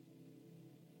change?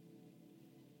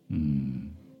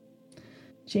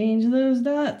 Change those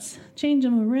dots. Change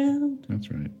them around. That's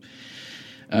right.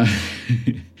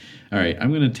 All right, I'm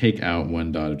going to take out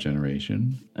one dot of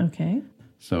generation. Okay.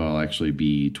 So I'll actually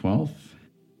be 12th.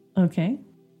 Okay.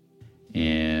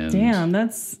 And... Damn,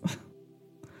 that's...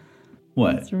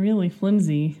 What? That's really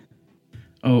flimsy.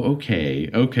 Oh, okay.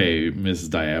 Okay, Miss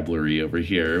Diablery over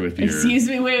here with your... Excuse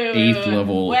me, wait. Eighth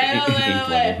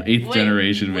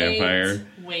generation vampire.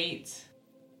 Wait.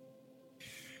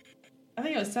 I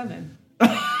think I was 7.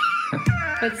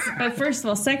 But first of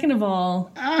all, second of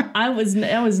all, that was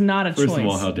not a choice. First of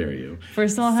all, how dare you?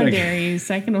 First of all, how dare you?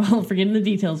 Second of all, for getting the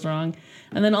details wrong.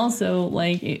 And then also,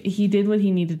 he did what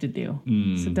he needed to do.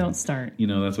 So don't start.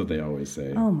 That's what they always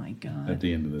say. Oh, my God. At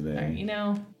the end of the day.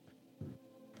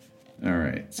 All right, All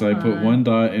right. So I put one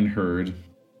dot in herd.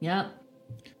 Yep.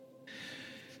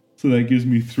 So that gives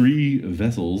me 3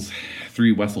 vessels.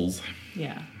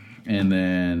 Yeah. And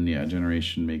then,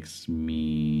 generation makes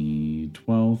me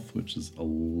 12th, which is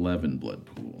 11 blood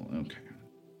pool. Okay.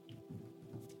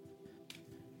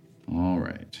 All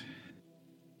right.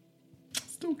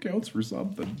 Still counts for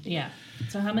something. Yeah.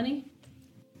 So how many?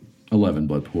 11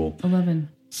 blood pool. 11.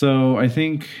 So I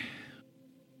think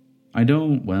I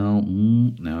don't. Well,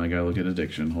 now I gotta look at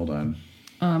addiction. Hold on.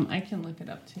 I can look it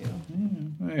up too.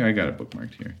 I got it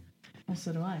bookmarked here. Well,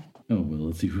 so do I. Oh well,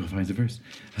 let's see who finds it first.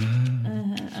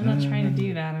 I'm not trying to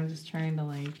do that. I'm just trying to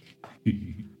like.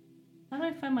 How do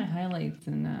I find my highlights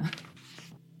and?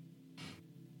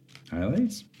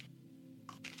 Highlights?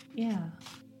 Yeah.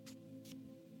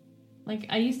 Like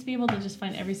I used to be able to just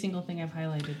find every single thing I've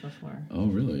highlighted before. Oh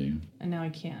really? And now I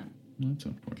can't. That's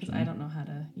unfortunate. Because I don't know how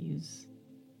to use.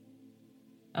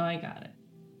 Oh, I got it.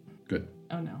 Good.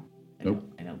 Oh no. Nope.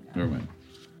 I don't got Never it. mind.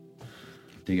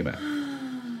 Take it back.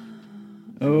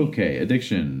 Okay,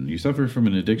 addiction. You suffer from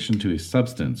an addiction to a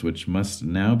substance which must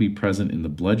now be present in the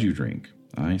blood you drink.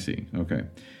 I see. Okay.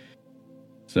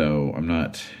 So I'm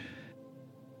not.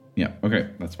 Yeah. Okay,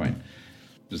 that's fine.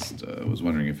 Just was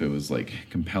wondering if it was like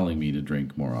compelling me to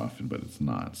drink more often, but it's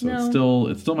not. So No.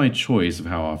 it's still my choice of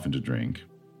how often to drink.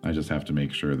 I just have to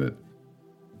make sure that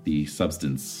the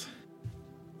substance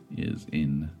is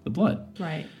in the blood.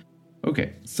 Right.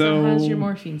 Okay, So how's your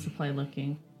morphine supply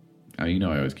looking? you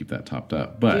know I always keep that topped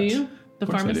up. But do you? The of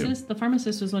course I do. pharmacist? The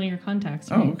pharmacist was one of your contacts,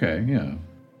 right? Oh, okay, yeah.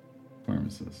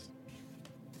 Pharmacist.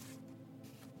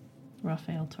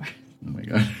 Raphael Torres. Oh my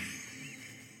god.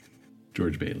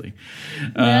 George Bailey.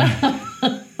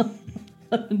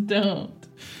 Don't.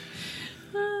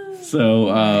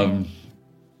 So,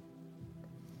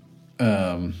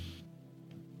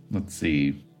 let's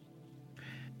see.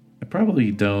 I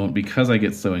probably don't, because I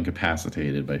get so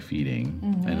incapacitated by feeding,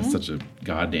 and it's such a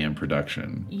goddamn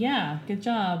production. Yeah, good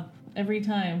job. Every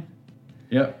time.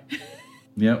 Yep.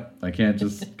 Yep. I can't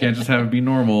just have it be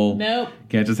normal. Nope.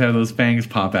 Can't just have those fangs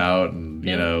pop out and,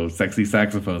 you Nope. know, sexy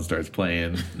saxophone starts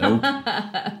playing. Nope.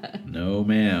 No,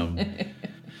 ma'am.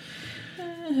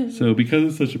 So because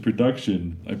it's such a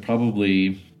production, I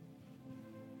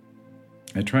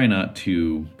try not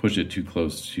to push it too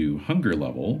close to hunger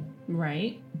level.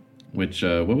 Right. Which,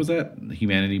 what was that?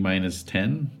 Humanity minus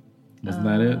 10? Wasn't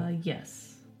that it? Yes.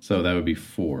 So that would be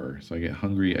 4. So I get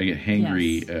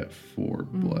hangry Yes. at 4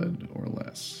 blood or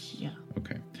less. Yeah.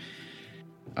 Okay.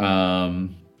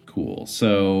 Cool.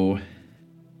 So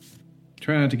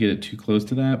try not to get it too close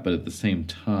to that, but at the same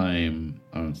time,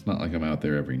 it's not like I'm out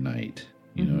there every night.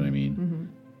 You know what I mean? Mm-hmm.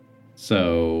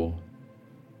 So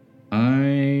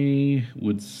I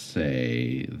would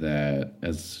say that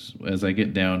as I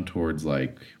get down towards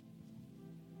like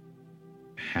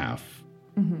half,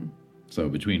 so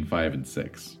between 5 and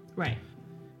 6, Right.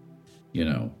 you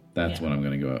know, that's Yeah. when I'm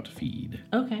going to go out to feed.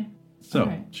 Okay. So All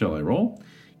right. shall I roll?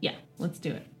 Yeah, let's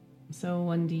do it. So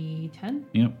 1d10?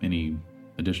 Yep. Any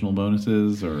additional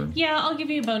bonuses or? Yeah, I'll give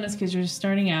you a bonus because you're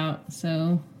starting out.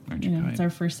 So, Aren't you it's kind? our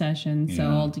first session. So Yeah.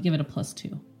 I'll give it a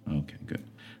 +2. Okay, good.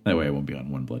 That way I won't be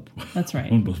on one blood. That's right.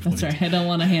 One blood That's point. right. I don't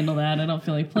want to handle that. I don't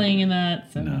feel like playing in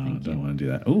that. So No, thank don't you. want to do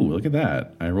that. Oh, look at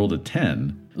that. I rolled a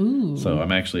 10. Ooh. So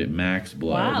I'm actually at max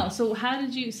blood. Wow. So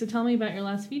so tell me about your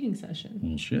last feeding session.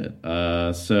 Well, shit.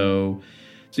 So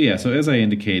as I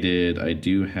indicated, I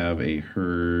do have a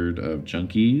herd of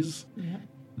junkies Yeah.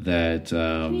 that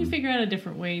Can you figure out a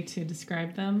different way to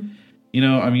describe them?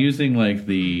 I'm using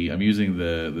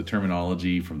the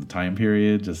terminology from the time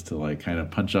period just to like kind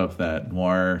of punch up that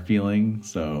noir feeling.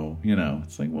 So,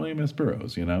 it's like William S.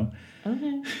 Burroughs,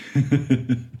 Okay.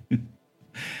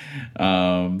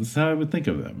 This is how I would think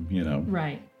of them,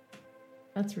 Right.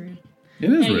 That's rude.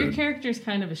 It is Yeah, rude. your character's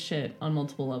kind of a shit on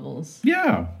multiple levels.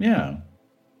 Yeah.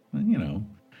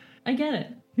 I get it.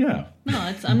 Yeah.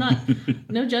 No, I'm not,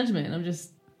 no judgment. I'm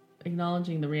just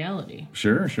acknowledging the reality.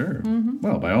 Sure. Mm-hmm.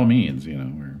 Well, by all means,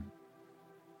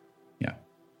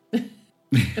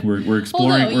 we're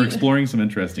exploring Although exploring some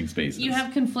interesting spaces. You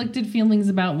have conflicted feelings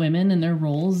about women and their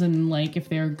roles and like if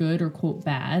they're good or quote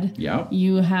bad. Yeah.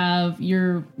 You have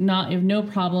no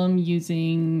problem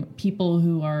using people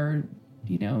who are,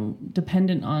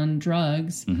 dependent on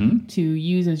drugs to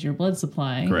use as your blood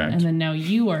supply. Correct. And then now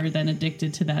you are then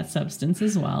addicted to that substance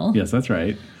as well. Yes, that's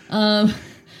right.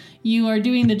 You are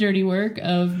doing the dirty work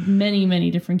of many, many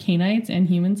different canites and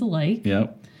humans alike.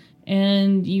 Yep.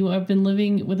 And you have been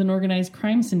living with an organized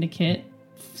crime syndicate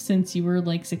since you were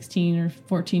like 16 or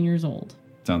 14 years old.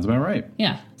 Sounds about right.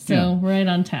 Yeah. So Yeah. right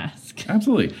on task.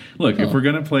 Absolutely. Look, Cool. if we're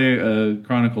going to play a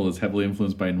chronicle that's heavily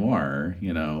influenced by noir,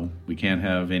 we can't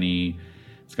have any...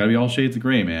 It's got to be all shades of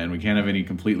gray, man. We can't have any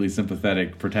completely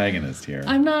sympathetic protagonist here.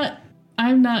 I'm not,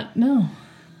 no.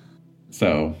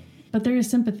 So... But there is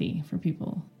sympathy for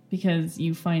people because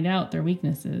you find out their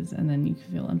weaknesses and then you can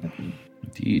feel empathy.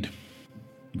 Indeed.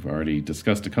 We've already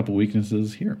discussed a couple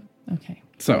weaknesses here. Okay.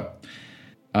 So,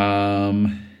 that all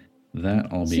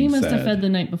being said... So you must have fed the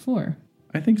night before.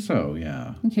 I think so,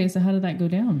 yeah. Okay, so how did that go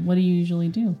down? What do you usually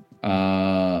do?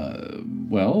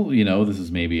 Well, this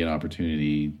is maybe an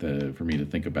opportunity for me to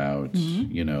think about,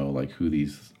 like who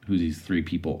these 3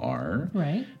 people are.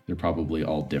 Right. They're probably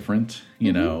all different,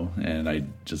 and I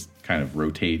just kind of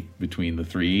rotate between the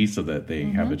 3 so that they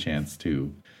have a chance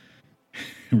to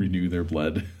renew their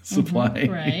blood supply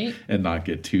right. and not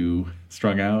get too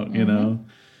strung out,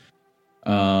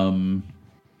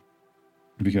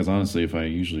 because honestly, if I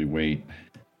usually wait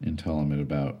until I'm at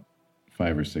about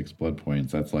 5 or 6 blood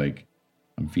points, that's like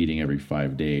I'm feeding every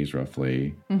 5 days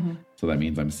roughly. So that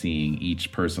means I'm seeing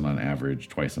each person on average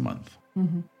twice a month.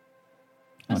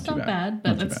 That's not bad,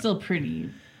 but that's still pretty.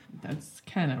 That's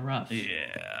kind of rough.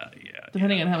 Yeah.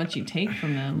 Depending on how much you take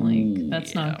from them,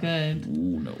 that's not good.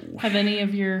 Ooh, no. Have any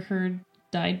of your herd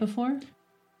died before?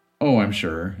 Oh, I'm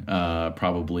sure.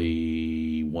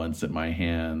 Probably once at my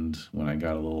hand when I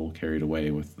got a little carried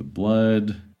away with the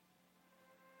blood.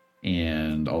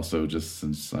 And also just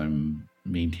since I'm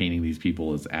maintaining these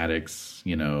people as addicts,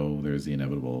 there's the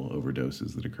inevitable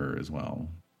overdoses that occur as well,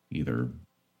 either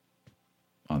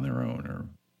on their own or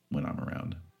when I'm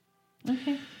around.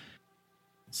 Okay.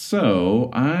 So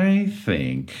I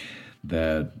think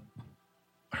that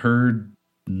herd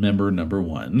member number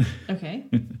 1 okay.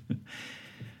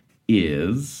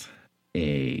 is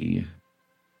they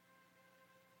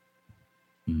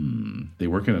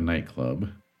work at a nightclub.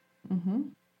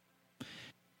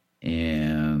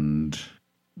 And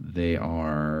they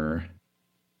are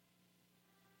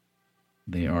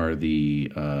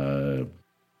the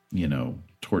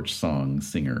torch song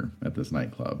singer at this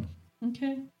nightclub.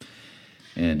 Okay.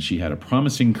 And she had a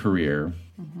promising career,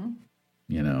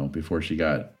 before she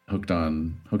got hooked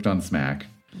on smack.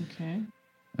 Okay.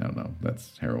 I don't know,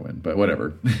 that's heroin, but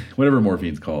whatever. Whatever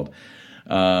morphine's called.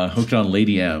 Hooked on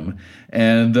Lady M.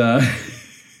 And oh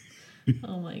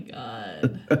my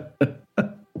god.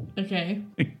 Okay.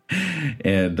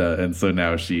 And so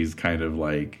now she's kind of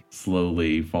like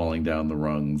slowly falling down the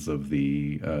rungs of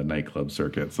the nightclub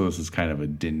circuit. So this is kind of a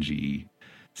dingy,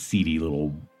 seedy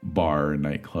little bar and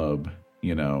nightclub,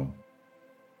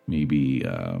 maybe,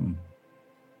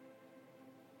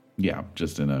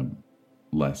 just in a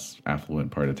less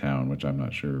affluent part of town, which I'm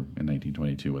not sure in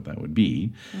 1922 what that would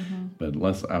be, but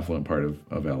less affluent part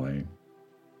of LA.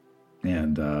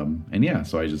 And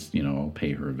so I just, I'll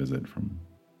pay her a visit from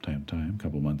time to time,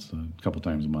 couple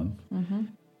times a month.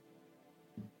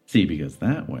 See, because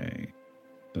that way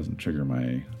doesn't trigger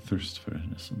my thirst for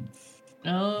innocence.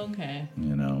 Oh, okay.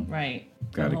 Right.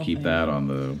 Got to keep that on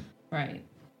the right.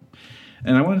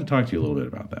 And I wanted to talk to you a little bit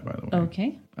about that, by the way.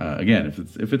 Okay. Again,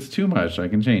 if it's too much, I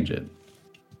can change it.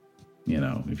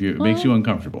 If it makes you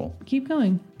uncomfortable. Keep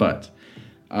going. But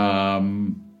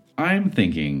I'm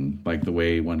thinking like the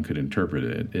way one could interpret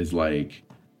it is like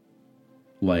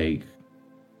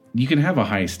you can have a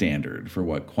high standard for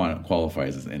what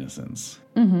qualifies as innocence.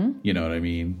 You know what I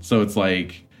mean? So it's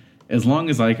like, as long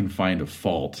as I can find a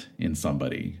fault in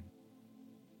somebody,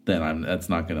 then that's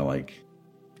not going to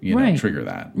trigger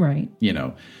that. Right.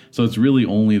 So it's really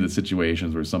only the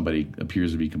situations where somebody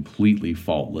appears to be completely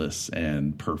faultless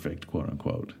and perfect, quote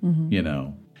unquote,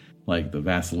 like the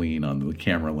Vaseline on the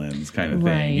camera lens kind of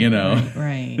thing,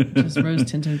 Right. Just rose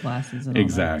tinted glasses. And all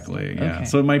exactly. That Yeah. okay.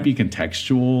 So it might be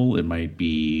contextual. It might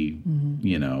be,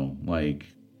 like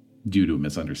due to a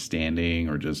misunderstanding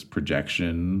or just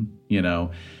projection,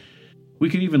 We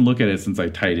could even look at it, since I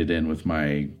tied it in with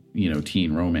my,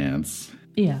 teen romance.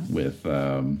 Yeah. With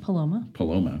Paloma.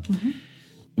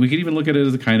 We could even look at it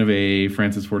as a kind of a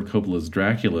Francis Ford Coppola's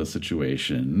Dracula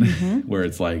situation, where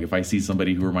it's like, if I see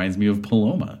somebody who reminds me of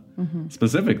Paloma,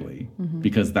 specifically,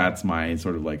 because that's my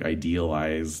sort of like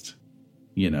idealized,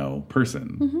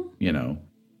 person,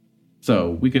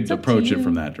 So we could approach it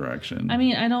from that direction. I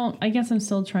mean, I guess I'm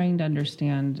still trying to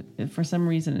understand. For some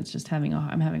reason, it's just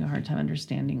I'm having a hard time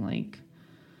understanding,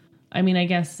 I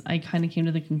guess I kind of came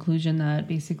to the conclusion that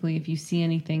basically if you see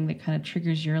anything that kind of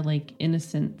triggers your like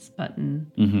innocence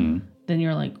button, then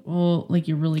you're like, oh, like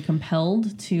you're really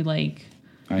compelled to like.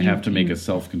 I have to make a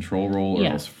self-control roll or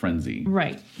else frenzy.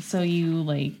 Right. So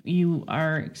you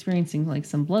are experiencing like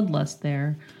some bloodlust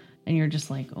there, and you're just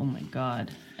like, oh my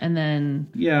God. And then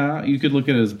you could look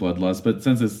at it as bloodlust, but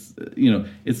since it's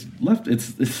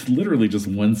it's literally just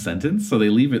one sentence, so they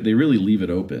really leave it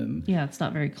open. Yeah, it's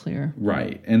not very clear.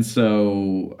 Right. And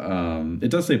so it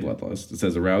does say bloodlust. It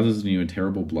says arouses in you a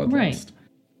terrible bloodlust. Right.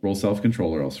 Roll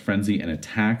self-control or else frenzy and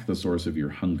attack the source of your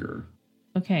hunger.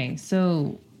 Okay,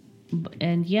 so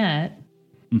and yet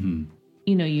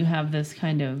you have this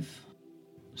kind of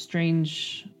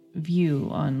strange view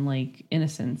on like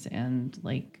innocence and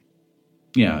like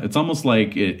Yeah, it's almost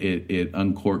like it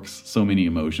uncorks so many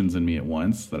emotions in me at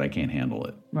once that I can't handle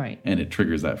it. Right. And it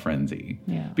triggers that frenzy.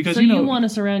 Yeah. Because, so you want to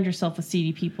surround yourself with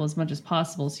seedy people as much as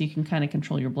possible so you can kind of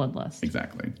control your bloodlust.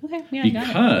 Exactly. Okay, yeah,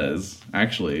 because,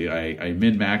 actually, I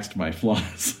min-maxed my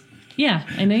flaws. Yeah,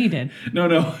 I know you did. No,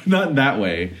 not in that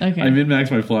way. Okay. I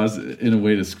min-maxed my flaws in a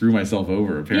way to screw myself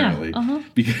over, apparently. Yeah, uh-huh.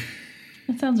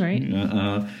 That sounds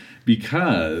right.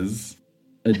 Because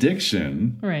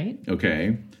addiction... Right.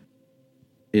 Okay.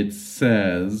 It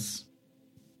says...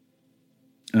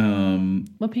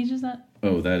 what page is that?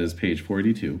 Oh, that is page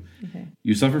 42. Okay.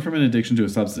 You suffer from an addiction to a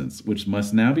substance, which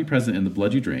must now be present in the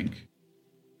blood you drink,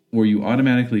 or you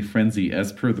automatically frenzy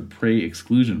as per the prey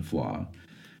exclusion flaw.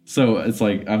 So it's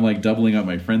like, I'm like doubling up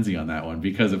my frenzy on that one,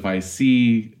 because if I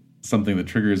see something that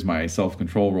triggers my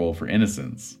self-control roll for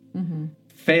innocence,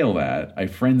 fail that, I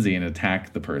frenzy and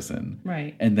attack the person.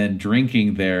 Right. And then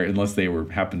drinking there, unless they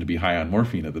happened to be high on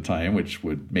morphine at the time, which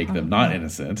would make them not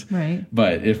innocent. Right.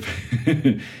 But if,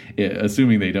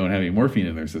 assuming they don't have any morphine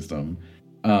in their system,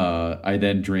 I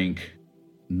then drink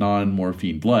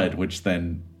non-morphine blood, which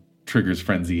then triggers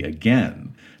frenzy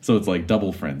again. So it's like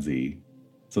double frenzy.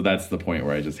 So that's the point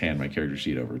where I just hand my character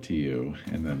sheet over to you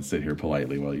and then sit here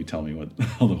politely while you tell me what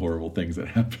all the horrible things that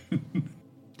happen.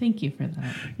 Thank you for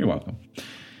that. You're welcome.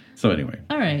 So anyway.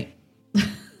 All right.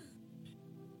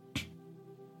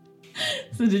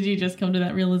 So did you just come to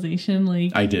that realization?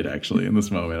 Like, I did, actually, in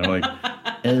this moment. I'm like,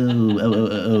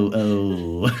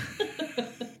 oh.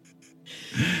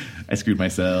 I screwed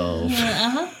myself.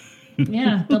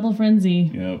 Yeah, double frenzy.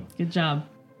 Yep. Good job.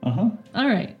 Uh-huh. All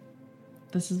right.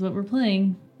 This is what we're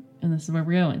playing, and this is where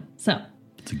we're going. So.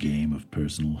 It's a game of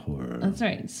personal horror. That's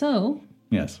right. So.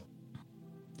 Yes.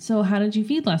 So how did you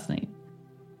feed last night?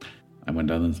 I went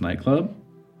down to this nightclub.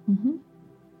 Mm-hmm.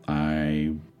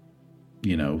 I,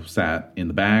 sat in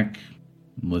the back,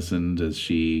 listened as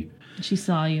she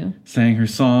saw you. Sang her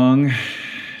song.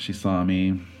 She saw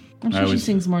me. I'm sure she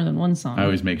sings more than one song. I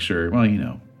always make sure,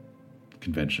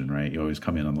 convention, right? You always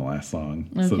come in on the last song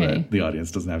so that the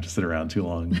audience doesn't have to sit around too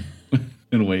long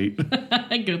and wait.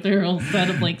 Go through a whole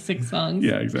set of like 6 songs.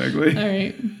 Yeah, exactly. All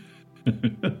right.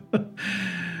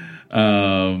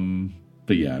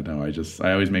 But yeah, no, I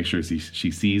always make sure she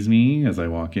sees me as I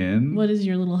walk in. What is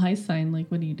your little high sign? Like,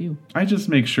 what do you do? I just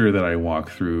make sure that I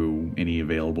walk through any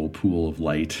available pool of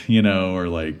light,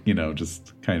 or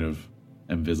just kind of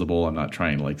am visible. I'm not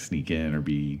trying to like sneak in or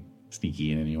be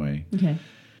sneaky in any way. Okay.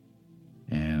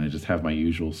 And I just have my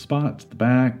usual spot at the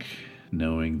back,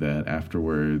 knowing that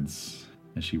afterwards,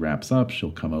 as she wraps up,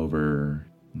 she'll come over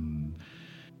and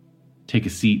take a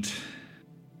seat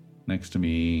next to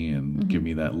me and give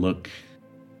me that look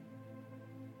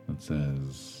that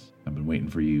says, I've been waiting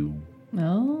for you.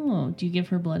 Oh, do you give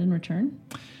her blood in return?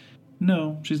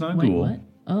 No, she's not Wait, cool. What?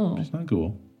 Oh. She's not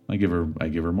cool. I give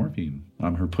her morphine.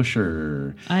 I'm her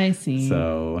pusher. I see.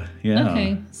 So, yeah.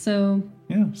 Okay, so...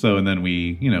 Yeah, so and then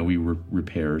we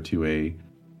repair to a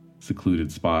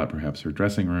secluded spot, perhaps her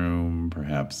dressing room,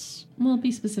 perhaps... Well,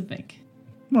 be specific.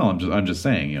 Well, I'm just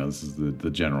saying, this is the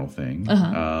general thing.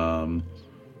 Uh-huh.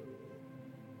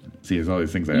 See, there's all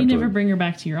these things I have have to... You never bring her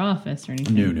back to your office or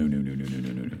anything? No.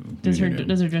 Does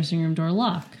her dressing room door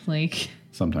lock? Like...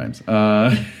 Sometimes. So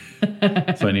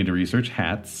I need to research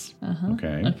hats. Uh-huh.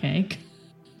 Okay.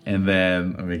 And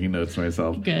then I'm making notes to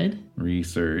myself. Good.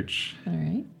 Research. All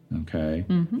right. Okay.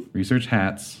 Mm-hmm. Research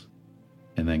hats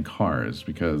and then cars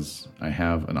because I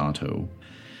have an auto.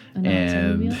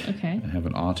 Automobile? Okay. I have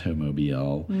an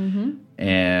automobile. Mm-hmm.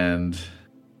 And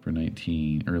for early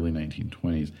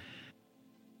 1920s.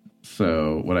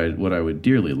 So what I would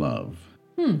dearly love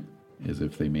is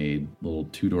if they made little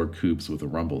 2-door coupes with a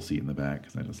rumble seat in the back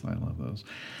because I love those.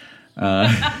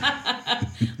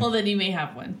 Well, then you may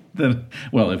have one.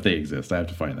 If they exist, I have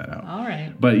to find that out. All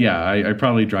right. But yeah, I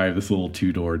probably drive this little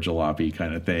 2-door jalopy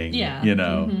kind of thing. Yeah.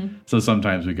 Mm-hmm. So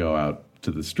sometimes we go out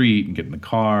to the street and get in the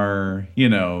car,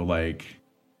 like...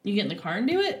 You get in the car and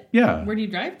do it? Yeah. Where do you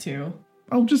drive to?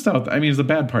 Oh, just out... it's a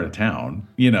bad part of town.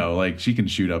 She can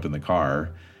shoot up in the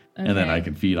car... Okay. And then I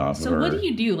can feed off of her. So what do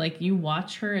you do? Like you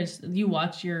watch her as you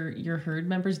watch your herd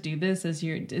members do this is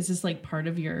this like part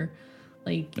of your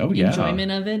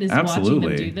enjoyment of it is watching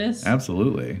them do this?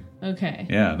 Absolutely. Okay.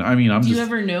 Yeah. No, do you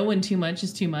ever know when too much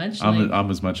is too much? I'm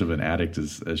as much of an addict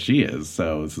as she is,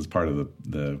 so this is part of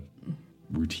the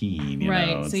routine,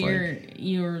 right. So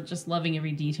you're just loving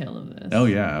every detail of this. Oh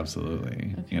yeah,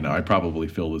 absolutely. Okay. I probably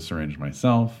fill the syringe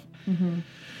myself. Mm-hmm.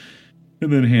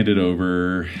 And then hand it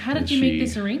over. How did you make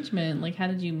this arrangement? Like, how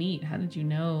did you meet? How did you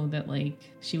know that,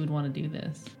 she would want to do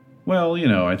this? Well,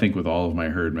 I think with all of my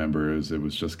herd members, it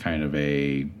was just kind of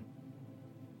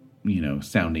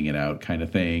sounding it out kind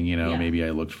of thing. Yeah. Maybe I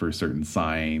looked for certain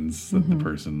signs that the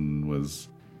person was,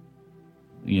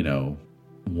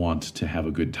 want to have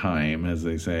a good time, as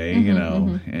they say,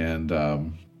 and,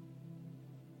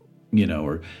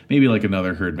 or maybe like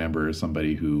another herd member is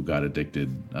somebody who got addicted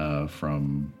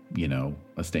from,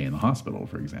 a stay in the hospital,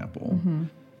 for example.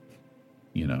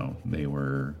 They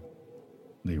were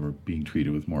being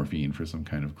treated with morphine for some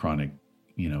kind of chronic,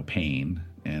 pain,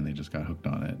 and they just got hooked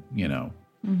on it,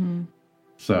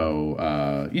 So,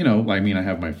 I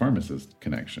have my pharmacist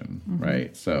connection,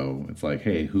 right? So it's like,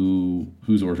 hey,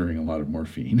 who's ordering a lot of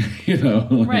morphine,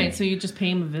 Right. So you just pay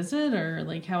him a visit, or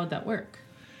like, how would that work?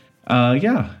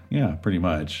 Yeah, pretty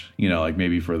much. Like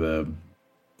maybe for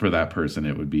that person,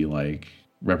 it would be like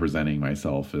representing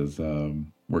myself as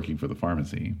working for the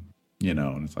pharmacy,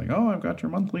 and it's like, oh, I've got your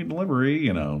monthly delivery,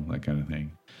 that kind of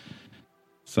thing.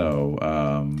 So,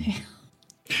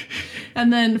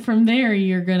 and then from there,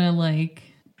 you're gonna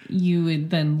you would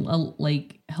then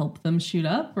help them shoot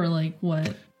up, or like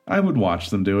what? I would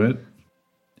watch them do it.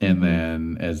 And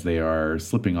then as they are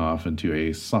slipping off into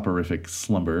a soporific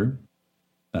slumber,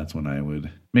 that's when I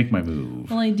would make my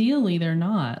move. Well, ideally they're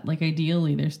not.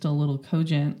 Ideally they're still a little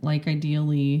cogent.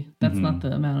 Ideally that's not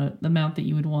the amount that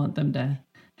you would want them to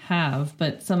have,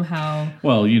 but somehow.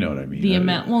 Well, you know what I mean. The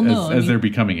amount. Well, no. As they're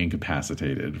becoming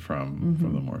incapacitated from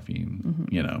the morphine,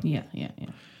 Yeah.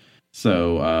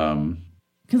 So,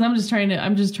 because I'm just trying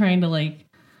to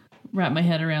wrap my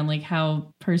head around how a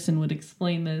person would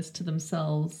explain this to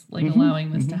themselves,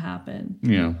 allowing this to happen.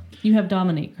 Yeah. You have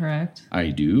dominate, correct? I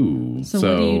do.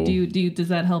 So what do you do? Does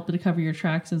that help to cover your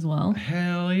tracks as well?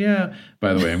 Hell yeah.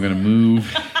 By the way, I'm going to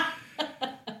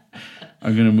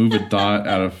move a dot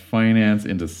out of finance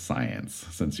into science,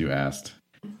 since you asked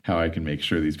how I can make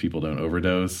sure these people don't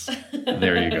overdose.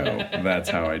 There you go. That's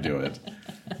how I do it.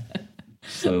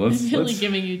 So let's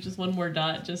giving you just one more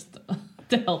dot just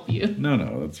to help you.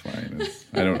 No, that's fine.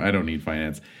 I don't need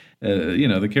finance.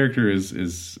 The character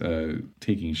is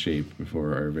taking shape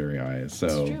before our very eyes.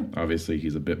 So obviously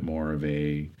he's a bit more of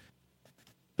the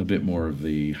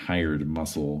hired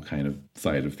muscle kind of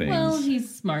side of things. Well,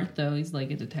 he's smart though. He's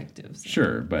like a detective. So.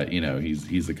 Sure, but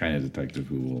he's the kind of detective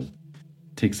who will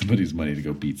take somebody's money to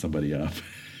go beat somebody up.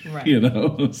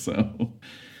 Right. So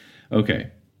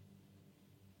okay.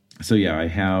 So yeah, I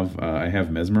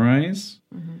have mesmerize.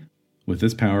 With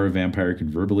this power, a vampire can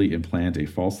verbally implant a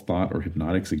false thought or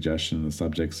hypnotic suggestion in the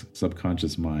subject's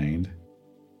subconscious mind.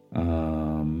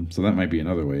 So that might be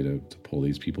another way to pull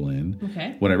these people in.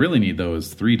 Okay. What I really need, though,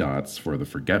 is 3 dots for the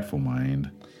forgetful mind.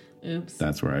 Oops.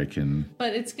 That's where I can...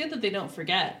 But it's good that they don't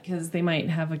forget, because they might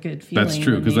have a good feeling. That's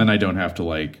true, because then I don't have to,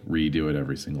 redo it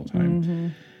every single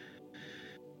time.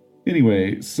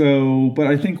 Anyway, but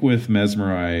I think with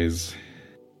mesmerize...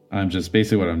 I'm just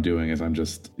basically what I'm doing is I'm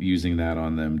just using that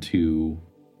on them to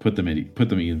put them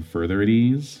even further at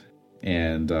ease.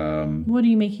 And what are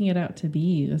you making it out to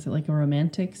be? Is it like a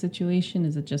romantic situation?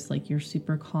 Is it just like you're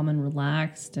super calm and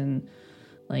relaxed and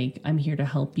I'm here to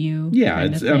help you? Yeah,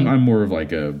 I'm more of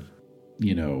like a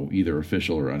either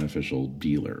official or unofficial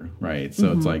dealer, right?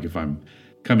 So it's like if I'm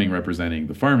coming representing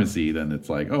the pharmacy, then it's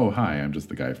like, oh, hi, I'm just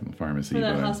the guy from the pharmacy. For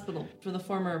that hospital, for the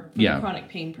chronic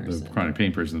pain person. The chronic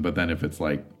pain person. But then if it's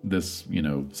like this,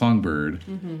 songbird,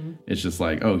 it's just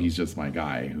like, oh, he's just my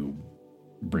guy who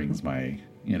brings my,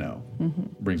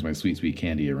 brings my sweet, sweet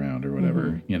candy around or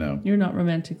whatever, You're not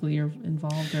romantically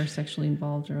involved or sexually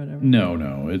involved or whatever.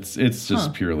 No. It's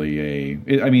just purely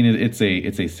it's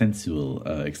a sensual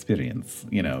experience,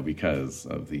 because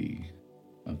of the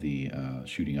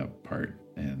shooting up part.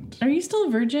 And are you still a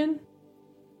virgin?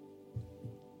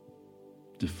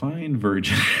 Define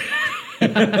virgin.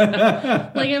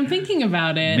 I'm thinking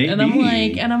about it.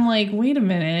 Maybe. And I'm like, wait a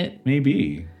minute.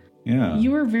 Maybe. Yeah.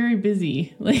 You were very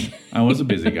busy. I was a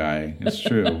busy guy. It's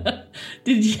true.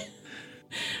 Did you?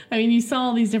 You saw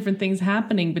all these different things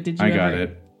happening, but did you I got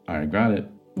it.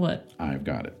 What? I've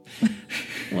got it.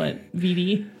 What?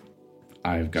 VD?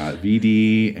 I've got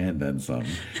VD and then some.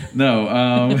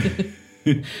 No.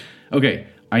 Okay.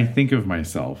 I think of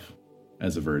myself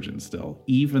as a virgin still,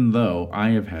 even though I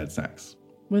have had sex.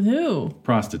 With who?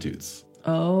 Prostitutes.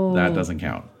 Oh. That doesn't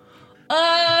count.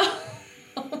 Oh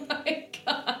my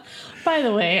God. By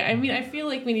the way, I feel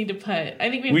like we need to put...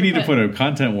 we need to put a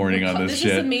content warning on this shit.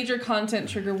 This is a major content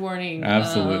trigger warning.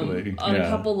 Absolutely. On a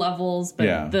couple levels,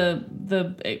 but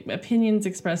the opinions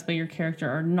expressed by your character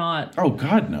are not... Oh,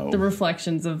 God, no. ...the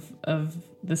reflections of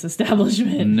this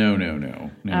establishment. No.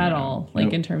 At all. Like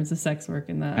Nope. in terms of sex work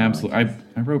and that. Absolutely.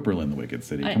 I wrote Berlin the Wicked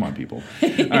City. Come on, people.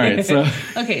 All right, so.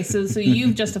 Okay, so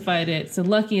you've justified it. So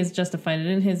Lucky has justified it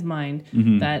in his mind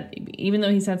that even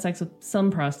though he's had sex with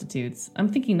some prostitutes, I'm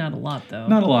thinking not a lot, though.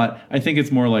 Not a lot. I think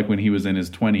it's more like when he was in his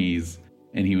 20s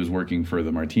and he was working for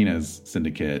the Martinez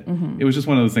syndicate. It was just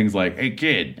one of those things like, hey,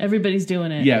 kid. Everybody's doing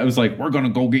it. Yeah, it was like, we're going to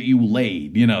go get you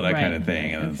laid, you know, that Right. kind of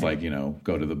thing. And it's like, you know,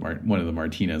 go to one of the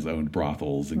Martinez-owned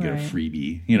brothels and get a Right.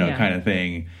 freebie, you know, Yeah. kind of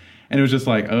thing. And it was just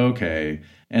like, okay.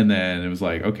 And then it was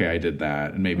like, okay, I did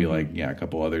that. And maybe like, yeah, a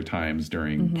couple other times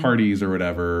during parties or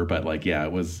whatever. But like, yeah,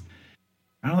 it was,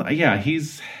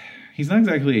 he's not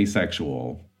exactly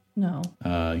asexual. No.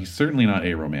 He's certainly not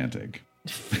aromantic.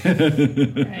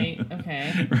 Right.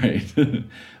 Okay. Right.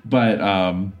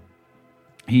 But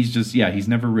he's just, he's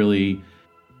never really,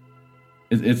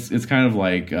 it's kind of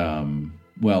like,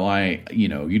 well, you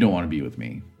don't want to be with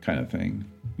me kind of thing.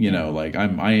 You know, like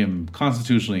I am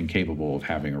constitutionally incapable of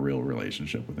having a real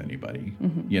relationship with anybody,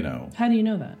 you know. How do you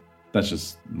know that? That's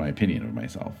just my opinion of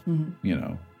myself, you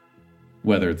know.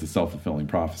 Whether it's a self-fulfilling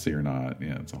prophecy or not,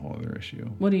 it's a whole other issue.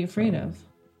 What are you afraid of?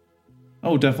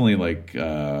 Oh, definitely like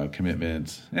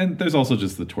commitment. And there's also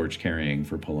just the torch carrying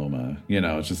for Paloma. You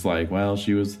know, it's just like, well,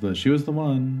 she was the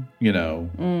one, you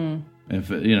know. If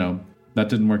that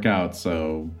didn't work out,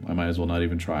 so I might as well not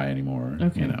even try anymore.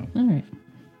 Okay. You know. All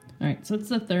right. So it's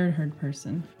the third herd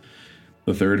person.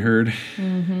 The third herd.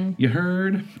 You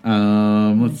heard?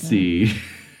 Let's see.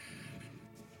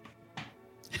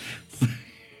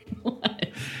 What?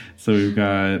 So we've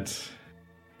got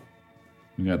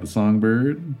the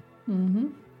songbird.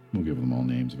 We'll give them all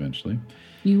names eventually.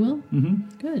 You will?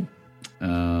 Good.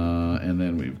 And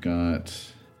then we've got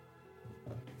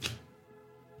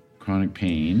chronic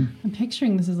pain. I'm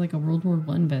picturing this as like a World War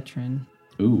I veteran.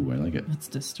 Ooh, I like it. That's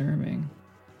disturbing.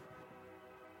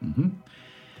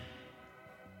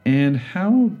 And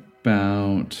how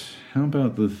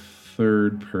about the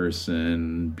third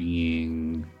person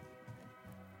being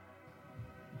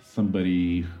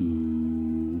somebody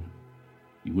who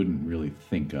you wouldn't really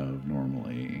think of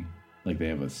normally? Like they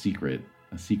have a secret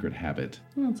habit.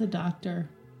 Well, it's a doctor.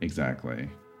 Exactly.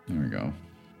 There we go.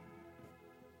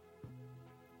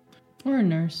 Or a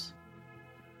nurse.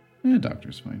 Yeah,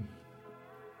 doctor's fine.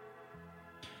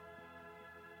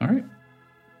 All right.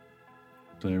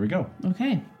 So there we go.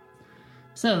 Okay.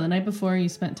 So the night before you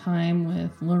spent time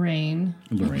with Lorraine.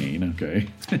 Lorraine, okay.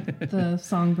 The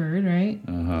songbird, right?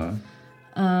 Uh-huh.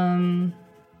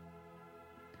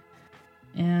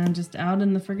 And just out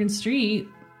in the friggin' street,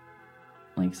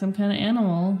 like some kind of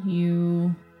animal,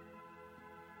 you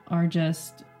are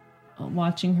just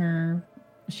watching her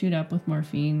shoot up with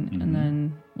morphine. And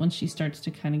then once she starts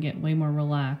to kind of get way more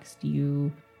relaxed,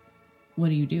 what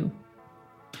do you do?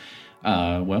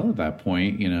 Well, at that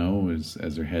point,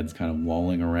 as her head's kind of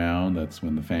lolling around, that's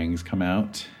when the fangs come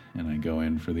out, and I go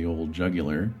in for the old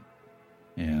jugular.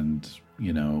 And,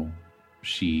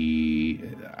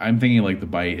 I'm thinking like the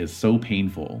bite is so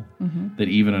painful that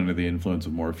even under the influence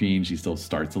of morphine, she still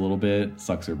starts a little bit,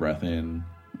 sucks her breath in,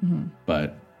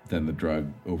 but then the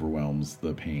drug overwhelms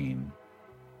the pain,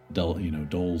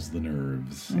 dulls the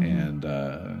nerves, and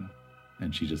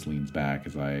she just leans back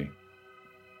as I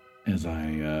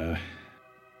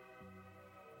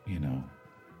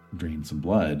drain some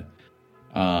blood.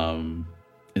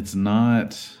 It's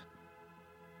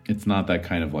not that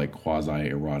kind of like quasi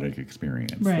erotic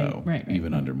experience, though. Right.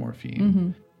 Even under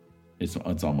morphine, it's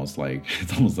almost like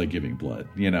giving blood.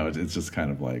 It's just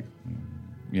kind of like,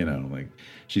 like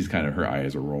she's kind of, her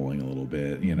eyes are rolling a little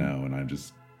bit, and I'm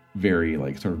just very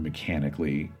like sort of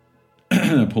mechanically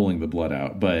pulling the blood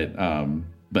out, but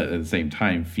at the same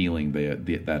time feeling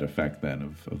that effect then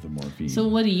of the morphine. So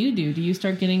what do? Do you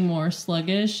start getting more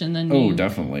sluggish and then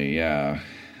definitely, yeah.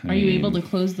 Are you able to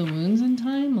close the wounds in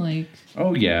time? Like,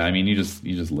 oh yeah, I mean you just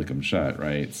lick them shut,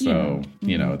 right? So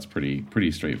it's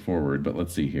pretty straightforward. But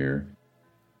let's see here.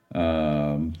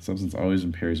 Substance always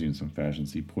impairs you in some fashion.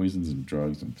 See poisons and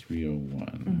drugs in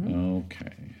 301.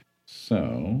 Okay,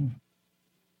 so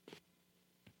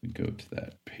we go to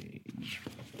that page.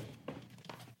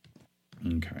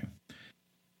 Okay.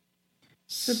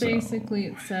 So basically,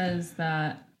 it says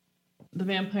that the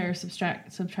vampire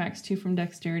subtracts 2 from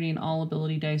dexterity and all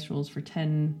ability dice rolls for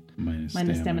 10 minus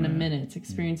stamina minutes.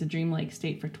 Experience a dreamlike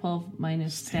state for 12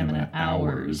 minus stamina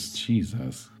hours.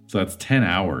 Jesus. So that's 10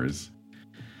 hours.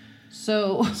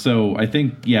 So I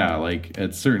think, like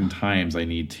at certain times I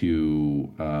need to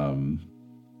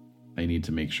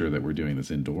make sure that we're doing this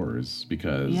indoors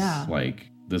because like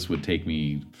this would take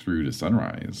me through to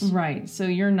sunrise. Right. So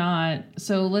you're not.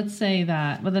 So let's say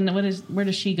that. But then where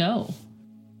does she go?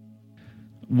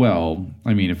 Well,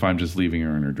 I mean, if I'm just leaving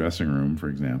her in her dressing room, for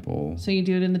example. So you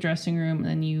do it in the dressing room,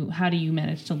 and how do you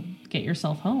manage to get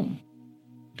yourself home?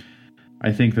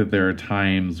 I think that there are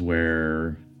times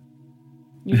where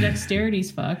your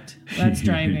dexterity's fucked. That's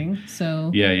driving.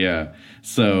 So yeah.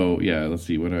 So yeah, let's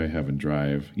see. What do I have in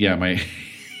drive? Yeah, my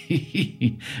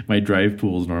my drive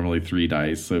pool is normally 3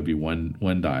 dice, so it'd be one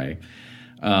die.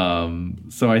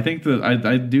 So I think that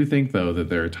I do think though that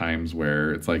there are times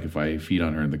where it's like if I feed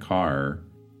on her in the car,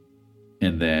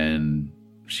 and then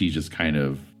she just kind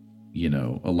of,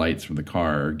 alights from the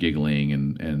car, giggling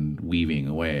and weaving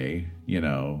away,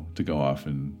 to go off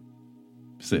and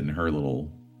sit in her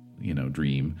little,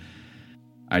 dream.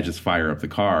 I just fire up the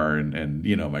car and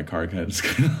my car kind of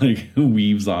just like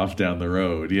weaves off down the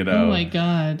road, Oh my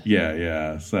God.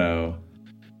 Yeah. So,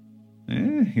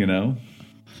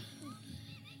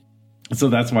 So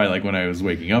that's why, like, when I was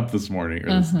waking up this morning,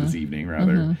 or this evening,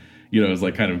 rather, I was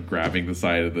like kind of grabbing the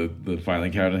side of the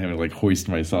filing cabinet and having to like hoist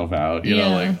myself out,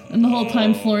 and the whole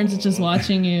time Florence is just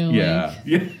watching you. Yeah.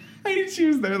 She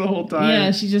was there the whole time.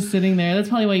 Yeah, she's just sitting there. That's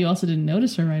probably why you also didn't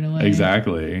notice her right away.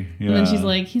 Exactly. Yeah. And then she's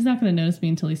like, he's not going to notice me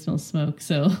until he smells smoke,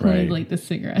 so let me light this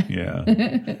cigarette. Yeah.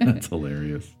 That's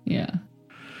hilarious. Yeah.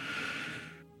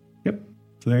 Yep.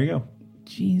 So there you go.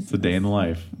 Jesus. It's a day in the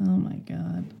life. Oh my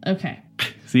God. Okay.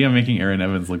 See, I'm making Aaron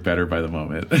Evans look better by the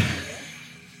moment.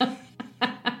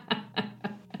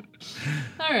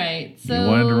 All right. So you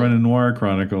wanted to run a noir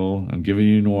chronicle. I'm giving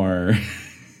you noir.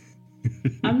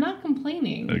 I'm not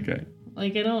complaining. Okay.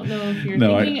 Like, I don't know if you're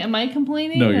thinking, am I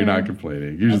complaining? No, you're not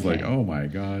complaining. You're just like, oh my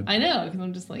God. I know, because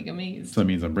I'm just like amazed. So that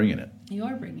means I'm bringing it. You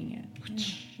are bringing it. Yeah.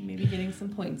 Maybe getting some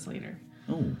points later.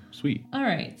 Oh, sweet. All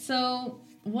right. So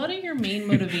what are your main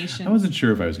motivations? I wasn't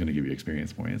sure if I was going to give you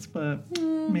experience points, but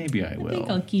maybe I will. I think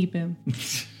I'll keep him.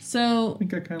 So I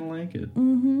think I kind of like it.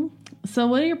 Mm-hmm. So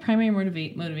what are your primary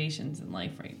motivations in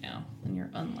life right now, in your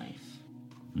unlife?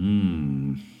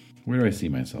 Where do I see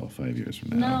myself 5 years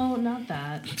from now? No, not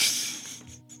that.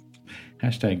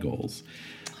 Hashtag goals.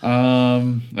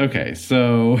 Okay,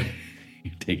 so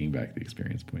you're taking back the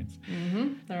experience points.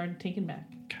 Mm-hmm. They're already taken back.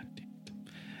 God damn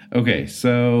it. Okay,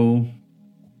 so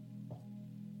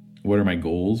what are my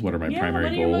goals? What are my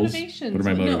primary goals? Motivations? What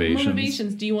are my motivations?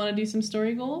 Motivations. Do you want to do some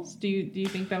story goals? Do you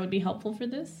think that would be helpful for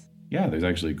this? Yeah, there's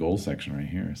actually a goals section right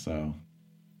here. So,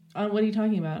 what are you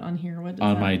talking about on here? What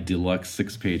on my deluxe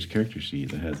 6-page character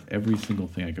sheet that has every single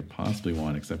thing I could possibly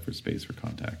want except for space for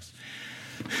contacts.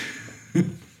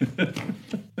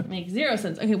 Makes zero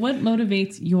sense. Okay, what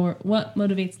motivates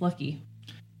Lucky?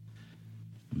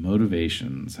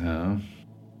 Motivations, huh?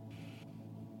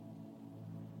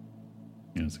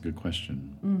 Yeah, that's a good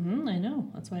question. Mm-hmm, I know.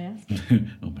 That's why I asked.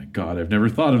 Oh my God, I've never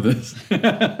thought of this.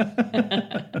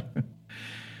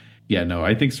 Yeah, no,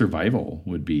 I think survival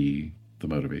would be the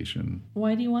motivation.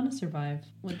 Why do you want to survive?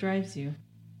 What drives you?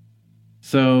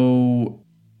 So,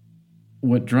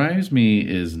 what drives me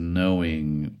is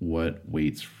knowing what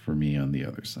waits for me on the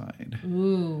other side.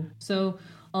 Ooh, so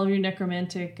all of your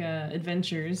necromantic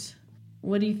adventures,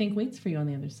 what do you think waits for you on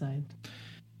the other side?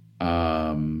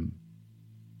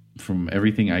 From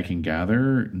everything I can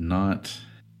gather, not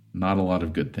a lot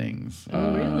of good things.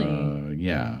 Oh, really?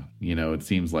 Yeah. It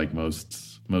seems like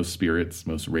most spirits,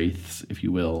 most wraiths, if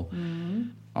you will,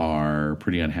 are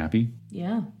pretty unhappy.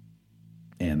 Yeah.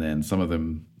 And then some of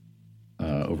them,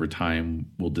 over time,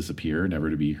 will disappear,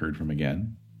 never to be heard from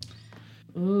again.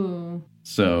 Ooh.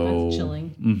 So that's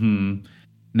chilling. Mm-hmm.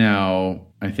 Now,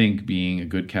 I think being a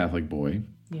good Catholic boy,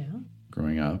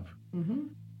 growing up,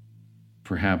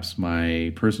 perhaps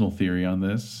my personal theory on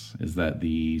this is that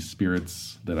the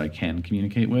spirits that I can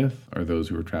communicate with are those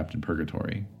who are trapped in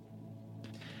purgatory.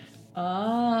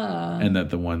 And that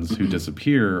the ones who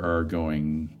disappear are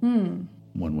going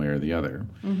one way or the other.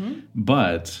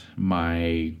 But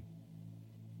my,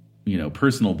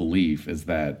 personal belief is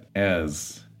that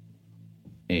as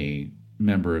a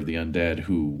member of the undead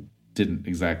who didn't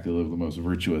exactly live the most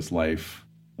virtuous life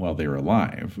while they were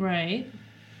alive, right?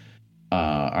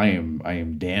 I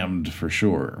am damned for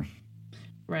sure.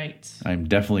 Right. I'm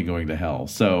definitely going to hell.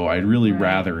 So I'd really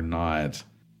rather not,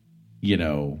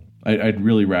 I'd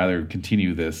really rather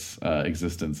continue this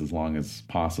existence as long as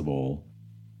possible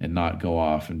and not go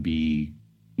off and be,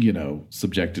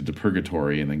 subjected to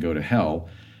purgatory and then go to hell.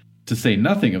 To say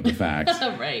nothing of the fact,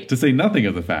 To say nothing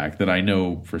of the fact that I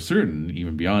know for certain,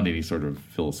 even beyond any sort of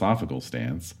philosophical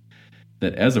stance,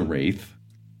 that as a wraith,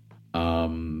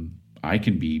 I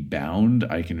can be bound,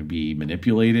 I can be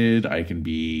manipulated, I can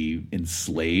be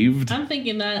enslaved. I'm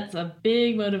thinking that's a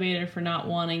big motivator for not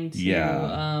wanting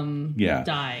to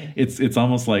die. It's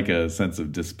almost like a sense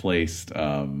of displaced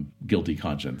guilty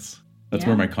conscience. That's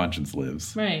where my conscience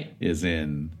lives. Right. Is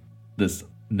in this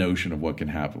notion of what can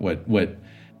happen, what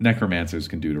necromancers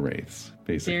can do to wraiths,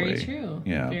 basically. Very true.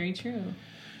 Yeah. Very true.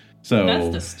 So that's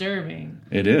disturbing.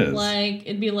 It is. Like,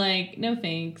 it'd be like, no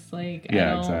thanks. Like,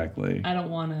 exactly. I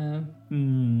don't want to.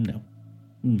 No.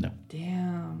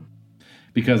 Damn.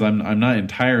 Because I'm not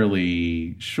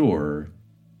entirely sure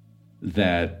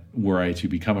that were I to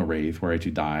become a wraith, were I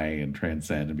to die and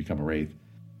transcend and become a wraith,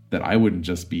 that I wouldn't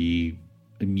just be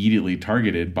immediately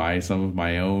targeted by some of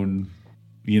my own,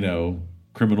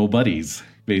 criminal buddies,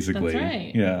 basically. That's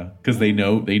right. Yeah, because they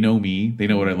know me, they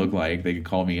know what I look like, they can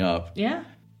call me up. Yeah.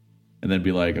 And then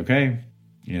be like, okay,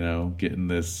 get in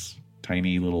this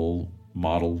tiny little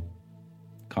model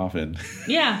coffin.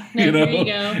 Yeah. No, there you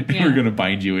go. Yeah. We're going to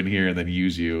bind you in here and then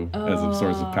use you as a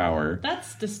source of power.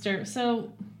 That's disturbing.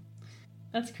 So,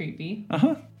 that's creepy.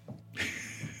 Uh-huh.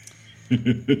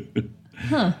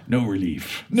 Huh. No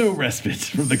relief. No respite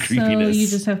from the creepiness. So you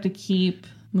just have to keep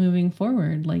moving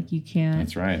forward. Like, you can't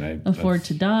That's right. afford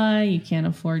to die. You can't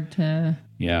afford to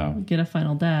get a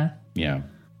final death. Yeah.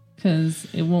 Because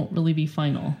it won't really be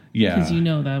final. Yeah. Because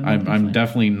that. I'm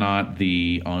definitely not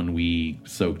the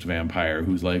ennui-soaked vampire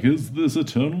who's like, is this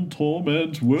eternal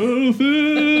torment worth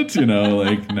it?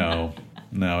 No.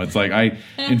 No, it's like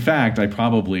in fact, I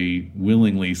probably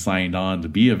willingly signed on to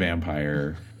be a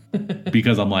vampire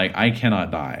because I'm like, I cannot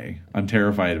die. I'm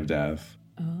terrified of death.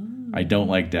 Oh. I don't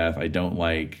like death. I don't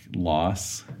like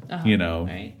loss,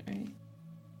 Right.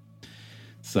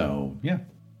 So, yeah.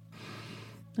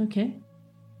 Okay.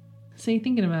 So you're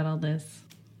thinking about all this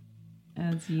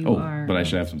as you are... but I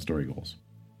should have some story goals.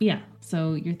 Yeah.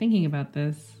 So you're thinking about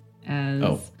this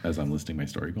as... as I'm listing my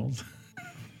story goals.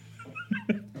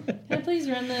 Can I please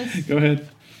run this? Go ahead.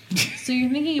 So you're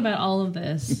thinking about all of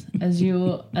this as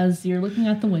you're looking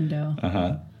out the window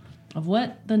of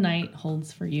what the night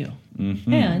holds for you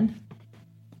and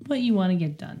what you want to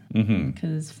get done.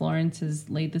 Because Florence has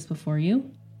laid this before you.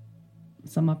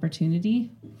 Some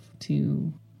opportunity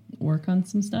to work on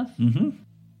some stuff.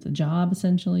 It's a job,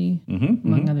 essentially,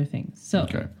 among other things. So,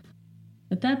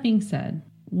 with that being said,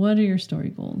 what are your story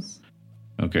goals?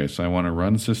 Okay, so I want to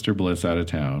run Sister Bliss out of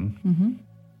town.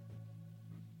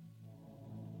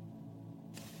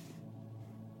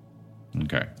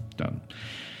 Okay, done.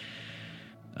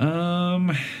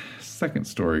 Second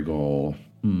story goal.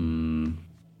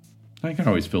 I can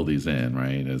always fill these in,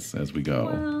 right, as we go.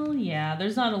 Well, yeah,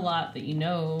 there's not a lot that you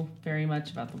know very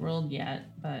much about the world yet,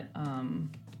 but,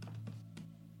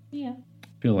 yeah.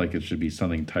 I feel like it should be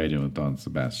something tied in with Don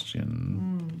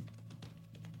Sebastian.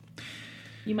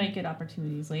 You might get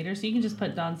opportunities later, so you can just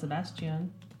put Don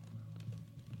Sebastian.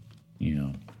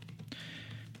 Yeah.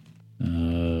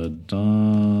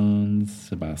 Don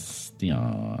Sebastian.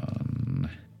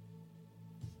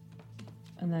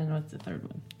 And then what's the third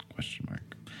one? Question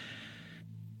mark.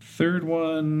 Third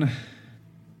one.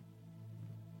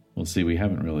 We'll see. We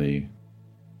haven't really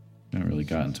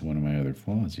gotten to one of my other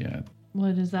flaws yet.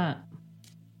 What is that?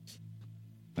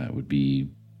 That would be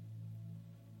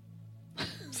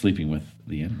sleeping with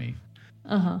the enemy.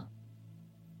 Is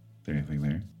there anything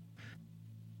there?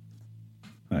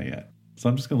 Not yet. So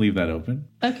I'm just going to leave that open.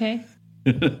 Okay.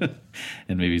 And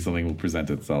maybe something will present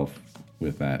itself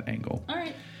with that angle. All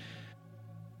right.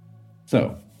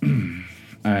 So,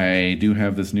 I do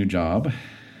have this new job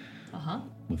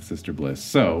with Sister Bliss.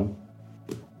 So,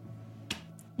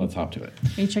 let's hop to it.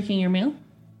 Are you checking your mail?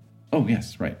 Oh,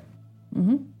 yes, right.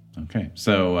 Okay.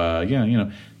 So,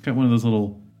 got one of those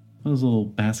little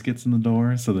baskets in the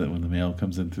door so that when the mail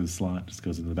comes in through the slot, it just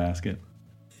goes in the basket.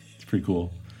 It's pretty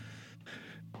cool.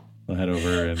 I'll head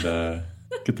over and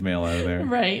get the mail out of there.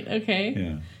 Right, okay.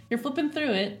 Yeah. You're flipping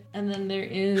through it, and then there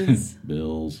is...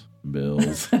 Bills. Throw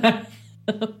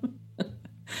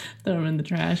them in the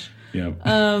trash. Yep.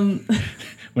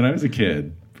 When I was a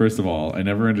kid, first of all, I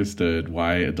never understood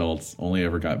why adults only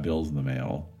ever got bills in the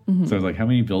mail. So I was like, how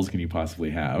many bills can you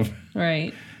possibly have?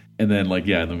 Right. And then,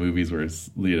 in the movies where it's,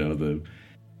 the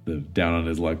down on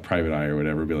his luck private eye or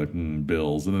whatever, be like,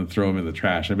 bills, and then throw them in the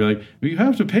trash. I'd be like, well, you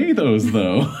have to pay those,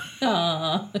 though.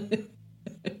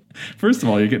 First of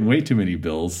all, you're getting way too many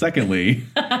bills. Secondly,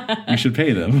 you should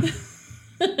pay them.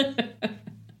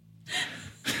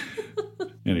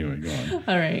 Anyway, go on.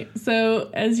 All right. So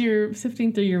as you're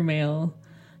sifting through your mail,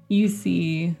 you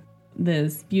see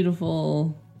this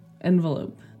beautiful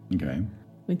envelope. Okay.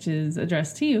 Which is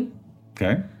addressed to you.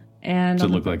 Okay. And does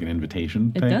it look like an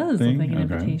invitation type It does thing? look like an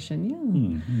invitation, yeah.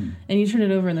 And you turn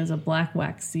it over and there's a black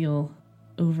wax seal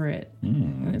over it.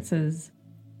 And it says,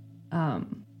 the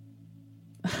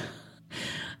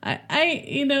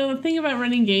thing about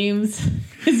running games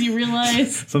Because you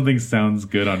realize something sounds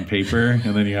good on paper,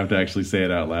 and then you have to actually say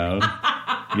it out loud.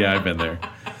 Yeah, I've been there.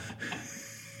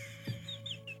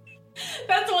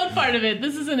 that's one part of it.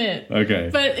 This isn't it. Okay.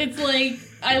 But it's like,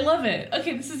 I love it.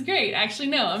 Okay, this is great. Actually,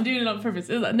 no, I'm doing it on purpose.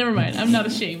 Never mind. I'm not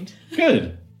ashamed.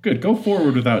 Good. Go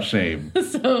forward without shame.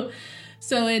 So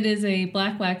it is a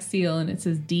black wax seal, and it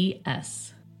says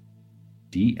DS.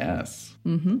 DS.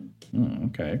 Mm-hmm. Oh,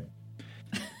 okay.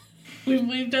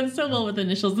 We've done so well with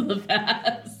initials in the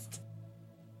past.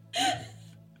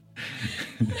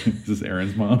 Is this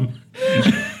Aaron's mom?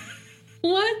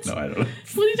 What? No, I don't know.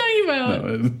 What are you talking about?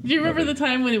 No, do you remember the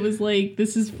time when it was like,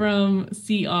 this is from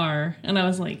CR? And I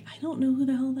was like, I don't know who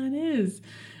the hell that is.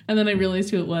 And then I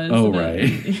realized who it was. Oh,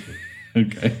 right.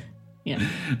 Okay. Yeah.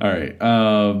 All right.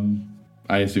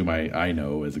 I assume I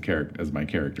know as my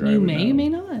character. You I would may, know. may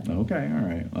not. Okay. All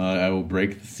right. I will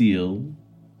break the seal,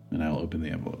 and I will open the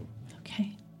envelope.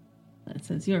 Okay. It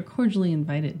says you are cordially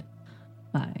invited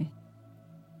by.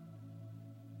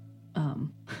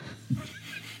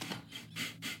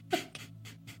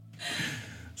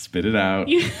 Spit it out.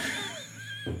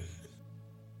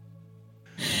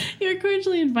 You're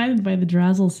cordially invited by the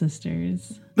Drazzle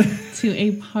sisters to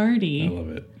a party. I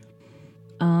love it.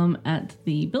 At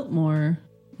the Biltmore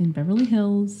in Beverly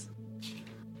Hills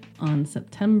on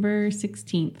September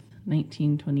 16th,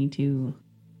 1922,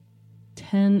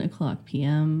 10 o'clock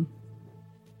p.m.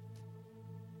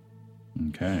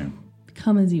 Okay.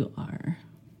 Come as you are.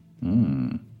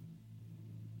 Mm.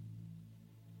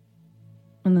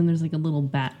 And then there's like a little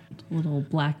black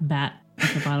bat at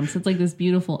the bottom. So it's like this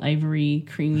beautiful ivory,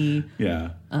 creamy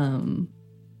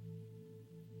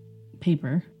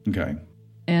paper. Okay.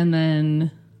 And then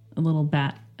a little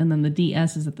bat. And then the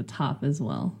DS is at the top as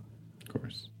well. Of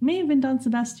course. May have been Don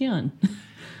Sebastian.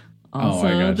 Also,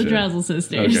 I gotcha. the Drazzle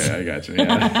sisters. Okay, I got you.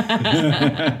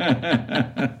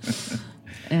 Yeah.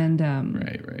 And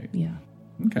right. Yeah.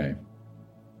 Okay.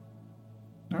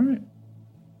 All right.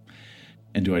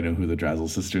 And do I know who the Drazzle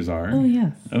sisters are? Oh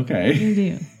yes. Okay. You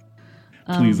do.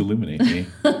 Please illuminate me.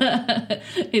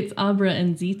 It's Abra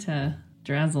and Zita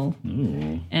Drazzle.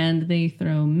 Ooh. And they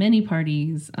throw many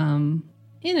parties. In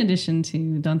addition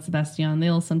to Don Sebastian,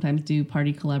 they'll sometimes do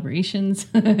party collaborations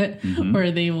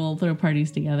where they will throw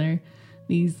parties together.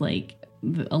 These like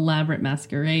elaborate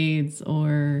masquerades,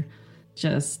 or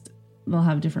just they'll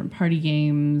have different party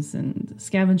games and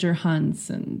scavenger hunts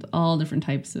and all different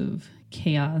types of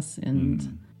chaos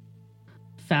and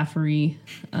faffery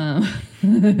and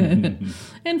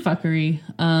fuckery.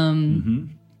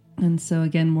 And so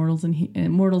again, mortals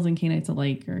and K-Knights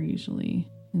alike are usually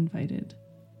invited.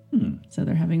 So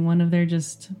they're having one of their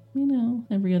just,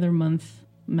 every other month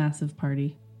massive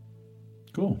party.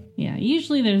 Cool. Yeah,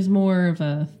 usually there's more of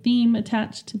a theme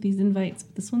attached to these invites,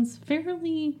 but this one's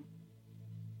fairly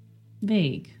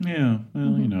vague. Yeah,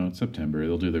 well, it's September.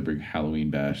 They'll do their big Halloween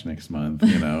bash next month,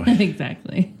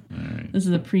 Exactly. All right. This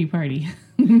is a pre-party.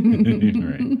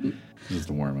 Right. This is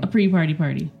the warm-up. A pre-party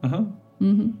party. Uh-huh.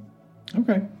 Mm-hmm.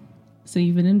 Okay. So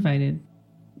you've been invited.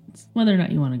 Whether or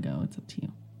not you want to go, it's up to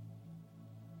you.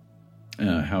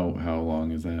 How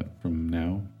long is that from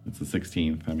now? It's the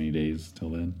 16th. How many days till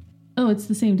then? Oh, it's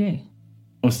the same day.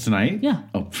 Oh, it's tonight? Yeah.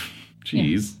 Oh,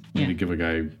 jeez. Yeah. Maybe give a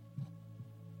guy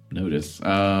notice.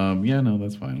 Yeah, no,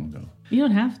 that's fine. I'll go. You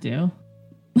don't have to.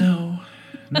 No,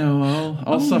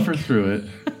 I'll suffer through it.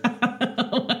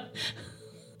 Oh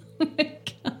my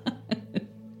God.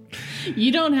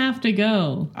 You don't have to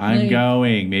go. I'm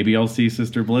going. Maybe I'll see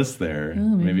Sister Bliss there.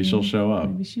 Oh, maybe she'll show up.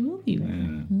 Maybe she will be there. Yeah.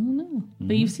 I don't know.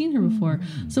 But you've seen her before.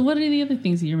 So what are the other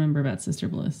things that you remember about Sister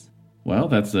Bliss? Well,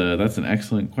 that's an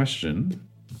excellent question,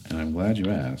 and I'm glad you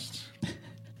asked.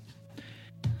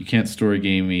 You can't story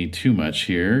game me too much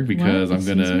here because What?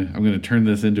 I'm gonna turn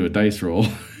this into a dice roll.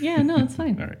 Yeah, no, it's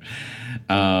fine. All right.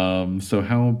 So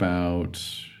how about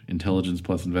intelligence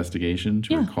plus investigation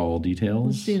to recall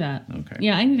details? Let's do that. Okay.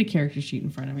 Yeah, I need a character sheet in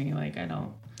front of me.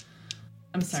 I'm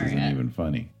sorry. This isn't even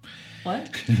funny. What?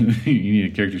 You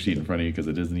need a character sheet in front of you because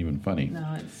it isn't even funny.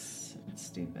 No, it's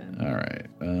stupid. All right.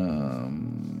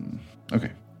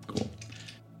 Okay. Cool.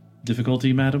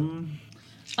 Difficulty, madam?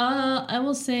 I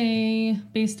will say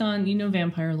based on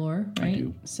vampire lore, right? I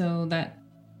do. So that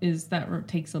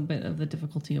takes a bit of the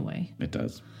difficulty away. It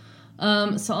does.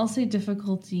 So I'll say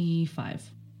difficulty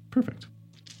 5. Perfect.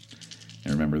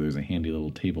 And remember, there's a handy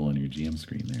little table on your GM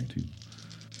screen there too.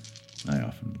 I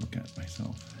often look at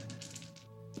myself.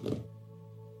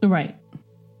 Right.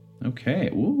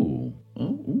 Okay. Ooh.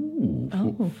 Oh.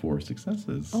 4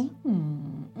 successes. Oh.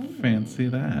 Fancy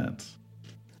that.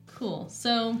 Cool.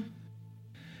 So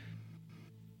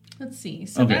let's see.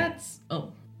 So Okay. that's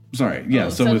Sorry. Yeah. Oh,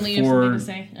 so with suddenly you have 4... something to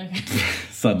say? Okay.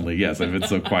 Suddenly, yes. I've been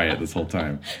so quiet this whole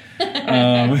time.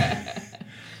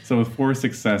 So with 4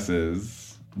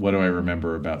 successes, what do I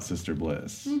remember about Sister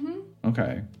Bliss? Mm-hmm.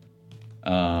 Okay.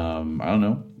 I don't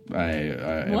know.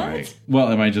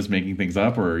 What? Am I just making things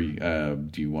up, or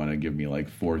do you want to give me like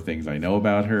 4 things I know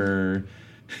about her?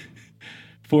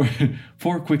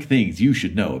 four quick things you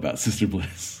should know about Sister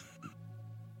Bliss.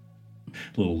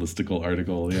 Little listicle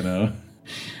article, you know,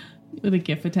 with a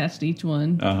GIF attached to each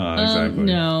one. Exactly.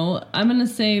 No, I'm gonna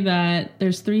say that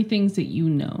there's 3 things that you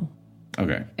know.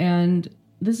 Okay. And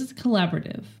this is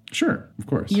collaborative. Sure, of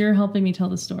course. You're helping me tell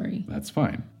the story. That's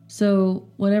fine. So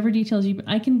whatever details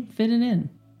I can fit it in.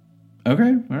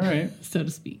 Okay, all right. So to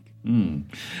speak.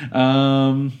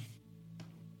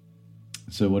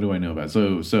 So what do I know about?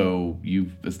 So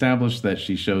you've established that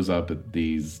she shows up at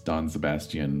these Don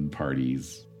Sebastian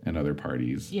parties and other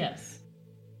parties. Yes.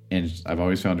 And I've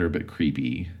always found her a bit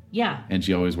creepy. Yeah. And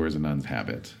she always wears a nun's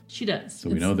habit. She does. So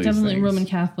we know these definitely things. Roman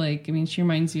Catholic. I mean, she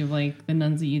reminds you of like the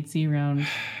nuns that you'd see around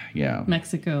Yeah.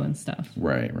 Mexico and stuff.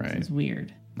 Right. It's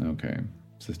weird. Okay.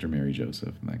 Sister Mary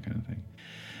Joseph and that kind of thing.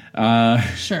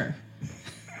 Sure.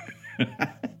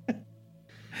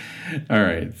 All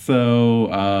right.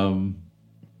 So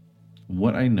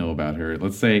what I know about her,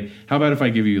 let's say, how about if I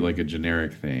give you like a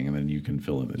generic thing and then you can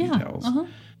fill in the details? Uh-huh.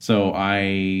 So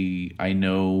I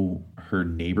know her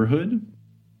neighborhood,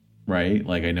 right?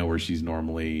 Like I know where she's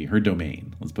normally, her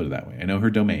domain. Let's put it that way. I know her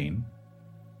domain.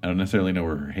 I don't necessarily know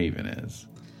where her haven is.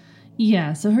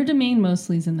 Yeah, so her domain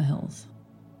mostly is in the hills.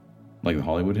 Like the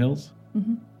Hollywood Hills?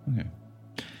 Mm-hmm. Okay.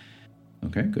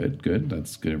 Okay, good.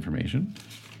 That's good information.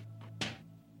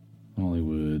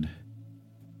 Hollywood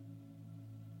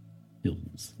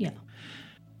Hills. Yeah.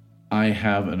 I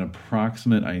have an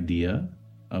approximate idea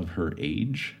of her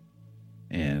age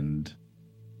and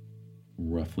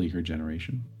roughly her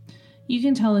generation. You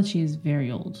can tell that she is very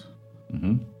old.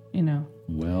 Mm-hmm. You know.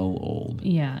 Well old.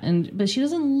 Yeah, but she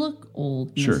doesn't look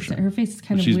old. Sure. Her face is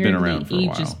kind of She's weirdly been around for a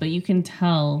ageist, while. but you can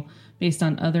tell based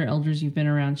on other elders you've been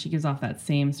around, she gives off that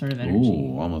same sort of energy.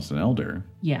 Ooh, almost an elder.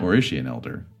 Yeah. Or is she an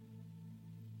elder?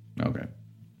 Okay.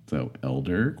 So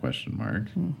elder, question mark.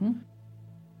 Mm-hmm.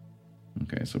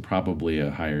 Okay, so probably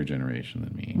a higher generation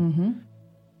than me. Mm-hmm.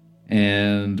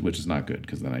 And which is not good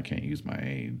because then I can't use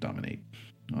my dominate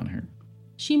on her.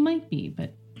 She might be,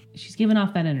 but she's giving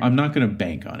off that energy. I'm not going to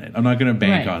bank on it. I'm not going to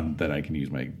bank Right. on that I can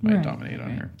use my Right. dominate on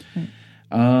her. Right.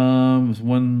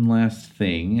 One last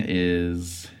thing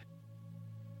is,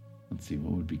 let's see,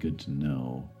 what would be good to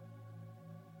know?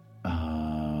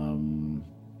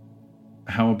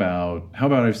 How about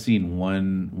I've seen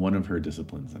one of her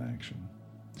disciplines in action?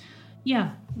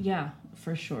 Yeah,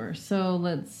 for sure. So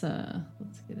let's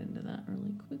get into that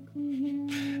really quickly here.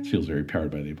 It feels very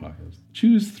powered by the apocalypse.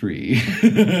 Choose 3.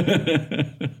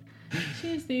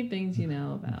 Choose 3 things you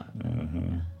know about.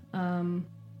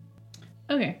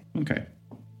 Okay. Okay.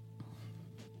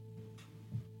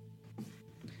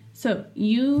 So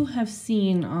you have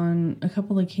seen on a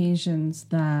couple occasions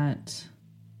that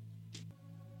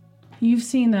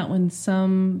when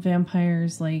some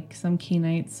vampires, like some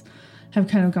Kenites, have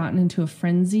kind of gotten into a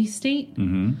frenzy state,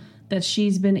 that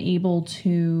she's been able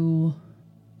to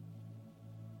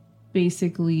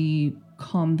basically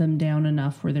calm them down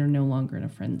enough where they're no longer in a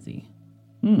frenzy.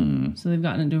 So they've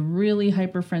gotten into a really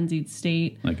hyper frenzied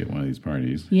state. Like at one of these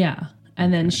parties. Yeah.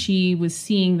 And then she was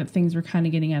seeing that things were kind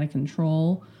of getting out of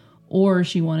control, or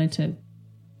she would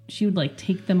like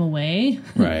take them away.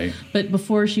 Right. But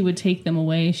before she would take them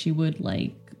away, she would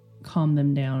like calm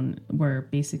them down where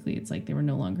basically it's like they were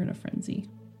no longer in a frenzy.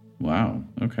 Wow.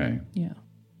 Okay. Yeah.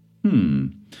 I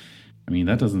mean,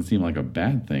 that doesn't seem like a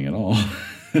bad thing at all.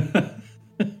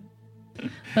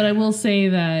 But I will say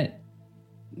that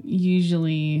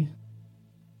usually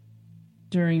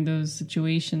during those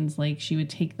situations, like she would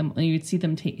take them, you would see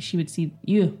them take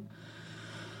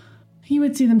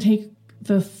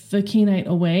the Kenite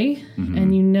away,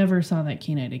 and you never saw that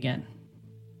Kenite again.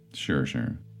 Sure.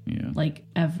 Yeah. Like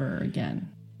ever again.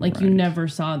 Like you Right. never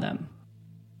saw them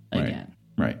again.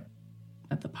 Right.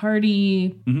 At the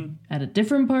party, at a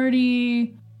different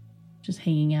party, just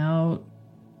hanging out.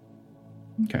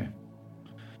 Okay.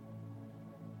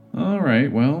 All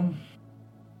right. Well,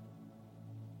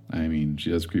 I mean, she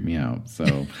does creep me out.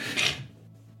 So,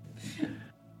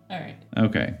 All right.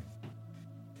 okay.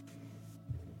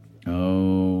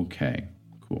 Okay.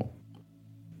 Cool.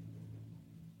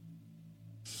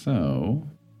 So,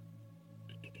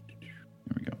 here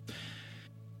we go.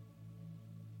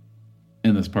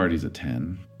 And this party's at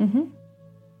 10. And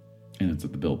it's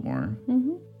at the Biltmore.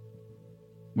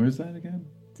 Where's that again?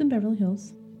 It's in Beverly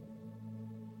Hills.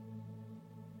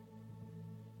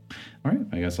 All right.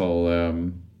 I guess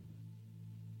I'm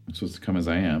supposed to come as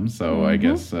I am. So I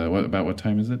guess, what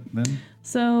time is it then?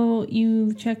 So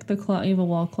you check the clock. You have a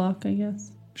wall clock, I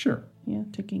guess? Sure. Yeah,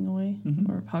 ticking away.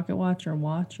 Or a pocket watch or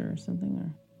watch or something.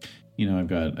 Or I've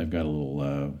got a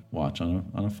little watch on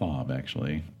a fob,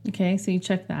 actually. Okay, so you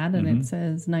check that, and it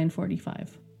says 9:45.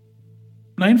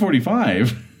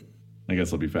 9:45? I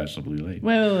guess I'll be fashionably late.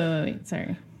 Wait.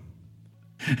 Sorry.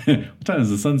 What time does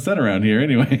the sun set around here,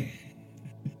 anyway?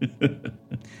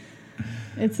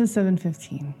 It says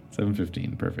 7:15.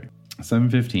 7:15, perfect.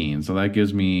 7:15, so that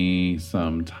gives me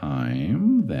some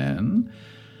time then.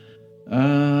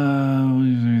 What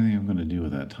is there anything I'm going to do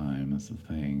with that time? That's the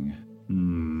thing.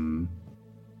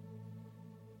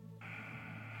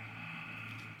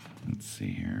 Let's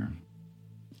see here.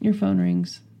 Your phone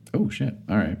rings. Oh, shit.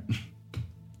 All right.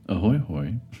 Ahoy,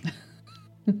 hoy.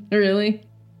 Really?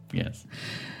 Yes.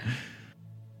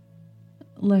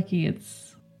 Lucky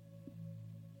it's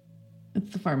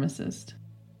the pharmacist.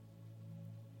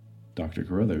 Dr.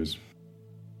 Carruthers.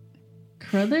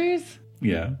 Carruthers?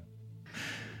 Yeah.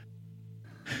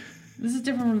 This is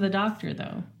different from the doctor,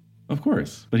 though. Of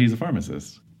course, but he's a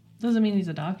pharmacist. Doesn't mean he's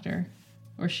a doctor.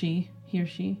 Or he or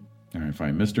she. All right,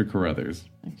 fine. Mr. Carruthers.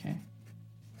 Okay.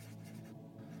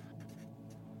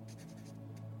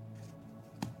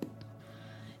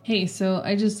 Hey, so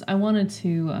I wanted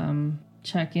to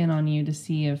check in on you to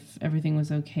see if everything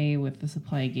was okay with the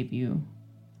supply I gave you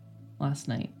last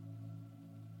night.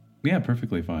 Yeah,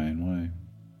 perfectly fine. Why?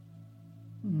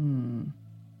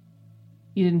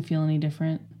 You didn't feel any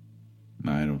different?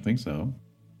 I don't think so.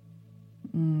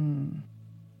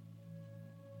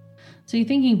 So you're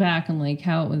thinking back on like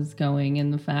how it was going,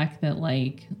 and the fact that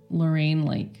like Lorraine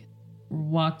like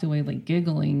walked away like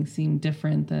giggling seemed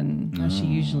different than how she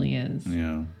usually is.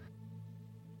 Yeah.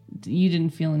 You didn't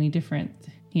feel any different?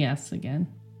 He asks again.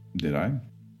 Did I?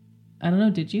 I don't know,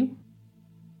 did you?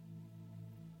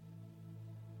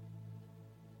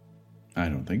 I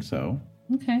don't think so.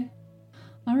 Okay.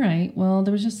 All right. Well,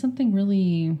 there was just something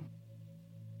really,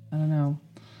 I don't know.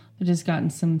 I've just gotten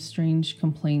some strange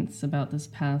complaints about this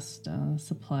past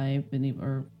supply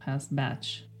or past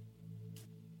batch.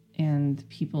 And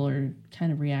people are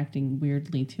kind of reacting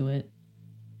weirdly to it.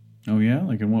 Oh, yeah?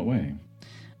 Like in what way?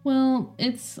 Well,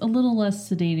 it's a little less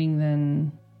sedating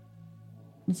than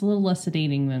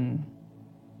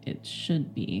it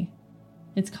should be.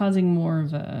 It's causing more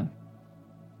of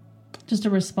just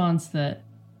a response that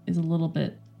is a little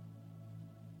bit,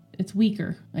 it's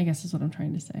weaker, I guess is what I'm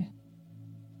trying to say.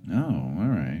 Oh, all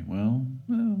right. Well.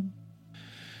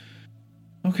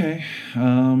 Okay.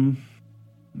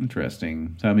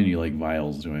 Interesting. So how many like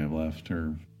vials do I have left,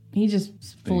 or? He just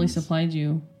fully supplied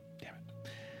you. Damn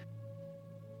it.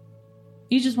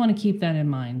 You just want to keep that in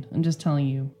mind. I'm just telling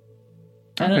you.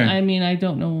 Okay. I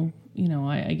don't know.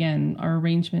 Again, our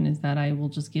arrangement is that I will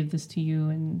just give this to you,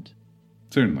 and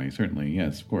Certainly,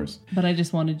 yes, of course. But I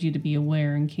just wanted you to be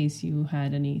aware in case you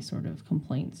had any sort of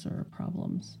complaints or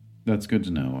problems. That's good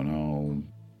to know, and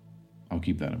I'll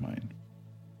keep that in mind.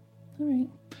 All right.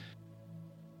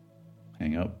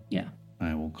 Hang up. Yeah.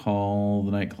 I will call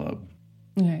the nightclub.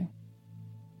 Okay.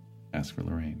 Ask for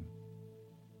Lorraine.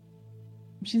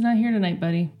 She's not here tonight,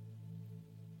 buddy.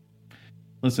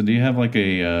 Listen, do you have like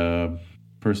a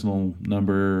personal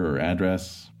number or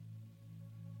address?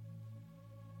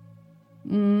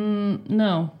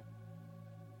 No.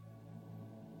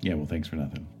 Yeah, well, thanks for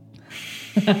nothing.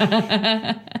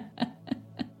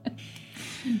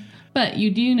 But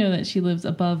you do know that she lives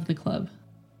above the club.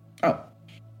 Oh,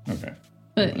 okay.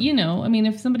 But,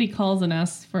 if somebody calls and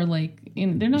asks for, like,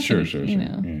 they're not Sure.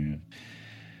 know.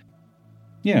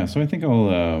 Yeah, so I think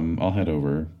I'll head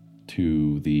over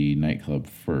to the nightclub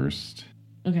first.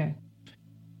 Okay.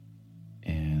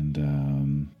 And,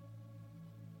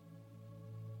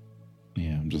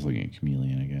 yeah, I'm just looking at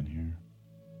Chameleon again here.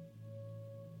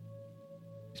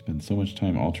 You spend so much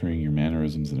time altering your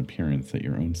mannerisms and appearance that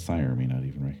your own sire may not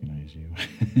even recognize you.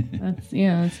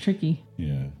 That's tricky.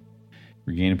 Yeah.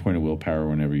 Regain a point of willpower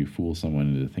whenever you fool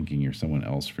someone into thinking you're someone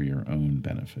else for your own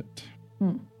benefit.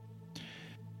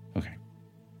 Okay.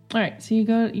 All right, so you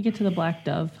get to the Black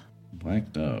Dove.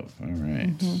 Black Dove. All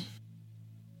right. Mm-hmm.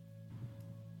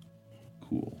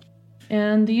 Cool.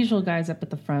 And the usual guys up at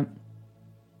the front,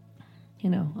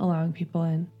 allowing people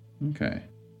in. Okay.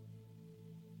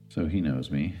 So he knows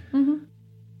me. Mm-hmm.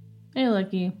 Hey,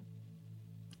 Lucky.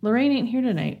 Lorraine ain't here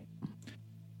tonight.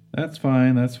 That's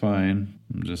fine.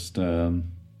 I'm just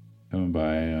coming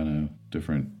by on a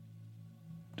different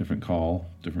call,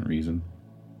 different reason.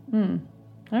 All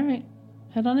right.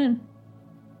 Head on in.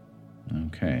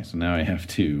 Okay, so now I have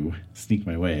to sneak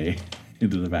my way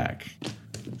into the back.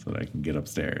 so that I can get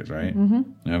upstairs, right?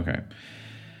 Mm-hmm. Okay.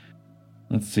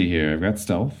 Let's see here. I've got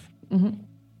stealth. Mm-hmm.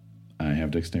 I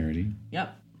have dexterity.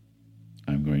 Yep.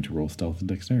 I'm going to roll stealth and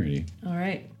dexterity. All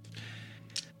right.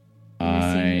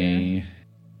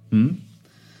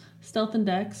 Stealth and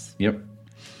dex. Yep.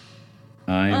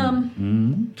 All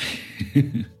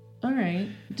right.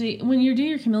 When you do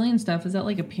your chameleon stuff, is that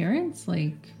like appearance?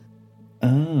 Like,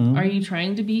 are you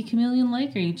trying to be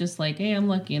chameleon-like? Or are you just like, hey, I'm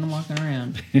lucky and I'm walking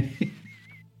around? Hey,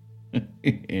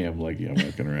 I'm lucky I'm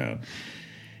walking around.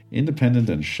 Independent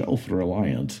and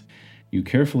self-reliant. You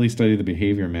carefully study the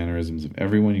behavior and mannerisms of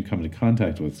everyone you come into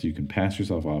contact with so you can pass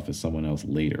yourself off as someone else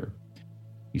later.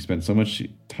 You spend so much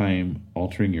time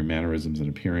altering your mannerisms and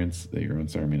appearance that your own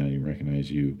star may not even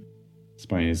recognize you.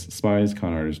 Spies,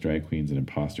 con artists, drag queens, and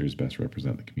imposters best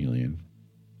represent the chameleon.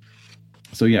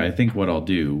 So yeah, I think what I'll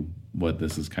do, what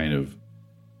this is kind of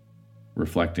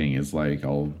reflecting is like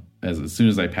as soon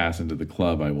as I pass into the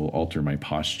club, I will alter my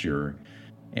posture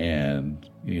and,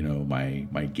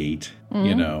 my gait,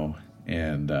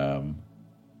 and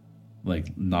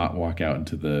like not walk out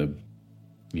into the,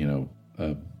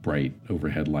 a bright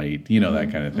overhead light, that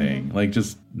kind of thing. Like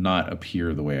just not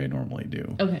appear the way I normally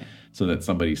do. Okay. So that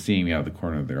somebody seeing me out of the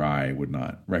corner of their eye would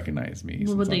not recognize me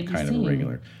What would since they I'm be kind seeing? of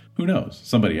irregular. Who knows?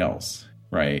 Somebody else,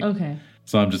 right? Okay.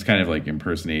 So I'm just kind of like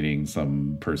impersonating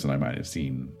some person I might have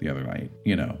seen the other night,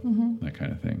 that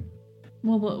kind of thing.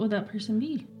 Well, what would that person be?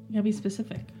 You gotta be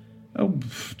specific. Oh,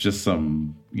 just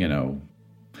some, I don't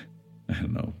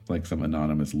know, like some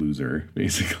anonymous loser,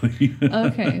 basically.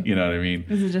 Okay. You know what I mean?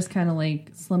 Is it just kind of like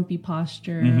slumpy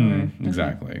posture? Mm-hmm, or,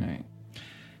 exactly. All right.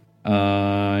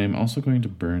 I'm also going to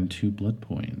burn 2 blood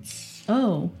points.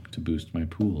 Oh. To boost my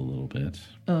pool a little bit.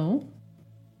 Oh.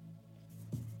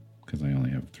 Because I only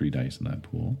have 3 dice in that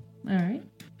pool. All right.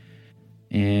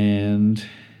 And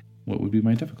what would be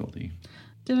my difficulty?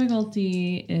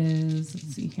 Difficulty is,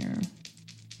 let's see here.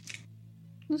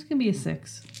 This can be a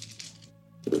 6.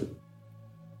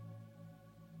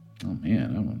 Oh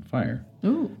man, I'm on fire.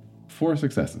 Ooh. 4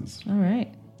 successes. All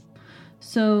right.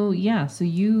 So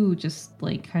you just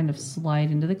like kind of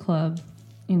slide into the club.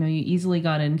 You easily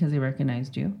got in because they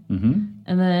recognized you. Mm-hmm.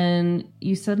 And then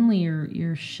you suddenly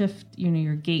your shift,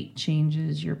 your gait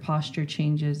changes, your posture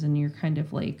changes, and you're kind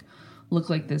of like look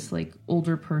like this like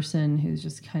older person who's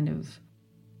just kind of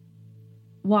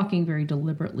walking very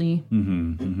deliberately.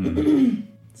 Mm-hmm. Mm-hmm.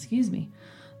 Excuse me.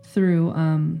 Through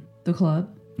the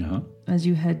club. Uh-huh. As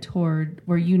you head toward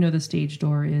where the stage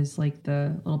door is, like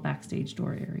the little backstage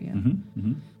door area. Mm-hmm.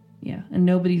 Mm-hmm. Yeah, and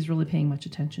nobody's really paying much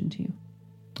attention to you.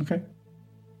 Okay.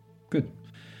 Good.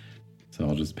 So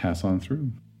I'll just pass on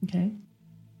through. Okay.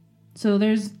 So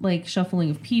there's like shuffling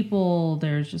of people.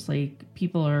 There's just like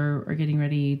people are getting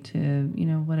ready to,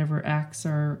 whatever acts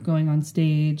are going on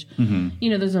stage.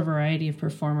 Mm-hmm. There's a variety of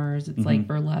performers. It's like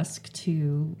burlesque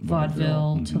to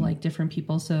vaudeville to like different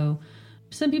people. So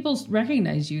some people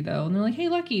recognize you though, and they're like, "Hey,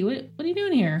 Lucky, what are you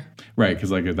doing here?" Right,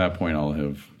 because like at that point I'll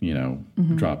have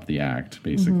dropped the act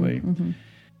basically.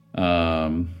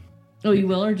 Oh, you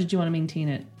will, or did you want to maintain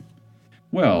it?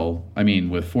 Well, I mean,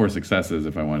 with 4 successes,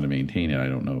 if I wanted to maintain it, I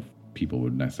don't know if people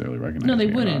would necessarily recognize me. No, they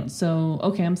or wouldn't. not. So,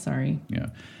 okay, I'm sorry.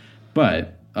 Yeah,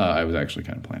 but I was actually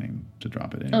kind of planning to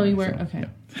drop it. Anyway, Oh, you were? so, Okay. Yeah.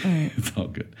 All right. It's all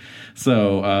good.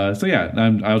 So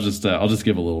yeah, I'll just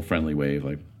give a little friendly wave,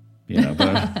 like,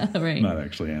 but Right. not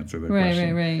actually answer the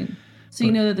question. Right. So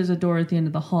you know that there's a door at the end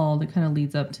of the hall that kind of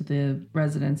leads up to the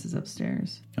residences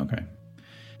upstairs. Okay.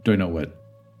 Do I know what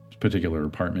particular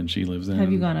apartment she lives in?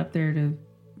 Have you gone up there to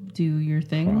do your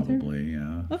thing with her? Probably,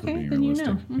 yeah. for Okay, being then you know.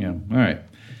 realistic. Mhm. Yeah. All right.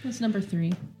 That's number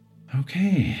 3.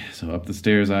 Okay. So up the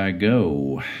stairs I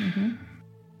go. Mm-hmm.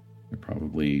 They're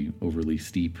probably overly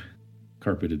steep,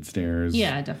 carpeted stairs.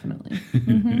 Yeah, definitely.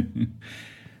 Mm-hmm.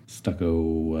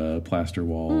 Stucco plaster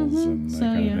walls and that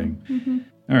kind of thing.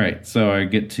 Mm-hmm. All right. So I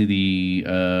get to the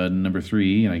number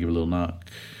 3 and I give a little knock.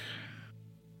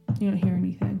 You don't hear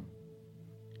anything.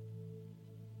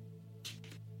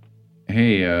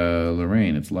 Hey,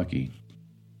 Lorraine, it's Lucky.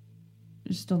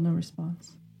 There's still no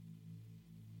response.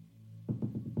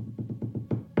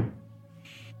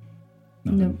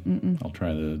 Nothing. Nope. I'll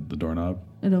try the doorknob.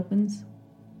 It opens.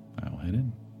 I'll head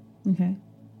in. Okay.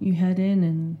 You head in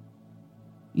and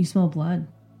you smell blood.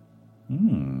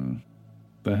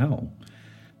 The hell?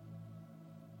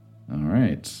 All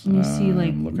right. And you see, like,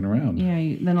 I'm looking around.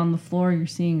 Yeah, then on the floor you're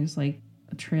seeing just like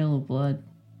a trail of blood.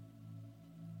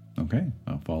 Okay.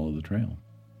 I'll follow the trail.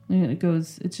 And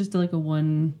it's just like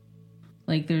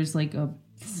there's like a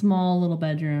small little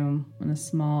bedroom and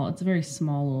it's a very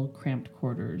small little cramped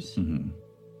quarters. Mm-hmm.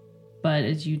 But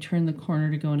as you turn the corner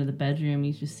to go into the bedroom,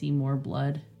 you just see more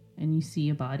blood and you see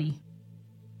a body.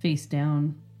 face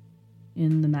down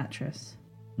in the mattress.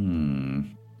 Hmm.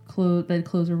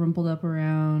 Bedclothes are rumpled up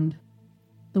around.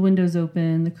 The windows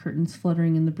open, the curtains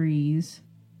fluttering in the breeze.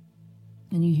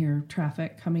 And you hear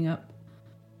traffic coming up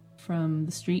from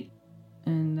the street.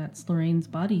 And that's Lorraine's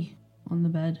body on the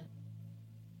bed.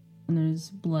 And there's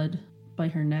blood by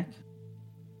her neck.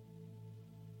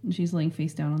 And she's laying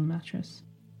face down on the mattress.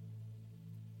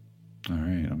 All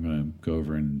right, I'm going to go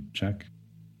over and check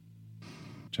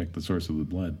the source of the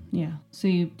blood. Yeah. So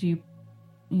you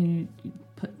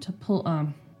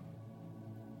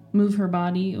move her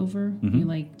body over. Mm-hmm. You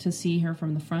like to see her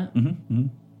from the front. Mm-hmm. Mm-hmm.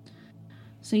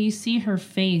 So you see her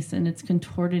face, and it's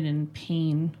contorted in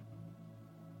pain,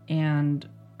 and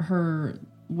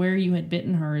where you had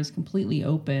bitten her is completely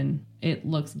open. It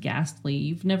looks ghastly.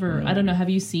 You've never, Really? I don't know, have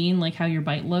you seen like how your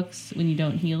bite looks when you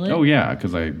don't heal it? Oh yeah,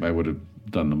 because I would have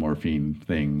done the morphine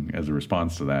thing as a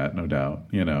response to that, no doubt.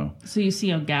 So you see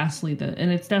how ghastly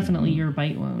and it's definitely your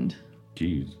bite wound.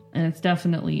 Jeez. And it's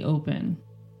definitely open.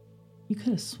 You could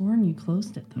have sworn you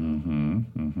closed it, though. Mm-hmm.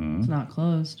 Mm-hmm. It's not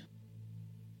closed.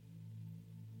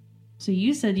 So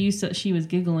you said she was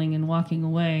giggling and walking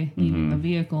away, leaving the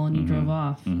vehicle, and you drove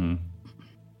off. Mm-hmm.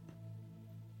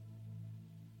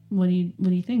 What do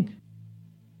you think?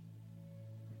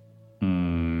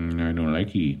 I don't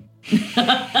like it.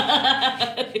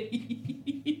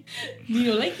 You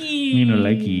don't like it. You don't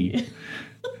like it.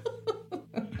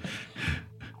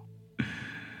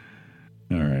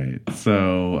 All right.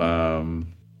 So,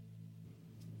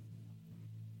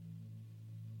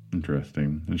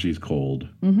 interesting. And she's cold.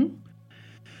 Mm-hmm.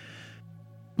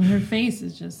 Her face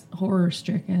is just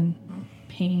horror-stricken.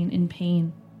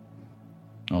 Pain.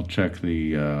 I'll check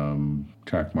the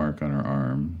track mark on her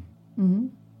arm. Mm-hmm.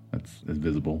 That's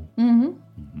visible. Mm-hmm.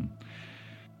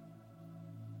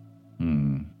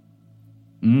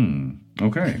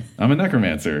 Okay. I'm a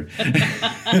necromancer.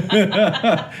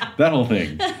 That whole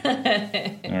thing.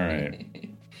 All right.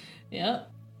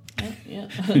 Yep.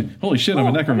 Holy shit, I'm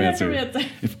a necromancer.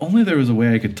 If only there was a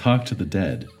way I could talk to the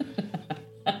dead.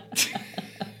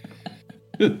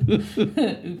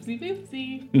 Oopsie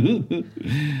boopsie.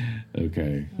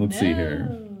 Okay, let's see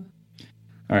here.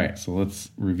 All right, so let's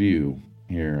review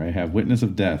here. I have Witness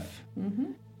of Death,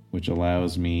 which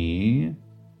allows me...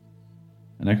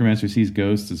 A necromancer sees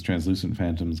ghosts as translucent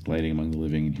phantoms gliding among the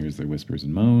living and hears their whispers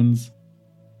and moans.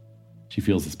 She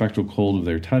feels the spectral cold of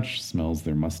their touch, smells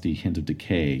their musty hint of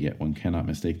decay, yet one cannot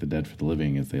mistake the dead for the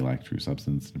living as they lack true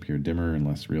substance and appear dimmer and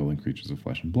less real than creatures of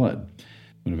flesh and blood.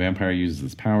 When a vampire uses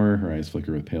this power, her eyes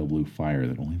flicker with pale blue fire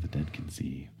that only the dead can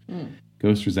see.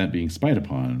 Ghosts resent being spied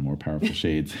upon, and more powerful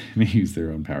shades may use their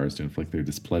own powers to inflict their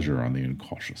displeasure on the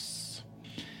incautious.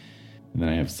 And then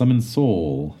I have Summon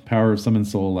Soul. Power of Summon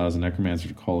Soul allows a necromancer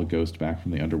to call a ghost back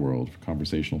from the underworld for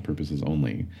conversational purposes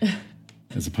only.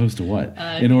 As opposed to what?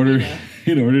 In order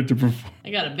to perform...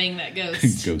 I gotta bang that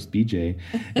ghost. Ghost BJ.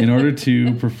 In order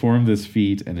to perform this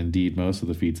feat, and indeed most of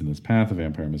the feats in this path, a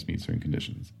vampire must meet certain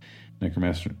conditions.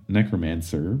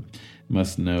 Necromancer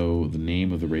must know the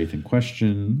name of the wraith in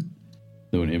question,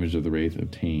 though an image of the wraith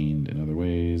obtained in other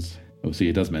ways. Oh, see,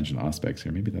 it does mention aspects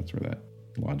here. Maybe that's where that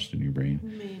lodged in your brain.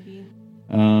 Maybe.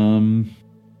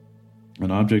 An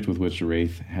object with which a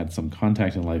wraith had some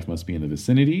contact in life must be in the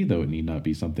vicinity, though it need not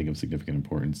be something of significant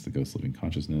importance to the ghost's living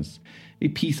consciousness. A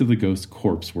piece of the ghost's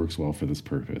corpse works well for this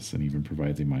purpose, and even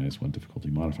provides a -1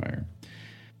 difficulty modifier.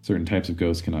 Certain types of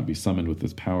ghosts cannot be summoned with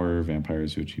this power.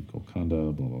 Vampires who achieve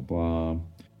Golconda, blah, blah, blah.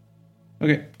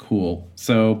 Okay, cool.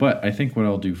 So, but I think what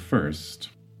I'll do first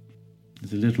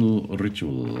is a little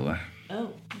ritual. Oh,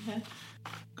 okay.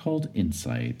 Called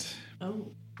Insight.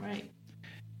 Oh, right.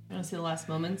 I want to see the last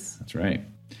moments. That's right.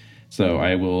 So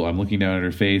I'm looking down at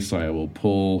her face, so I will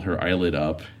pull her eyelid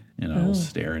up, and I will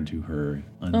stare into her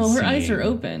unseeing. Oh, her eyes are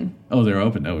open. Oh, they're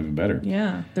open. Oh, even better.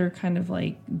 Yeah, they're kind of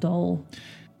like dull.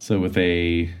 So with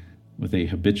a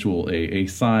habitual, a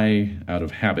sigh out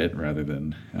of habit rather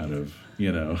than out of,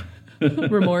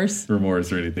 remorse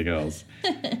or anything else,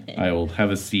 I will have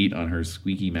a seat on her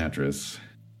squeaky mattress,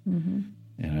 and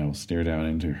I will stare down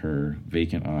into her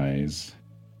vacant eyes.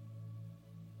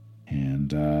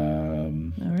 And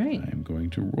all right, I'm going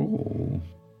to roll.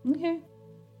 Okay.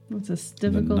 What's this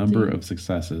difficulty? The number of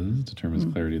successes determines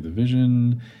clarity of the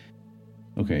vision.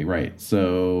 Okay, right.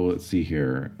 So let's see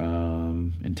here.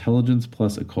 Intelligence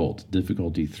plus occult.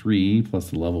 Difficulty 3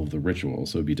 plus the level of the ritual.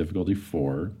 So it'd be difficulty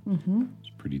 4. It's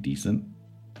pretty decent.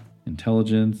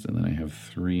 Intelligence, and then I have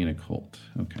 3 in occult.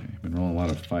 Okay, I've been rolling a lot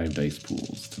of 5 dice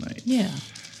pools tonight. Yeah.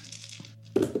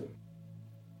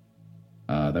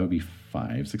 That would be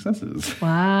 5 successes.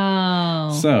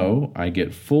 Wow. So I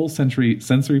get full sensory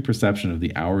perception of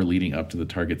the hour leading up to the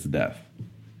target's death.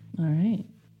 All right.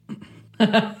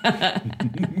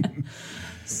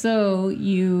 So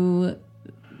you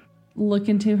look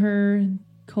into her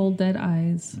cold, dead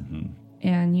eyes,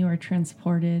 and you are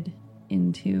transported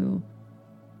into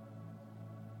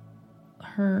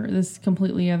this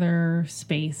completely other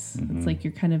space. It's like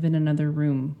you're kind of in another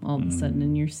room all of a sudden,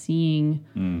 and you're seeing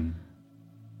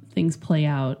things play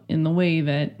out in the way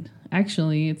that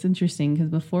actually it's interesting because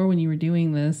before when you were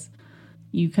doing this,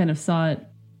 you kind of saw it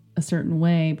a certain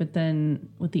way, but then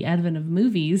with the advent of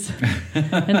movies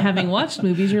and having watched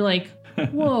movies, you're like,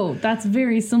 whoa, that's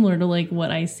very similar to like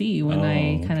what I see when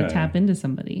I kind of tap into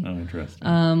somebody. Oh, interesting.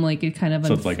 Like it kind of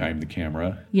so it's like I'm the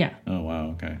camera. Yeah. Oh wow.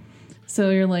 Okay. So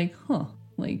you're like, huh,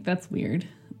 like that's weird.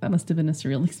 That must have been a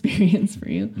surreal experience for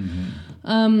you.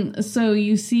 So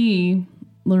you see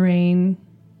Lorraine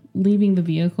leaving the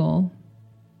vehicle.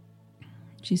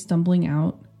 She's stumbling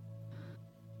out,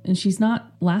 and she's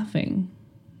not laughing.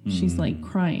 She's like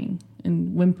crying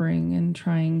and whimpering and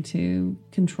trying to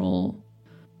control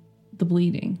the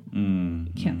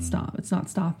bleeding. Can't stop. It's not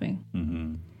stopping.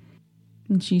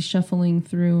 And she's shuffling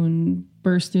through and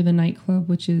bursts through the nightclub,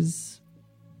 which is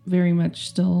very much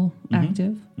still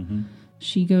active.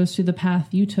 She goes through the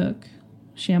path you took,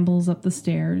 shambles up the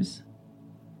stairs,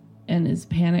 and is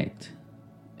panicked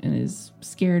and is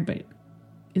scared, but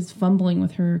is fumbling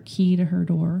with her key to her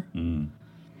door.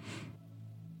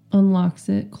 Unlocks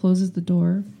it, closes the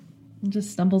door, and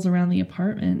just stumbles around the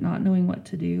apartment, not knowing what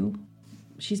to do.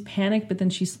 She's panicked, but then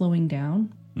she's slowing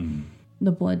down.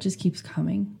 The blood just keeps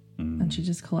coming, and she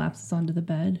just collapses onto the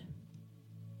bed.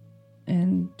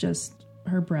 And just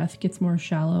her breath gets more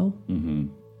shallow,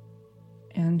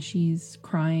 and she's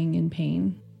crying in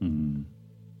pain. And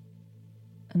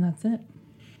that's it.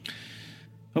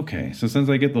 Okay, so since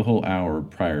I get the whole hour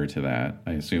prior to that,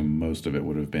 I assume most of it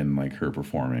would have been like her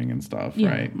performing and stuff,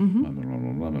 right? Blah, blah,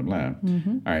 blah, blah, blah, blah.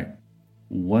 All right.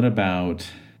 What about...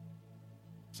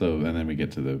 So, and then we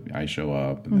get to I show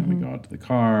up, and then we go out to the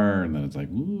car, and then it's like,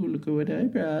 ooh, look at what I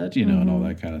brought, and all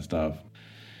that kind of stuff.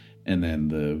 And then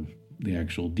the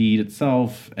actual deed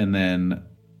itself, and then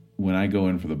when I go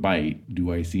in for the bite,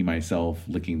 do I see myself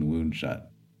licking the wound shut?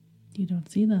 You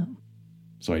don't see that.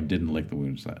 So I didn't lick the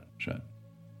wound shut.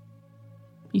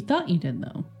 You thought you did,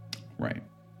 though. Right.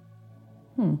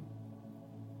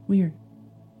 Weird.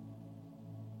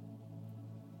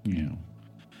 Yeah.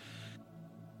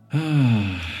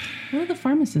 What did the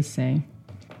pharmacist say?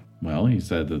 Well, he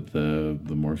said that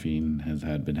the morphine has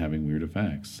been having weird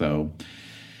effects. So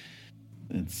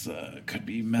it's could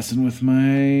be messing with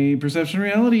my perception of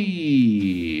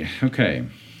reality. Okay.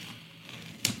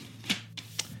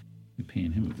 You're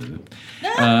paying him a visit.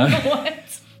 What?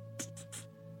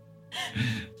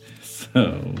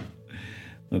 So,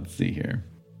 let's see here.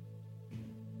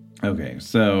 Okay,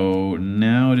 so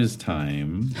now it is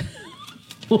time.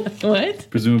 What?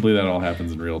 Presumably that all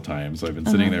happens in real time, so I've been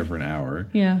sitting there for an hour.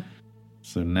 Yeah.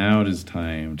 So now it is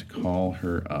time to call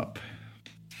her up.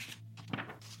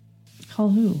 Call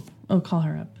who? Oh, call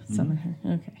her up. Summon her.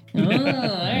 Okay. Oh, all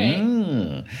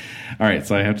right. All right,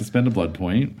 so I have to spend a blood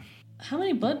point. How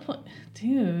many blood points?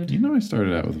 Dude. You know I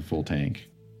started out with a full tank.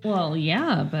 Well,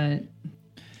 yeah, but...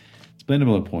 Spend a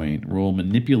blood point. Roll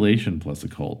manipulation plus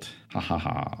occult. Ha ha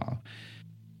ha.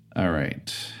 All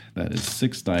right. That is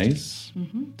 6 dice.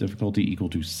 Difficulty equal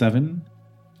to 7.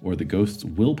 Or the ghost's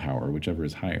willpower, whichever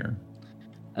is higher.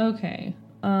 Okay.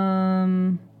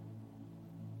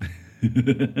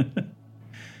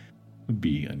 Would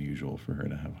be unusual for her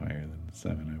to have higher than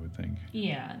 7, I would think.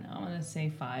 Yeah, no, I'm going to say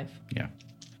 5. Yeah.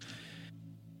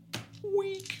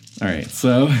 Weak. All right,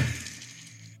 so...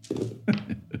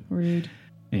 Rude.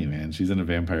 Hey, man, she's in a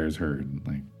vampire's herd.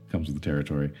 Like, comes with the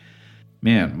territory.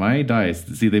 Man, my dice,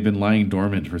 see, they've been lying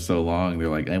dormant for so long. They're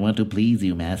like, I want to please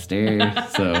you, master.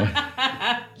 So...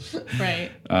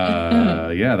 Right.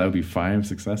 Yeah, that would be 5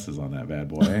 successes on that bad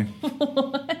boy.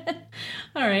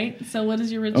 All right, so what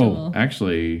is your ritual? Oh,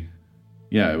 actually,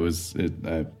 yeah, it was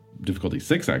difficulty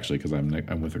 6, actually, because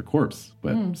I'm with her corpse,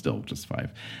 but still just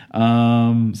 5.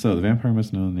 So the vampire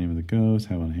must know the name of the ghost,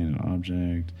 have on hand an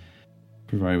object,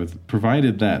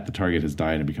 provided that the target has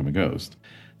died and become a ghost.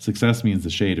 Success means the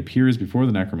shade appears before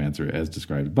the necromancer as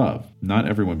described above. Not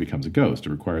everyone becomes a ghost.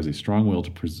 It requires a strong will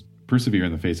to persevere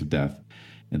in the face of death,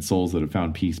 and souls that have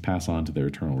found peace pass on to their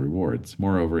eternal rewards.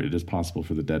 Moreover, it is possible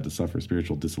for the dead to suffer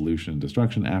spiritual dissolution and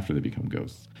destruction after they become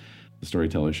ghosts. The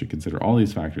storyteller should consider all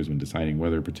these factors when deciding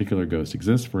whether a particular ghost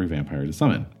exists for a vampire to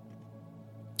summon.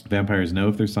 Vampires know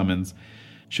if their summons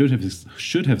should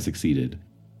have succeeded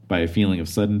by a feeling of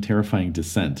sudden, terrifying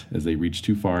descent as they reach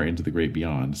too far into the great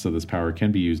beyond, so this power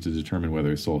can be used to determine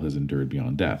whether a soul has endured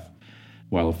beyond death.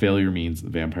 While a failure means the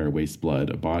vampire wastes blood,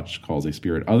 a botch calls a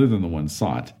spirit other than the one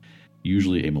sought,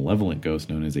 usually a malevolent ghost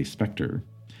known as a specter.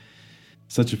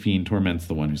 Such a fiend torments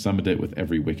the one who summoned it with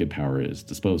every wicked power at its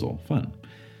disposal. Fun.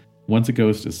 Once a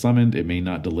ghost is summoned, it may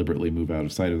not deliberately move out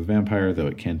of sight of the vampire, though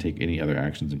it can take any other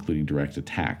actions, including direct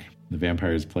attack. The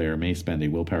vampire's player may spend a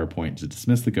willpower point to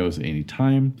dismiss the ghost at any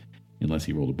time, unless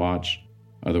he rolled a botch.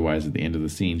 Otherwise, at the end of the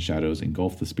scene, shadows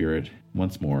engulf the spirit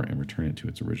once more and return it to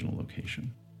its original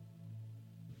location.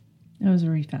 That was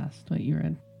very fast, what you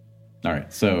read. All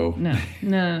right, so...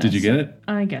 No. Did you get it?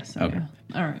 I guess so, Okay.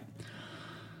 yeah. All right.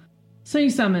 So you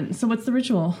summon. So what's the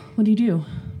ritual? What do you do?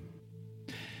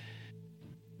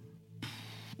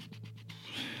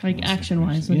 Like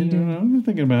action-wise, what do you do? I'm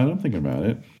thinking about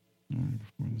it.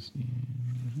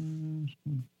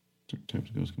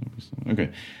 Okay.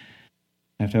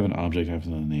 I have to have an object, I have to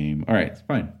have a name. All right,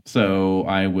 fine. So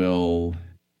I will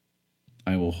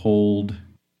hold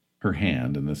her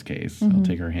hand in this case. Mm-hmm. I'll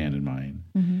take her hand in mine.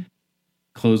 Mm-hmm.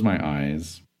 Close my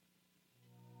eyes.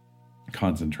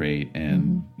 Concentrate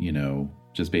and,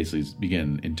 just basically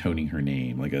begin intoning her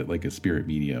name like a spirit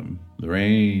medium.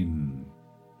 Lorraine,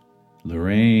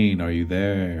 are you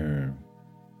there?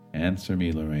 Answer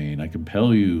me, Lorraine. I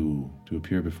compel you to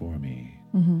appear before me.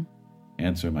 Mm-hmm.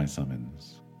 Answer my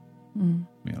summons.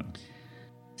 Mm-hmm.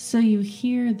 So you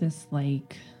hear this,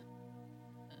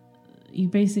 you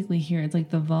basically hear it's like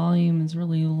the volume is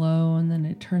really low and then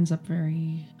it turns up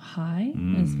very high.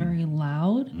 It's very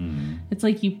loud. It's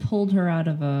like you pulled her out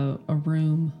of a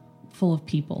room full of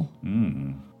people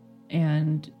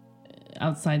and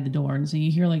outside the door. And so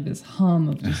you hear like this hum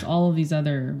of just all of these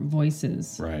other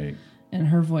voices. Right. And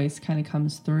her voice kind of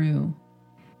comes through.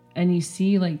 And you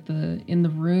see in the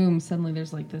room, suddenly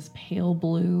there's like this pale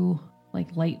blue,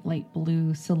 like light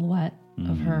blue silhouette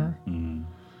of her. And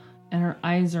her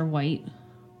eyes are white.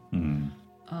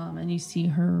 And you see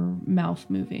her mouth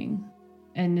moving.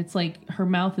 And it's like her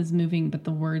mouth is moving, but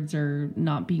the words are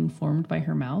not being formed by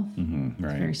her mouth. Right.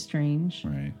 It's very strange.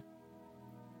 Right.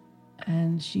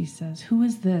 And she says, "Who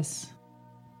is this?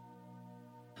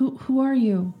 Who are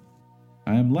you?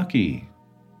 I am Lucky.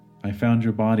 I found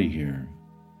your body here.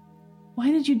 Why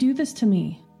did you do this to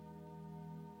me?"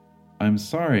 I'm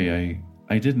sorry.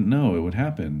 I didn't know it would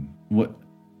happen. What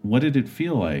did it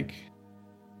feel like?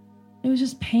 It was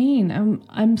just pain.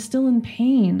 I'm still in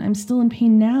pain. I'm still in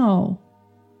pain now.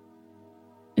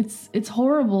 It's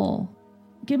horrible.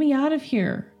 Get me out of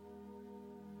here.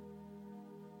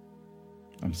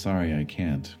 I'm sorry, I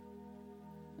can't.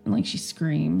 And she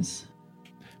screams.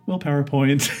 Willpower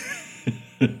point.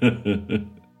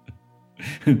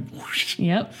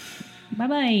 Yep.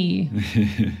 Bye-bye.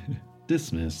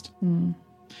 Dismissed. All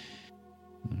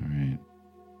right.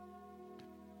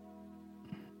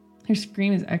 Her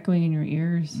scream is echoing in your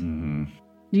ears. Mm-hmm.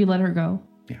 Do you let her go?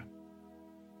 Yeah.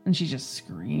 And she's just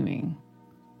screaming.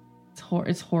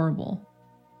 It's horrible.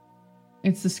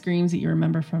 It's the screams that you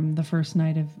remember from the first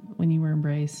night of when you were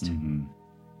embraced. Mm-hmm.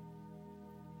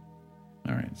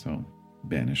 All right, so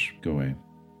banish. Go away.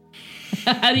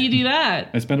 How do you do that?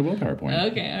 I spent a willpower point.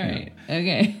 Okay, all right. Yeah.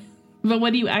 Okay. But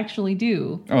what do you actually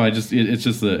do? Oh, it's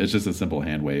just a simple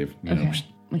hand wave.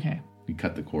 Okay. You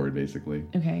cut the cord basically.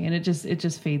 Okay, and it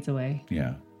just fades away.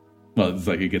 Yeah. Well, it's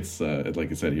like it gets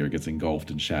like I said here, it gets engulfed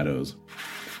in shadows.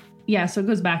 Yeah, so it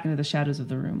goes back into the shadows of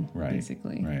the room, right,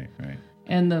 basically. Right.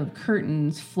 And the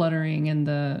curtains fluttering, and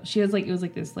it was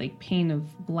like this pane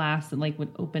of glass that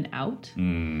would open out,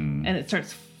 and it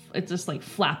just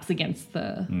flaps against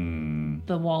the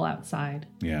wall outside.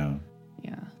 Yeah.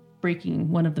 Yeah, breaking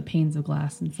one of the panes of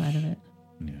glass inside of it.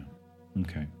 Yeah.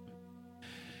 Okay.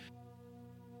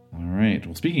 All right.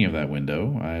 Well, speaking of that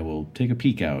window, I will take a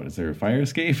peek out. Is there a fire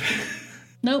escape?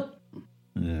 Nope.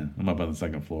 Yeah, I'm up on the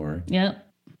second floor. Yep.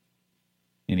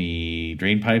 Any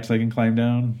drain pipes I can climb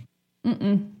down?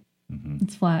 Mm-mm. Mm-hmm.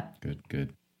 It's flat. Good.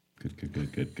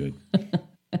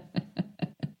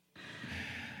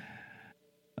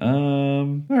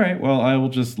 All right. Well, I will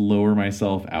just lower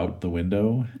myself out the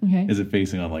window. Okay. Is it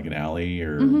facing on like an alley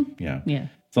or? Mm-hmm. Yeah. Yeah.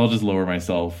 So I'll just lower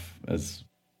myself as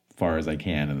far as I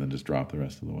can and then just drop the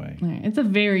rest of the way. All right. It's a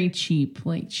very cheap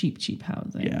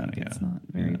housing. Yeah. It's not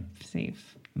very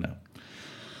safe. No.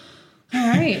 All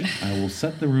right. I will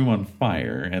set the room on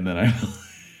fire and then I will.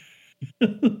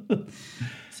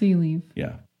 So you leave.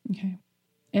 Yeah. Okay.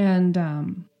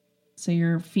 And so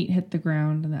your feet hit the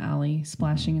ground in the alley,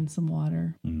 splashing in some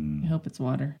water. I hope it's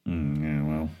water. Yeah,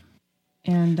 well.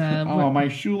 And my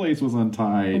shoelace was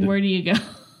untied. Where do you go?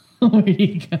 Where do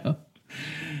you go?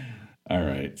 All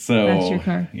right. So that's your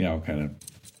car. Yeah, I'll kind of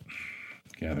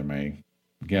gather my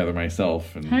gather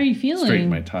myself and how are you feeling? Straighten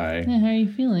my tie. Yeah, how are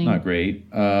you feeling? Not great.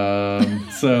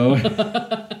 So,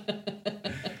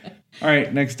 all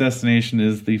right, next destination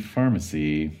is the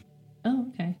pharmacy. Oh,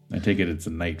 okay. I take it it's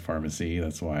a night pharmacy.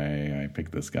 That's why I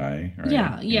picked this guy.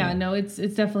 Right? Yeah. No, it's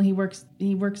definitely he works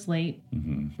late.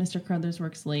 Mm-hmm. Mr. Carruthers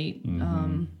works late.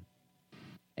 Mm-hmm.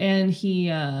 And he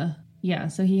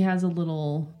so he has a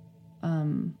little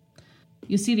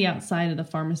you see the outside of the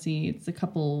pharmacy. It's a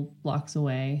couple blocks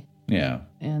away. Yeah.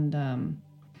 And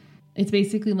it's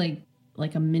basically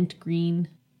like a mint green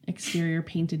exterior,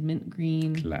 painted mint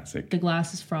green. Classic. The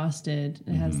glass is frosted.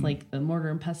 It has like the mortar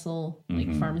and pestle like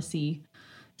Mm-hmm. pharmacy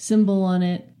symbol on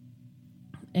it.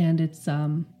 And it's I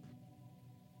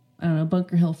don't know,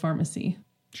 Bunker Hill Pharmacy.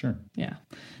 Sure. Yeah.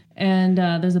 And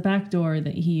there's a back door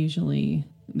that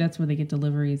that's where they get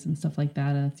deliveries and stuff like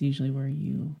that. And that's usually where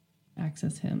you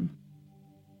access him.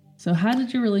 So how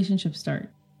did your relationship start?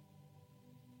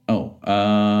 Oh,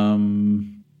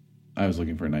 I was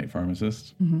looking for a night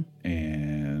pharmacist,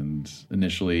 and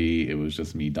initially it was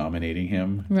just me dominating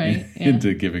him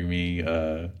into giving me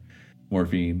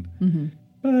morphine. Mm-hmm.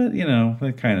 But,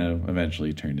 that kind of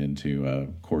eventually turned into a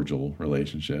cordial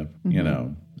relationship,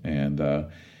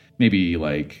 and maybe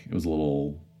like it was a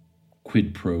little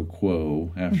quid pro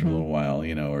quo after a little while,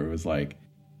 or it was like,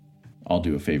 I'll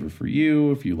do a favor for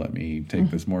you if you let me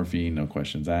take this morphine, no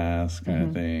questions asked kind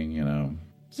of thing,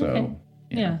 So, okay.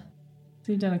 Yeah.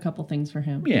 So you've done a couple things for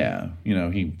him. Yeah.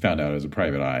 He found out I was a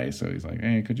private eye, so he's like,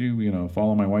 hey, could you,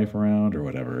 follow my wife around or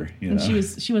whatever, And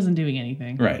she wasn't doing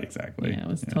anything. Right, exactly. Yeah, it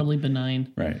was totally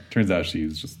benign. Right. Turns out she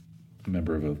was just a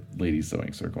member of a ladies'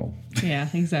 sewing circle. Yeah,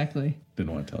 exactly.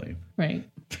 Didn't want to tell you. Right.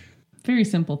 Very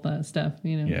simple stuff,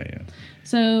 Yeah.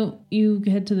 So you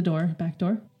head to the back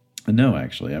door? No,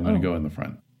 actually, I'm going to go in the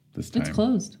front this time. It's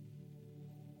closed.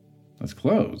 That's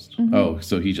closed. Mm-hmm. Oh,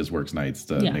 so he just works nights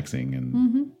mixing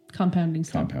and compounding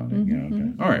stuff. Compounding. Yeah,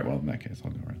 okay. All right, well, in that case, I'll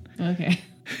go around. Okay.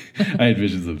 I had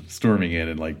visions of storming in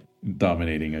and like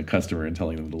dominating a customer and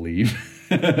telling them to leave.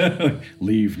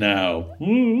 Leave now.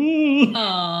 Oh,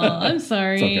 I'm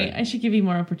sorry. It's okay. I should give you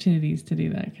more opportunities to do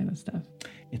that kind of stuff.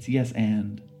 It's yes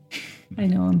and. I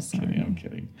know, I'm sorry. I'm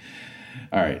kidding.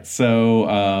 All right, so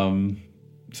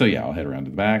yeah, I'll head around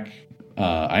to the back.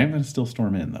 I am going to still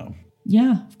storm in though.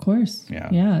 Yeah, of course.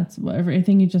 Yeah, it's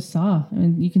everything you just saw. I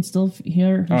mean, you can still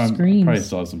hear her screams. I probably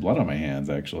still have some blood on my hands,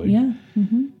 actually. Yeah.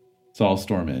 Mm-hmm. So I'll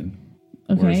storm in.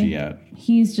 Okay. Where is he at?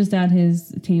 He's just at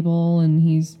his table and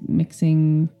he's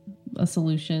mixing a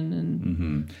solution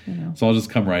and So I'll just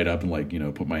come right up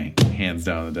and put my hands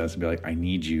down on the desk and be like, I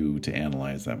need you to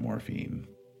analyze that morphine.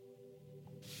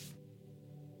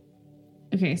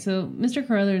 Okay, so Mr.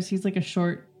 Carruthers, he's like a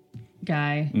short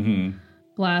guy,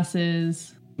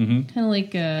 glasses, kind of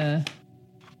like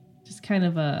just kind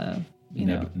of a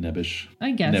nebbish.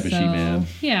 I guess nebbishy so. man.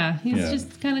 Yeah, he's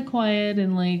just kind of quiet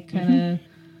and kind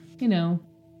of,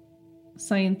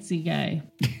 sciencey guy.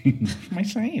 My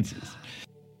sciences.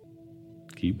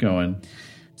 Keep going.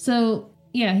 So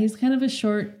yeah, he's kind of a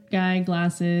short guy,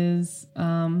 glasses,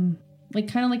 kind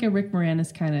of like a Rick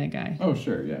Moranis kind of guy. Oh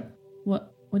sure, yeah.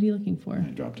 What are you looking for?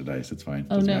 I dropped a dice. It's fine.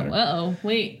 Oh Doesn't no! matter. Uh-oh!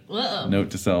 Wait! Uh-oh!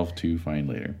 Note to self: to find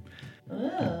later.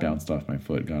 It bounced off my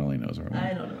foot. God only knows where it went.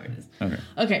 I don't know where it is. Okay.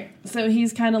 Okay, so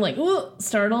he's kind of like, ooh,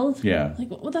 startled. Yeah. Like,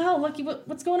 what the hell, Lucky?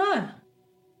 What's going on?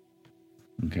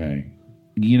 Okay.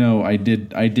 I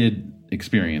did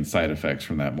experience side effects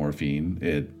from that morphine.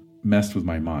 It messed with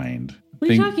my mind. What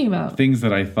are you talking about? Things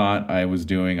that I thought I was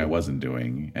doing, I wasn't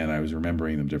doing, and I was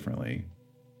remembering them differently.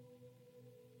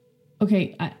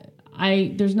 Okay, I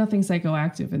there's nothing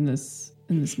psychoactive in this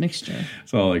mixture.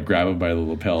 So I'll grab him by the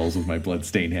lapels with my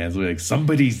blood-stained hands and be like,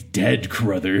 somebody's dead,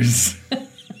 Carruthers.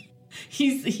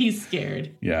 He's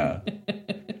scared. Yeah.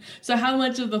 So how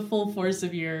much of the full force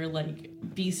of your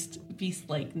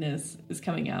beast-likeness is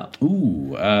coming out?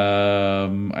 Ooh,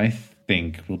 I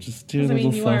think we'll just do a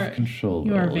little self-control.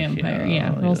 You are a vampire,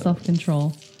 yeah. Roll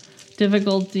self-control.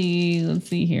 Difficulty, let's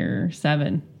see here,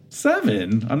 7.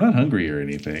 7? I'm not hungry or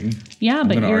anything. Yeah,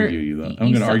 but I'm going to argue you, though.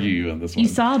 I'm going to argue you on this one. You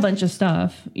saw a bunch of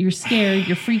stuff. You're scared.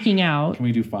 You're freaking out. Can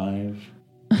we do 5?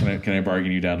 Can I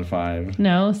bargain you down to 5?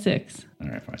 No, 6. All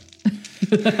right, fine.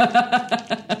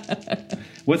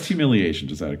 What's humiliation,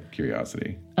 just out of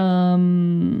curiosity?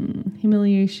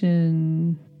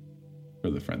 Humiliation.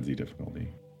 For the frenzy difficulty.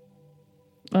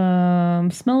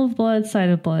 Smell of blood, sight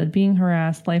of blood, being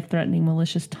harassed, life-threatening,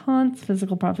 malicious taunts,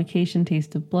 physical provocation,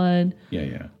 taste of blood.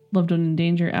 Yeah. Loved one in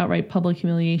danger. Outright public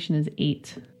humiliation is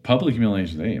 8. Public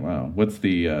humiliation is 8. Wow. What's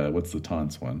the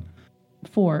taunts one?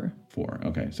 4. 4.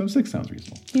 Okay, so 6 sounds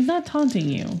reasonable. He's not taunting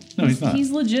you. No, he's not.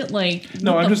 He's legit like.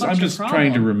 No, what I'm the just fuck's your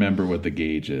trying to problem? remember what the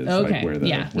gauge is, Okay. like where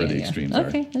the extremes are.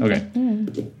 Okay.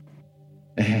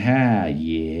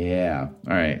 Yeah.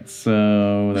 All right,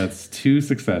 so that's 2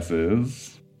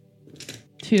 successes.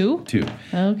 2? 2.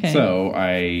 Okay. So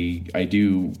I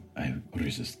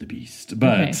resist the beast,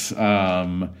 but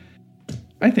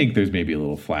I think there's maybe a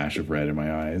little flash of red in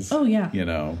my eyes. Oh, yeah. You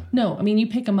know. No, I mean, you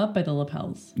pick him up by the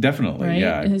lapels. Definitely, right?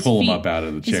 yeah. I pull him up out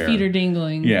of the chair. His feet are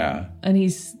dangling. Yeah. And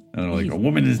he's... And I'm like, a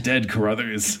woman is dead,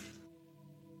 Carruthers.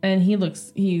 And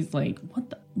he's like,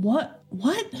 what?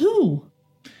 Who?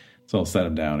 So I'll set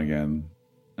him down again.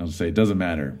 I'll just say, it doesn't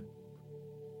matter.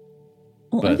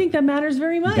 Well, I think that matters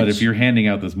very much. But if you're handing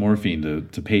out this morphine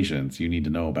to patients, you need to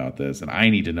know about this, and I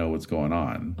need to know what's going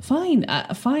on. Fine.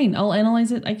 I'll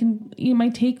analyze it. It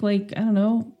might take I don't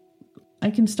know.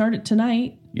 I can start it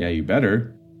tonight. Yeah, you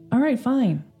better. All right,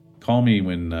 fine. Call me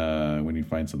when you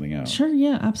find something out. Sure,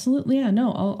 yeah, absolutely. Yeah,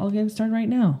 no, I'll get it started right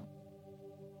now.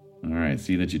 All right,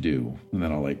 see that you do. And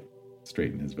then I'll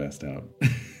straighten his vest out.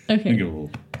 Okay. Give a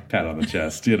little pat on the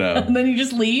chest, you know. And then you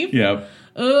just leave? Yep.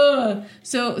 Ugh.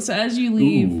 So as you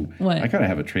leave, Ooh, what? I gotta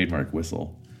have a trademark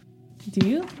whistle. Do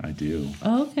you? I do.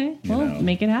 Oh, okay. Well, know.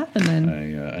 make it happen then.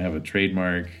 I have a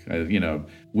trademark,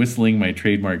 whistling my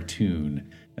trademark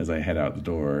tune as I head out the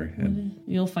door. And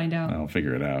You'll find out. I'll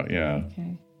figure it out, yeah.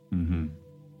 Okay. Mm-hmm.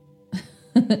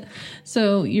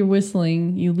 So you're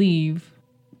whistling, you leave,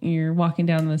 you're walking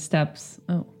down the steps.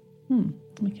 Oh,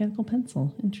 mechanical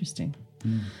pencil. Interesting.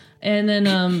 And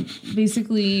then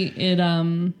basically it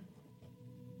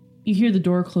you hear the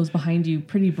door close behind you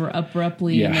pretty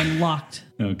abruptly and then locked.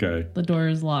 Okay. The door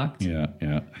is locked. Yeah.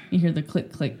 You hear the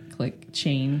click, click, click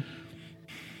chain.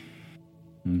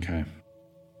 Okay.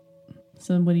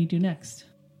 So what do you do next?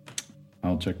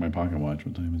 I'll check my pocket watch.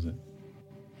 What time is it?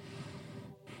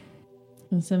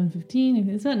 It's 7:15.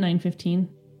 It's at 9:15.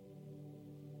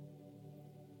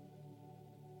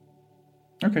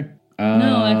 Okay.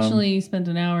 No, actually, you spent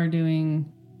an hour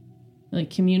doing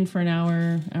commune for an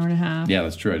hour and a half. Yeah,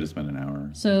 that's true. I just spent an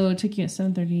hour. So it took you at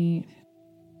 7:30.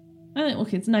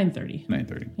 Okay, it's 9:30.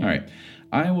 9:30. Yeah. All right.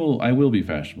 I will be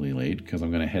fashionably late because I'm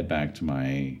going to head back to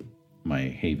my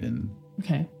haven.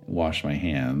 Okay. Wash my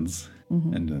hands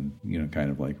and then kind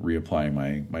of reapply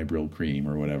my Brill cream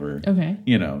or whatever. Okay.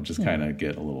 Just kind of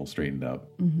get a little straightened up.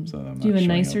 So that I'm Do you not have a showing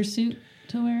nicer up. suit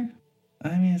to wear?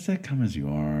 I mean, it's that come as you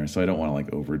are, so I don't want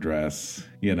to overdress.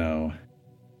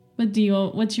 But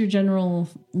what's your general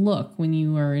look when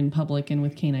you are in public and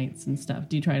with K-Nights and stuff?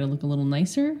 Do you try to look a little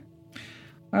nicer?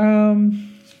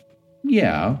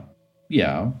 Yeah.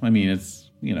 I mean,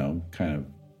 it's, kind of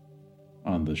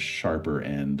on the sharper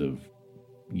end of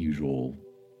usual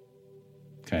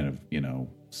kind of,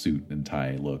 suit and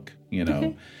tie look,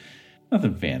 Okay.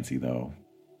 Nothing fancy though,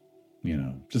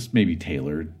 just maybe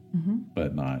tailored,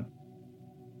 but not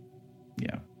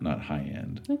high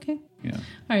end. Okay. Yeah.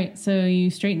 All right. So you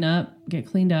straighten up, get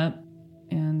cleaned up,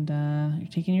 and you're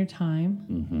taking your time.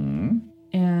 Mm-hmm.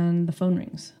 And the phone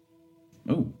rings.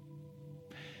 Oh,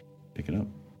 pick it up.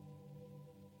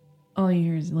 All you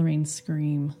hear is Lorraine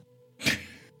scream.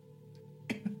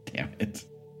 God damn it.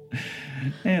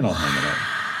 And I'll hang it up.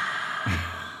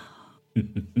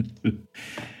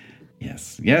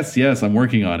 Yes, I'm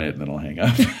working on it, and then I'll hang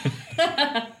up.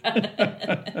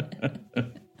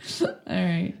 All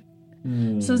right.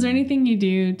 So is there anything you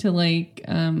do to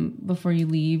before you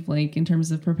leave, in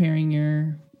terms of preparing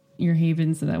your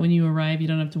haven so that when you arrive, you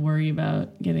don't have to worry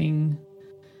about getting...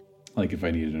 If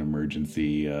I needed an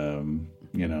emergency,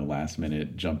 last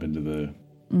minute jump into the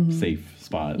safe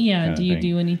spot. Yeah. Do you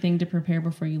do anything to prepare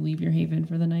before you leave your haven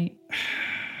for the night?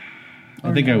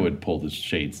 I think I would pull the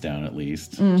shades down at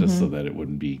least, just so that it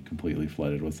wouldn't be completely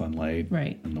flooded with sunlight.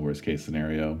 Right. In the worst case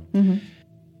scenario. Mm-hmm.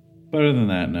 But other than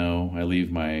that, no. I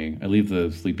leave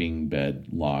the sleeping bed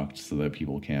locked so that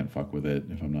people can't fuck with it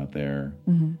if I'm not there,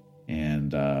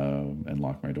 and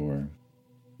lock my door.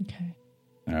 Okay.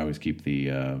 I always keep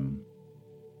the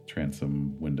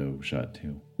transom window shut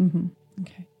too. Mm-hmm.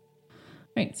 Okay.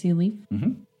 All right. So you leave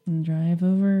and drive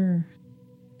over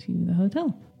to the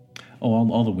hotel. Oh,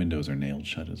 all the windows are nailed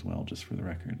shut as well, just for the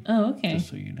record. Oh, okay. Just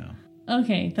so you know.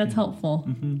 Okay, that's helpful.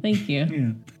 Thank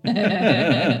you.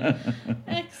 Yeah.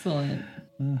 Excellent.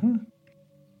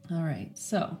 All right,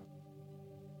 so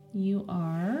you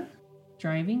are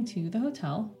driving to the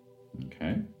hotel.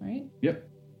 Okay. Right? Yep.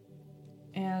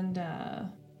 And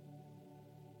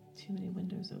too many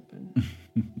windows open.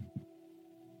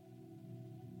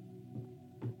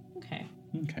 Okay.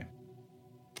 Okay.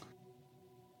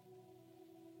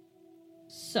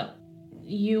 So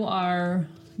you are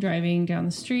driving down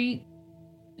the street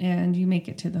and you make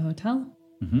it to the hotel.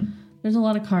 Mm-hmm. There's a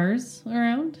lot of cars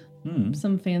around, Mm.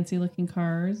 some fancy looking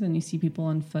cars, and you see people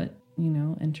on foot,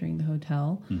 entering the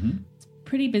hotel. Mm-hmm. It's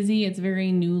pretty busy. It's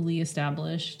very newly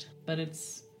established, but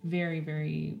it's very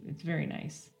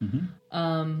nice.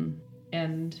 Mm-hmm.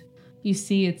 And you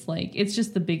see it's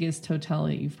just the biggest hotel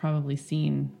that you've probably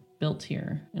seen built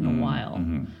here in a while.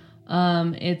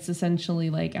 Mm-hmm. It's essentially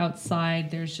like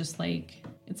outside there's just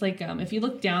if you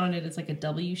look down on it, it's like a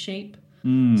W shape.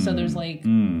 So there's the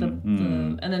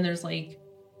and then there's like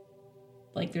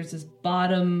there's this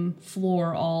bottom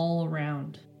floor all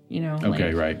around,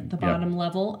 Okay, right. the bottom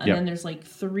level, and then there's like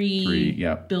three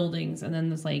buildings, and then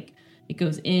there's it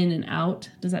goes in and out.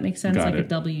 Does that make sense? Got like it. a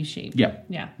W shape. Yeah.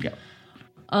 Yeah. Yeah.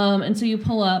 And so you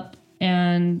pull up,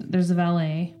 and there's a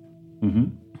valet Mm-hmm.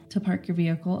 to park your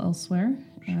vehicle elsewhere,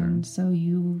 and so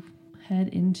you head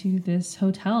into this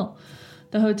hotel.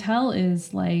 The hotel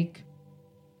is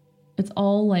it's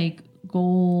all like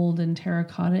gold and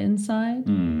terracotta inside,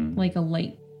 like a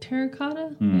light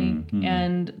terracotta,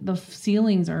 and the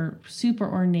ceilings are super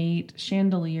ornate,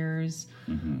 chandeliers.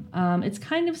 It's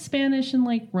kind of Spanish and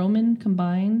like Roman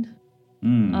combined.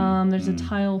 There's a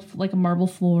tile, like a marble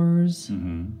floors.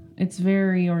 It's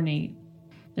very ornate.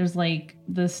 There's like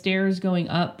the stairs going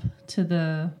up to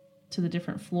the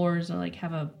different floors are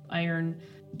have a iron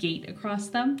gate across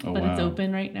them, but it's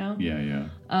open right now. Yeah.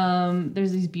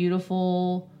 There's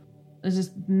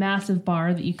this massive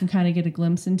bar that you can kind of get a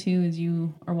glimpse into as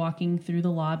you are walking through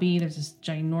the lobby. There's this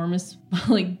ginormous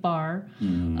bar.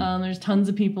 There's tons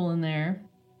of people in there.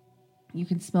 You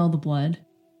can smell the blood.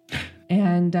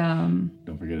 And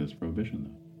Don't forget it's prohibition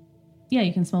though. Yeah,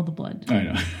 you can smell the blood. I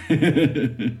know.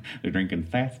 They're drinking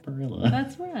sarsaparilla.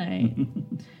 That's right.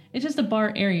 It's just a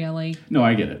bar area, No,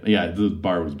 I get it. Yeah, the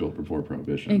bar was built before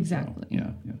prohibition. Exactly. So,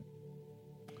 yeah.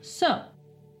 So,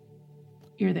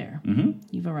 you're there. Mm-hmm.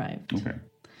 You've arrived. Okay.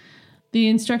 The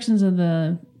instructions of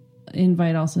the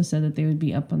invite also said that they would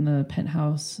be up on the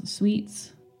penthouse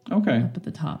suites. Okay. Up at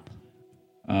the top.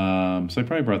 So I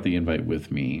probably brought the invite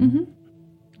with me. Mm-hmm.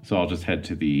 So I'll just head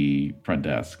to the front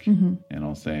desk and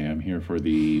I'll say I'm here for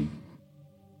the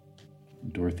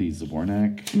Dorothy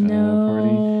Zbornak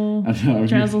party.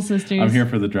 Drazzle Sisters. I'm here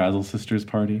for the Drazzle Sisters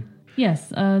party.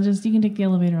 Yes, you can take the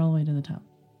elevator all the way to the top.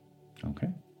 Okay.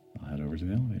 I'll head over to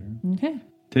the elevator. Okay.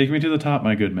 Take me to the top,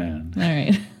 my good man. All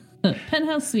right.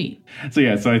 Penthouse suite. So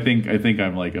I think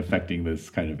I'm affecting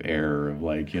this kind of air of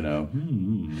right.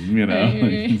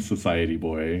 Society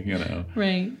boy,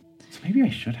 Right. So maybe I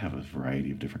should have a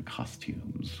variety of different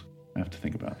costumes. I have to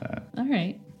think about that. All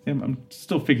right. I'm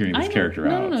still figuring this character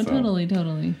out. No, totally.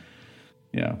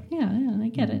 Yeah. Yeah, I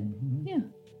get it. Yeah.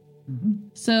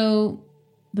 So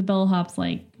the bellhop's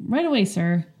right away,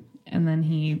 sir. And then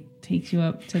he takes you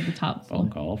up to the top floor. Phone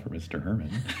call for Mr. Herman.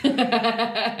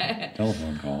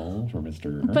 Telephone call for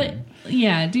Mr. Herman. But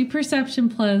yeah, do perception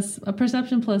plus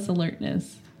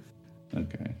alertness.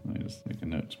 Okay, let me just make a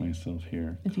note to myself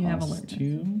here. If you have alertness.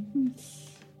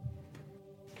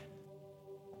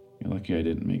 You're lucky I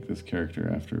didn't make this character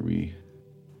after we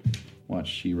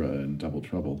watched She-Ra in Double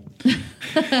Trouble.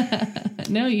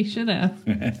 No, you should have.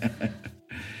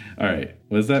 All right,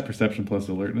 was that perception plus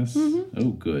alertness? Mm-hmm.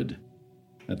 Oh, good.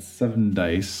 That's 7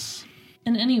 dice.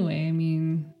 And anyway, I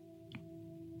mean,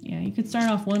 yeah, you could start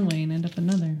off one way and end up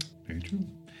another. Very true.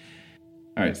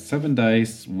 All right, 7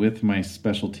 dice with my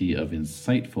specialty of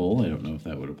insightful. I don't know if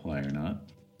that would apply or not.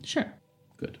 Sure.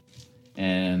 Good.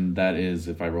 And that is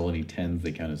if I roll any 10s,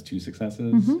 they count as 2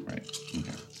 successes? Mm-hmm. Right.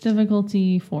 Okay.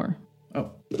 Difficulty 4.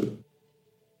 Oh.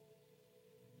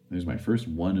 There's my first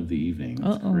 1 of the evening.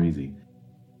 That's crazy.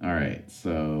 All right,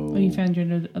 so... Oh, you found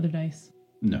your other dice?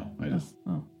 No, I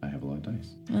have a lot of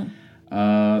dice.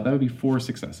 That would be 4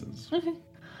 successes. Okay.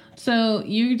 So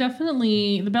you're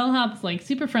definitely, the bellhop's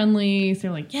super friendly.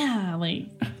 So you're yeah,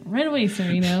 right away,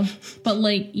 sir, But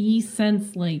you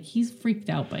sense he's freaked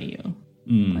out by you.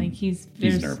 He's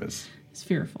nervous. He's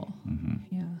fearful.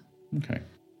 Mm-hmm. Yeah. Okay.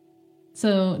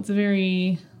 So it's a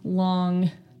very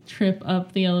long trip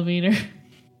up the elevator.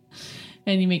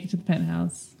 And you make it to the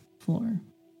penthouse floor.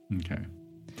 Okay.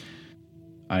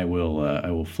 I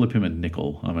will flip him a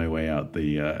nickel on my way out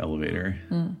the elevator.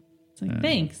 It's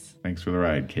thanks. Thanks for the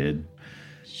ride, kid.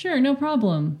 Sure, no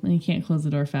problem. And he can't close the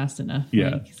door fast enough.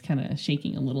 Yeah. He's kind of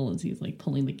shaking a little as he's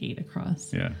pulling the gate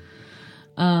across. Yeah.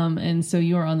 And so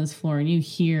you're on this floor and you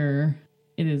hear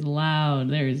it is loud.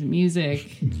 There is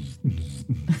music.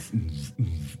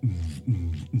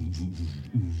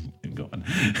 And go on.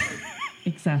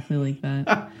 Exactly like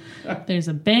that. There's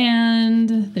a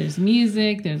band, there's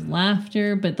music, there's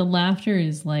laughter, but the laughter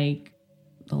is the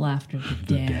laughter of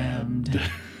the damned.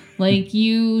 Like,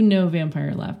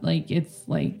 vampire laughter. Like, it's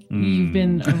like you've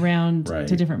been around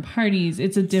to different parties.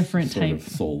 It's a different sort type. Of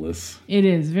soulless. It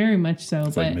is very much so.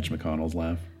 It's like Mitch McConnell's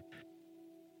laugh.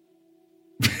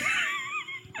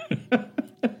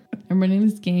 I'm running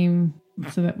this game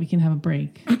so that we can have a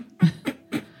break.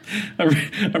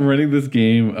 I'm running this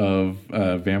game of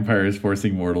vampires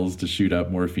forcing mortals to shoot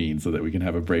up morphine so that we can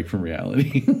have a break from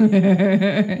reality.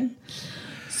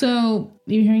 So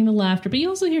you're hearing the laughter, but you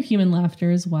also hear human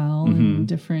laughter as well,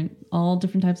 and all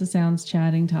different types of sounds,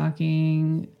 chatting,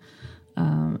 talking,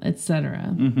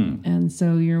 etc. And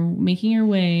so you're making your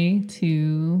way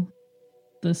to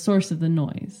the source of the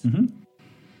noise.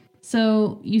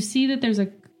 So you see that there's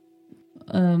a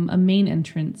main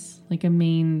entrance, like a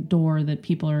main door that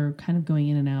people are kind of going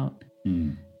in and out.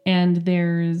 And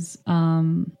there's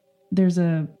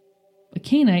a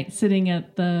Canaanite sitting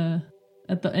at the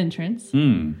entrance,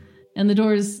 and the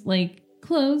door's like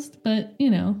closed, but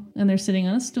and they're sitting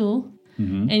on a stool,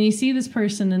 and you see this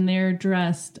person, and they're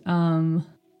dressed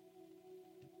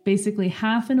basically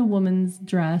half in a woman's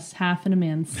dress, half in a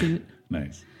man's suit.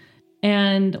 Nice.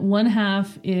 And one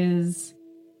half is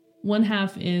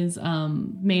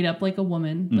made up like a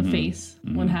woman, the face.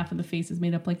 One half of the face is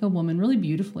made up like a woman, really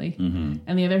beautifully.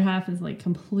 And the other half is like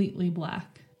completely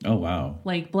black. Oh, wow.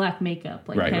 Like black makeup,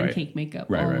 like pancake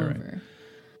makeup all over.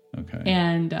 Okay.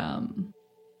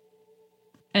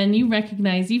 And you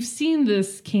recognize, you've seen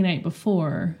this Canaanite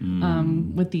before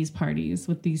with these parties,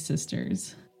 with these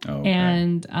sisters. Oh, okay.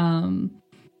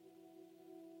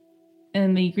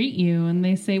 And they greet you and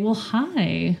they say, well,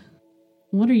 hi,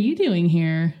 what are you doing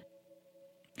here?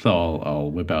 So I'll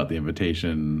whip out the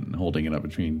invitation, holding it up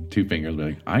between two fingers, be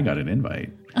like, I got an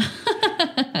invite.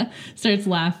 Starts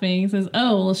laughing, says,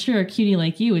 oh, well, sure, a cutie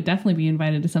like you would definitely be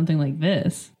invited to something like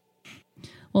this.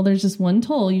 Well, there's just one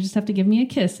toll. You just have to give me a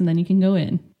kiss and then you can go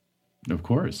in. Of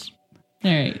course.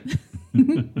 All right.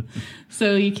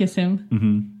 So you kiss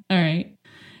him. All right.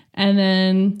 And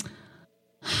then,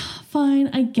 fine,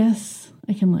 I guess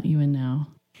I can let you in now.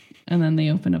 And then they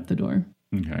open up the door.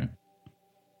 Okay.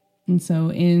 And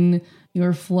so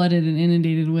you're flooded and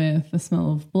inundated with the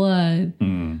smell of blood.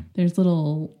 There's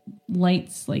little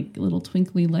lights, like little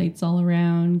twinkly lights all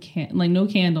around, like no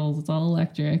candles. It's all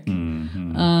electric.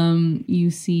 You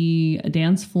see a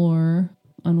dance floor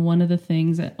on one of the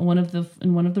things, in one of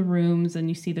the rooms, and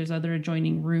you see there's other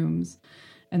adjoining rooms,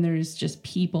 and there's just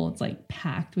people. It's like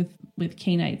packed with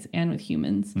Canaanites and with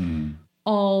humans.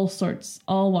 All sorts,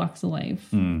 all walks of life.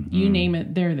 You name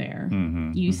it, they're there.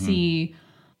 You see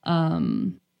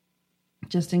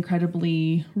just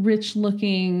incredibly rich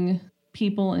looking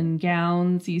people in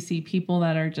gowns. You see people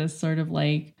that are just sort of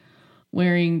like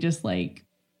wearing just like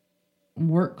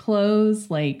work clothes,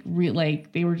 like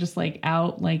they were just like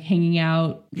out, like hanging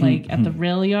out, like at the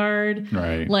rail yard.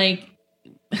 Right. Like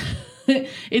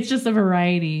it's just a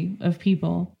variety of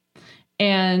people.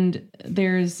 And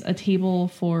there's a table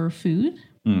for food.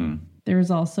 There's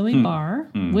also a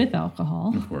bar with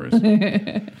alcohol. Of course.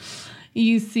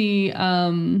 You see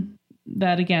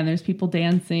that again, there's people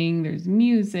dancing, there's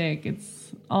music,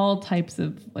 it's all types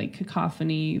of like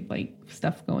cacophony, like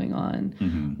stuff going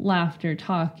on, laughter,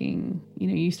 talking.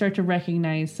 You start to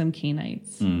recognize some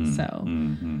Canaanites.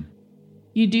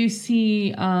 You do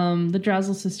see the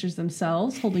Drousel sisters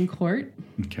themselves holding court.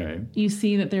 Okay. You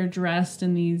see that they're dressed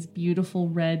in these beautiful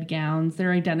red gowns.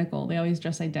 They're identical. They always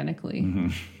dress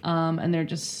identically. And they're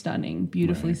just stunning,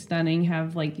 beautifully stunning.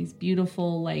 Have like these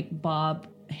beautiful like bob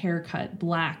haircut,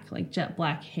 black, like jet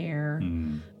black hair,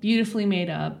 beautifully made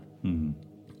up.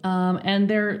 And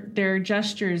their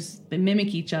gestures, they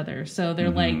mimic each other. So they're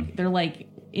like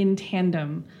in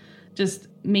tandem, just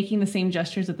making the same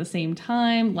gestures at the same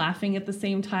time, laughing at the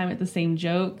same time at the same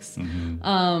jokes.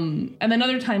 And then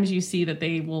other times you see that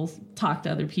they will talk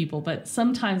to other people, but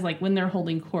sometimes like when they're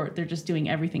holding court, they're just doing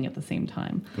everything at the same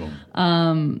time. Cool.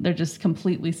 They're just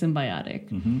completely symbiotic.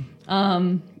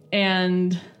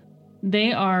 And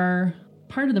they are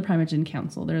part of the Primogen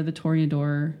Council. They're the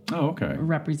Toreador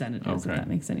representatives, if that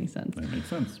makes any sense. That makes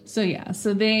sense. So yeah,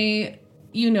 so they...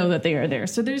 that they are there.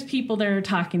 So there's people there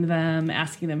talking to them,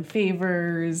 asking them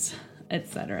favors,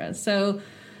 etc. So,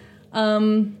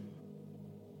 so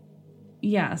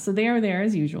they are there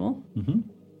as usual.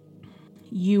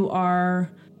 You are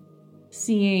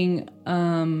seeing,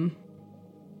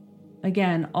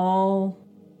 again, all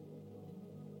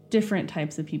different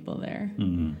types of people there.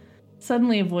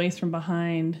 Suddenly a voice from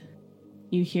behind,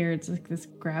 you hear, it's like this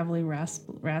gravelly,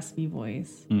 raspy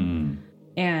voice.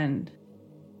 And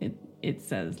it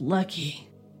says, "Lucky,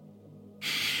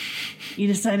 you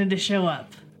decided to show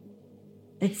up.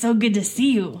 It's so good to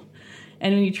see you."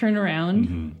 And when you turn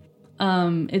around,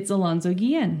 It's Alonzo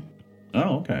Guillen.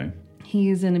 Oh, okay.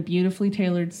 He's in a beautifully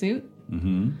tailored suit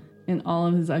Mm-hmm. in all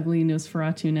of his ugly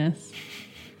Nosferatu-ness.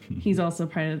 He's also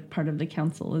part of the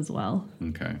council as well.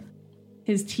 Okay.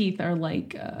 His teeth are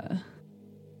like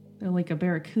they're like a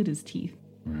barracuda's teeth.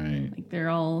 Right. Like they're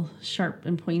all sharp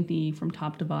and pointy from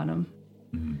top to bottom.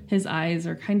 His eyes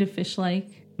are kind of fish-like.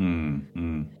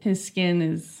 His skin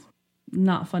is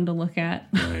not fun to look at.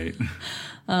 Right.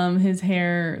 His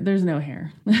hair, there's no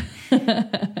hair.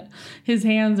 His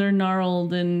hands are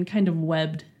gnarled and kind of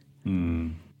webbed.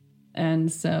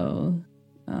 And so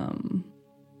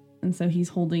he's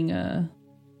holding a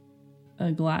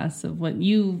glass of what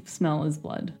you smell as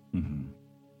blood.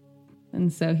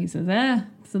 And so he says,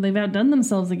 so they've outdone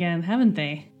themselves again, haven't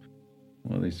they?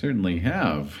 Well, they certainly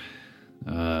have.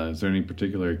 Is there any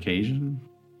particular occasion?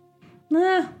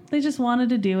 Nah, they just wanted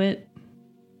to do it.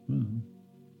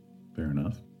 Fair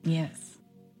enough. Yes.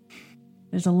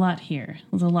 There's a lot here.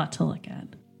 There's a lot to look at.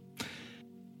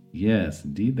 Yes,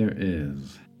 indeed there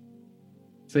is.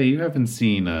 Say, you haven't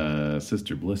seen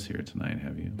Sister Bliss here tonight,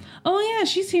 have you? Oh, yeah,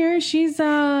 she's here. She's,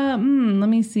 let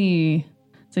me see.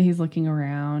 So he's looking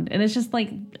around. And it's just like,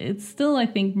 it's still, I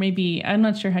think, maybe, I'm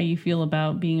not sure how you feel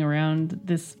about being around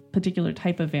this particular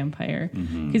type of vampire.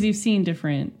 Because you've seen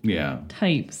different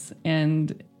types.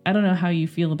 And I don't know how you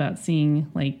feel about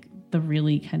seeing, like, the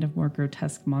really kind of more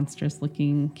grotesque,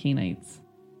 monstrous-looking canites.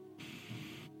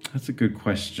 That's a good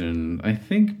question. I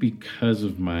think because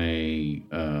of my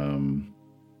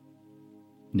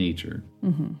nature,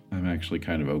 I'm actually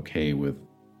kind of okay with,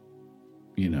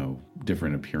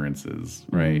 different appearances,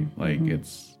 right? Like it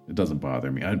doesn't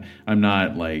bother me. I'm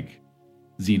not like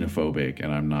xenophobic,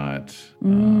 and I'm not,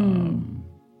 I'm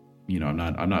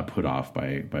not put off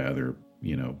by other,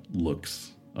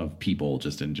 looks of people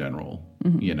just in general,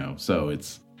 So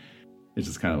it's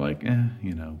just kind of like,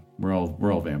 we're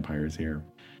all vampires here.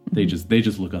 They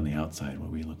just look on the outside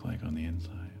what we look like on the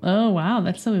inside. Oh, wow.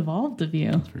 That's so evolved of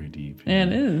you. That's very deep. Yeah.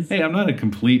 It is. Hey, I'm not a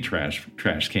complete trash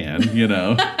can,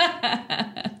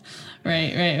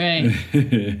 Right.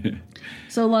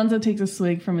 So Alonzo takes a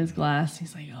swig from his glass.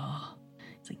 He's like,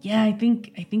 yeah, I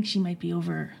think she might be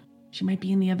over. She might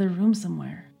be in the other room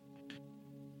somewhere.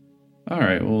 All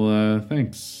right. Well,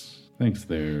 thanks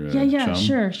there. Yeah,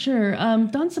 chum. sure.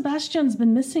 Don Sebastian's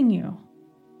been missing you.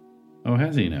 Oh,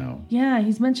 has he now? Yeah,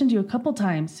 he's mentioned you a couple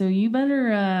times, so you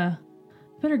better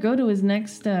go to his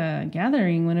next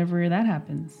gathering whenever that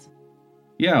happens.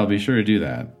 Yeah, I'll be sure to do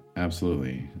that.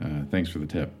 Absolutely. Thanks for the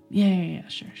tip. Yeah,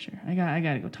 sure. I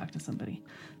gotta go talk to somebody.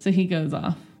 So he goes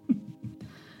off.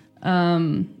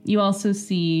 You also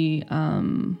see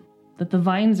that the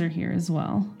Vines are here as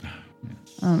well.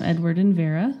 Yes. Edward and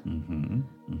Vera.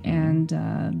 And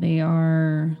they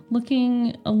are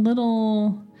looking a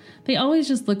little... They always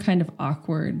just look kind of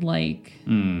awkward, like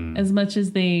as much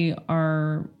as they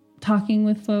are talking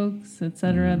with folks,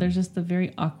 etc. There's just a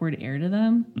very awkward air to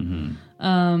them.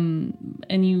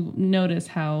 And you notice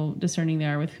how discerning they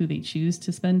are with who they choose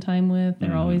to spend time with.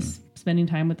 They're always spending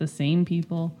time with the same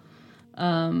people.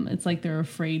 It's like they're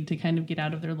afraid to kind of get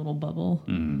out of their little bubble.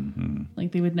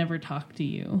 Like they would never talk to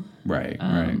you. Right.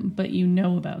 But you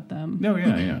know about them. Oh,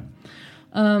 yeah.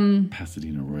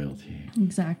 Pasadena royalty.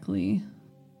 Exactly.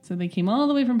 So they came all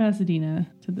the way from Pasadena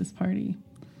to this party.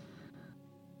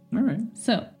 All right.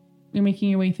 So you're making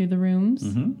your way through the rooms.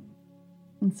 And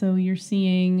so you're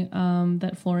seeing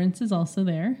that Florence is also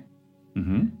there.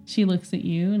 She looks at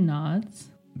you and nods.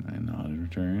 I nod in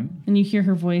return. And you hear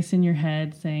her voice in your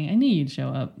head saying, I knew you'd show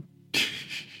up.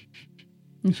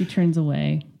 And she turns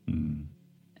away. And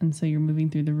so you're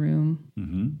moving through the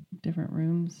room. Different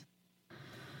rooms.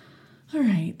 All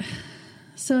right.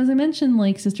 So as I mentioned,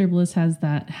 like Sister Bliss has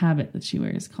that habit that she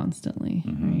wears constantly,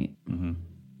 right?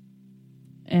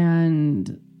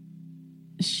 And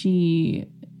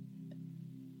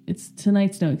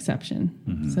tonight's no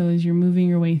exception. So as you're moving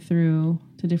your way through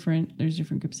to there's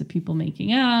different groups of people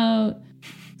making out.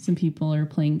 Some people are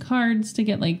playing cards to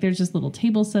get, like, there's just little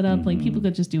tables set up. Like people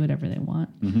could just do whatever they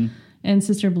want. And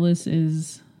Sister Bliss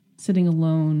is sitting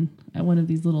alone at one of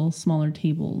these little smaller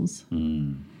tables.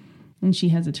 And she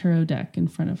has a tarot deck in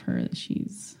front of her that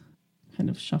she's kind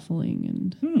of shuffling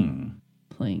and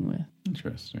playing with.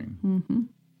 Interesting.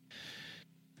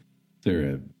 Is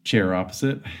there a chair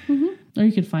opposite? Or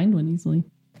you could find one easily.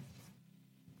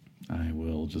 I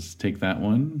will just take that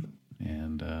one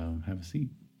and have a seat.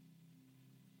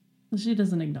 She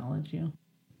doesn't acknowledge you.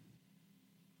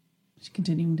 She's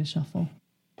continuing to shuffle.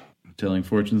 Telling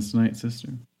fortunes tonight, sister?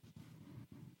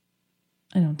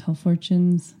 I don't tell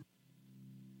fortunes.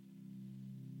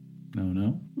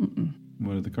 No?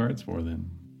 What are the cards for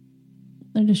then?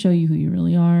 They're to show you who you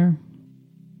really are.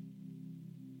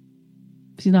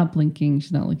 She's not blinking.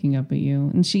 She's not looking up at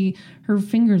you. And her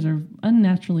fingers are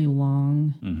unnaturally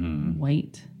long,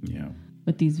 white,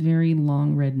 with these very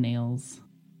long red nails.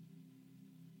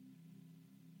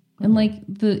 And like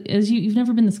you've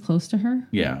never been this close to her.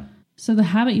 Yeah. So the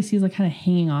habit you see is like kind of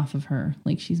hanging off of her.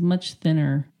 Like she's much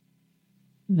thinner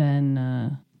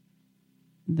than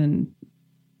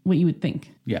what you would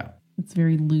think. Yeah. It's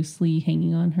very loosely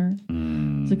hanging on her.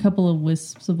 There's a couple of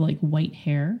wisps of like white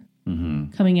hair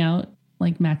coming out,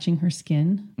 like matching her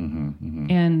skin.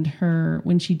 And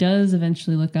when she does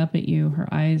eventually look up at you, her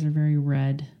eyes are very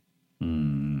red,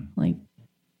 like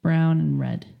brown and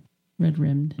red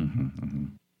rimmed.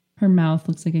 Her mouth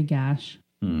looks like a gash.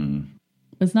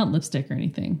 It's not lipstick or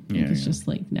anything. It's just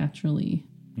like naturally.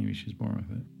 Maybe she's born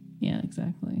with it. Yeah,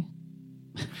 exactly.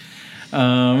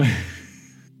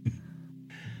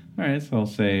 All right, so I'll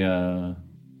say,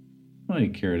 you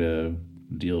care to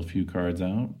deal a few cards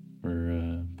out for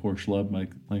a poor schlub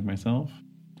like myself?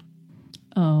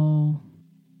 Oh,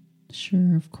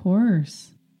 sure, of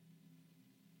course.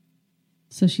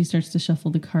 So she starts to shuffle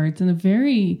the cards in a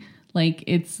very,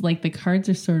 it's like the cards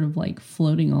are sort of like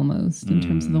floating almost in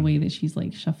terms of the way that she's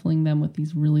like shuffling them with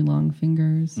these really long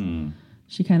fingers.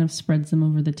 She kind of spreads them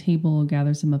over the table,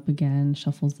 gathers them up again,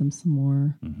 shuffles them some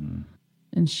more.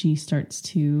 And she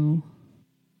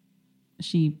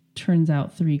turns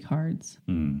out 3 cards.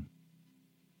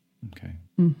 Okay.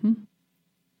 All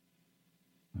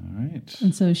right.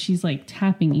 And so she's like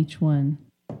tapping each one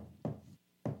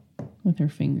with her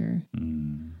finger.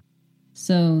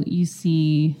 So you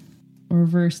see a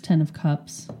reverse 10 of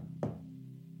cups.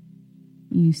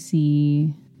 You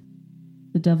see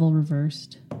the devil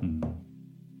reversed. And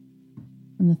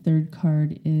the third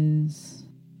card is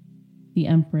the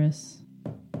Empress.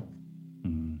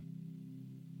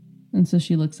 And so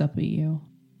she looks up at you.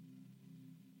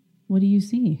 What do you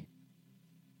see?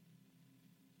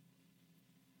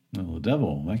 Well, the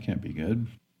devil, that can't be good.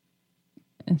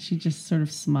 And she just sort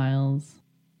of smiles.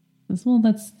 Says, well,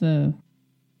 that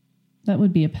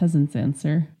would be a peasant's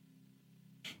answer.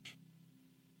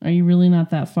 Are you really not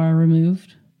that far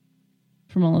removed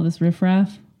from all of this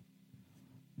riffraff?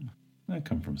 I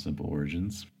come from simple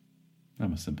origins.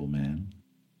 I'm a simple man.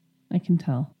 I can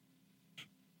tell.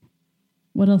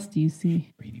 What else do you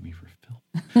see? Reading me for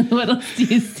filth. What else do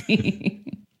you see?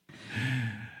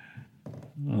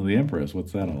 Well, the Empress,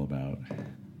 what's that all about?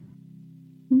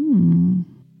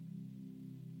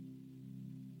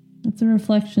 It's a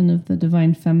reflection of the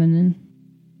divine feminine.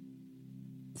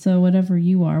 So whatever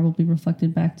you are will be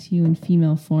reflected back to you in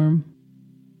female form.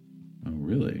 Oh,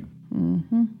 really?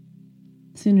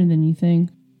 Sooner than you think.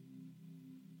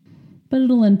 But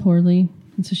it'll end poorly.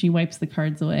 And so she wipes the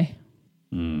cards away.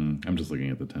 I'm just looking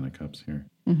at the 10 of cups here.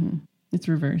 It's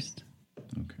reversed.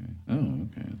 Okay. Oh,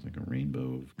 okay. It's like a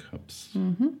rainbow of cups.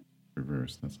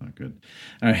 Reversed. That's not good.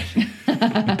 All right.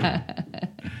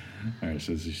 All right.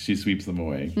 So she sweeps them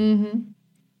away.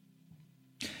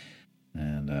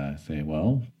 And I say,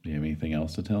 well, do you have anything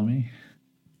else to tell me?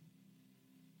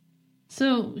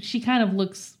 So she kind of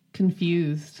looks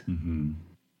confused.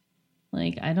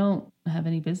 Like, I don't have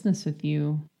any business with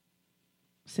you,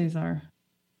 Cesar.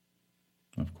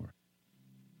 Of course.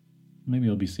 Maybe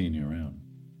I'll be seeing you around.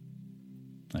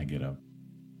 I get up.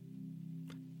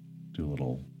 Do a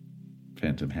little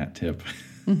phantom hat tip.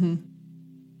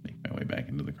 Make my way back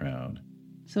into the crowd.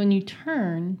 So when you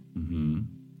turn,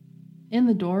 in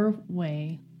the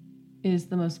doorway is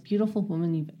the most beautiful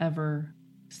woman you've ever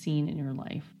seen in your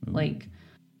life. Like,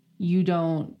 you've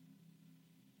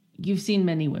seen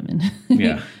many women.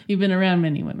 Yeah. You've been around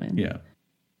many women. Yeah.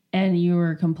 And you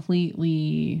are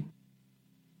completely...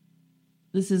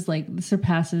 This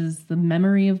surpasses the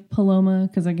memory of Paloma,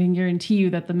 because I can guarantee you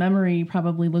that the memory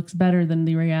probably looks better than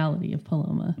the reality of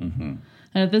Paloma. And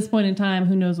at this point in time,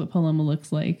 who knows what Paloma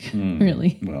looks like,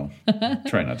 really? Well,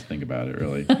 try not to think about it,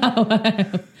 really.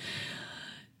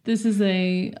 This is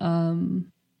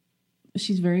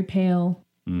she's very pale,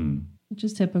 which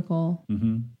is typical.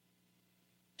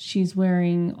 She's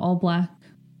wearing all black,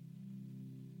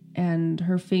 and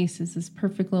her face is this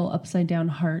perfect little upside down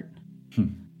heart.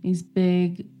 These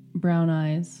big brown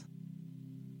eyes.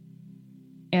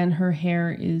 And her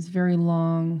hair is very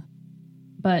long,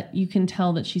 but you can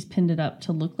tell that she's pinned it up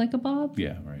to look like a bob.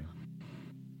 Yeah, right.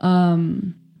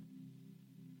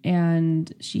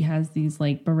 And she has these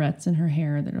like barrettes in her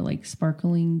hair that are like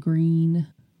sparkling green,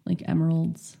 like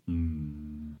emeralds.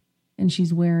 And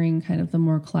she's wearing kind of the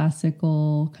more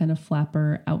classical kind of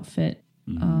flapper outfit.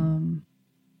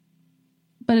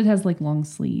 But it has like long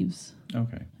sleeves.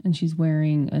 Okay. And she's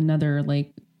wearing another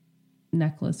like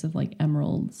necklace of like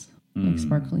emeralds, like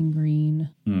sparkling green.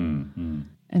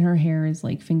 And her hair is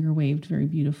like finger waved very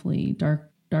beautifully,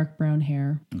 dark brown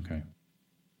hair. Okay.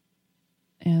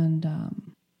 And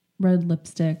red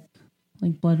lipstick,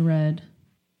 like blood red.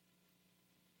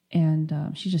 And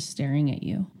she's just staring at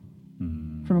you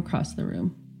from across the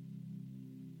room.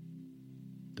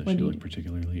 Does she look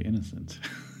particularly innocent?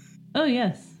 Oh,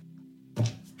 yes.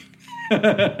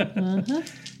 Uh-huh.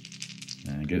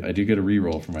 I do get a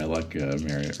reroll for my luck,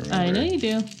 Mary. I know you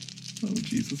do. Oh,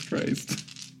 Jesus Christ.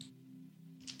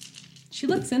 She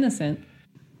looks innocent.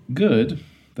 Good.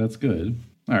 That's good.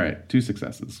 All right. 2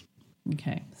 successes.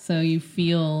 Okay. So you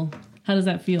feel... How does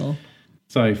that feel?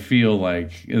 So I feel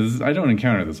like... I don't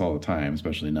encounter this all the time,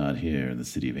 especially not here in the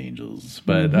City of Angels.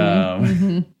 But...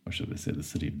 Or should I say the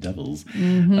City of Devils?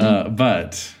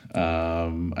 But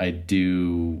I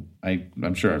do...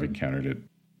 I'm sure I've encountered it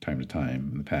time to time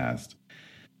in the past.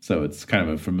 So it's kind of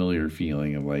a familiar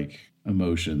feeling of like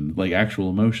emotion, like actual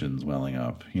emotions welling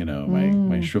up. You know,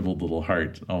 my shriveled little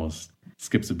heart almost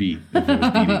skips a beat if it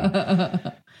was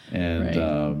beating.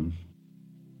 And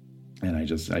and I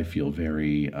feel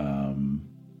very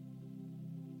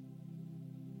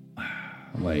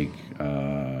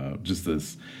just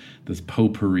this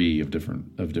potpourri of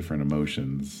different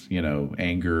emotions. You know,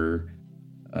 anger,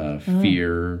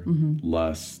 fear,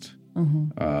 lust.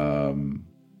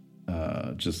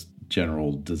 Just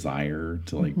general desire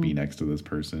to like be next to this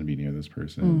person, be near this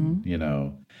person, you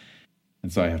know.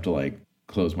 And so I have to like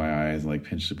close my eyes and like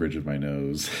pinch the bridge of my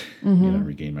nose, you know,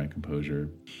 regain my composure,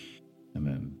 and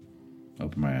then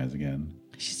open my eyes again.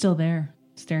 She's still there,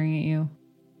 staring at you.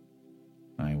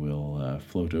 I will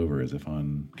float over as if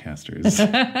on casters.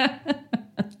 I'll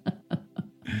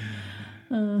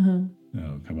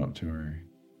come up to her.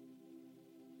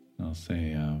 I'll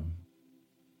say,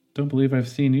 don't believe I've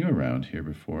seen you around here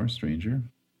before, stranger.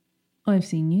 Oh, I've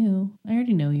seen you. I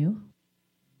already know you.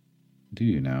 Do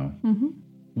you now? Mm-hmm.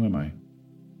 Who am I?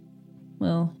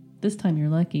 Well, this time you're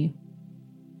lucky.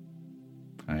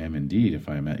 I am indeed if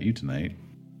I met you tonight.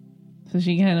 So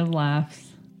she kind of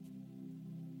laughs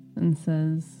and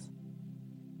says,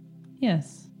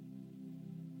 yes.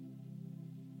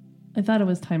 I thought it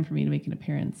was time for me to make an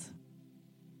appearance.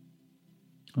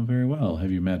 Oh, very well.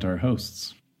 Have you met our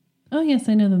hosts? Oh, yes,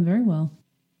 I know them very well.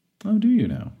 Oh, do you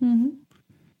now? Mm-hmm.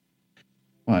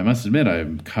 Well, I must admit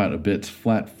I'm caught a bit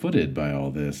flat-footed by all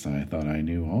this. I thought I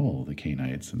knew all the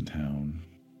Canaanites in town.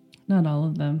 Not all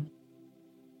of them.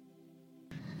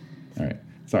 All right.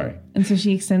 Sorry. And so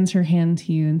she extends her hand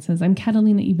to you and says, I'm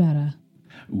Catalina Ibarra.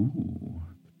 Ooh,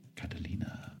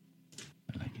 Catalina.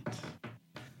 I like it.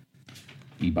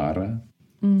 Ibarra?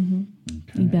 Mm-hmm.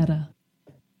 Okay. Ibarra.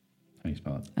 How do you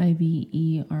spell it?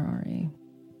 Iberra.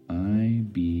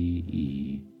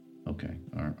 IBE. Okay.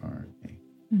 RRA.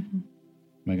 Mm-hmm.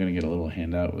 Am I going to get a little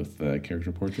handout with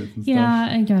character portraits and Yeah,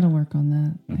 stuff? I gotta work on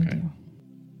that. Okay.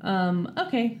 I do.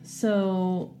 Okay,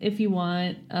 so if you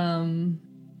want, all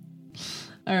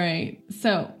right.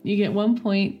 So you get 1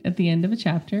 point at the end of a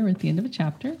chapter, or at the end of a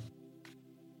chapter.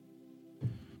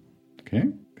 Okay,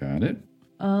 got it.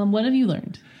 What have you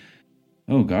learned?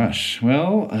 Oh, gosh.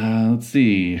 Well, let's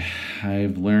see.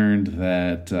 I've learned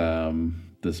that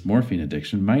this morphine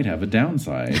addiction might have a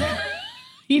downside.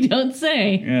 You don't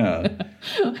say. Yeah.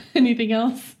 Anything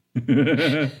else?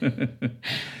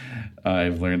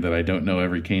 I've learned that I don't know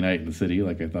every Canaanite in the city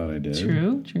like I thought I did.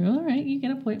 True. All right, you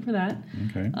get a point for that.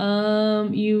 Okay.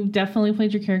 You definitely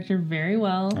played your character very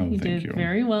well. Oh, You thank did you.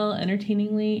 very well,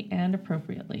 entertainingly and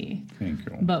appropriately. Thank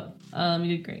you. But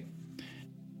you did great.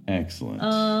 Excellent.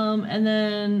 And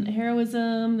then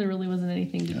heroism, there really wasn't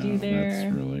anything to do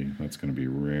there. That's going to be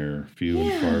rare, few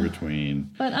and far between.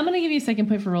 But I'm going to give you a second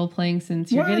point for role playing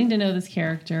since you're getting to know this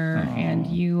character and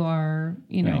you are,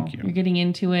 you're getting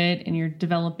into it and you're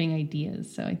developing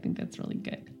ideas. So I think that's really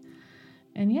good.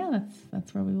 And yeah,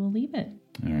 that's where we will leave it.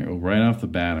 All right. Well, right off the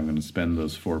bat, I'm going to spend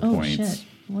those 4 points. Shit.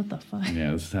 What the fuck?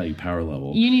 Yeah, this is how you power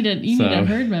level. You need a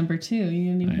herd member too.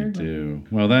 You need a herd member. I do.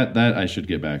 Well, that I should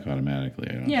get back automatically.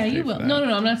 I don't Yeah, have to you pay will. for that.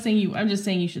 No. I'm not saying you. I'm just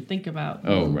saying you should think about.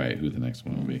 Oh, right. Who the next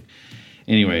one will be.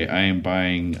 Anyway, I am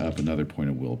buying up another point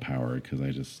of willpower because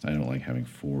I don't like having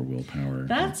 4 willpower.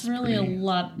 That's really a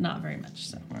lot. Not very much.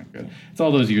 So. Not good. It's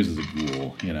all those years as a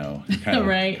ghoul,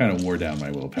 Right. Kind of wore down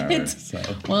my willpower.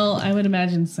 Well, I would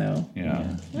imagine so.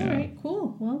 Yeah. All right.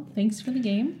 Cool. Well, thanks for the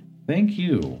game. Thank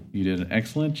you. You did an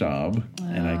excellent job,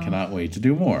 and I cannot wait to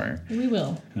do more. We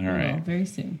will. All right. Very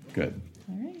soon. Good.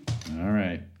 All right. All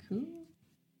right.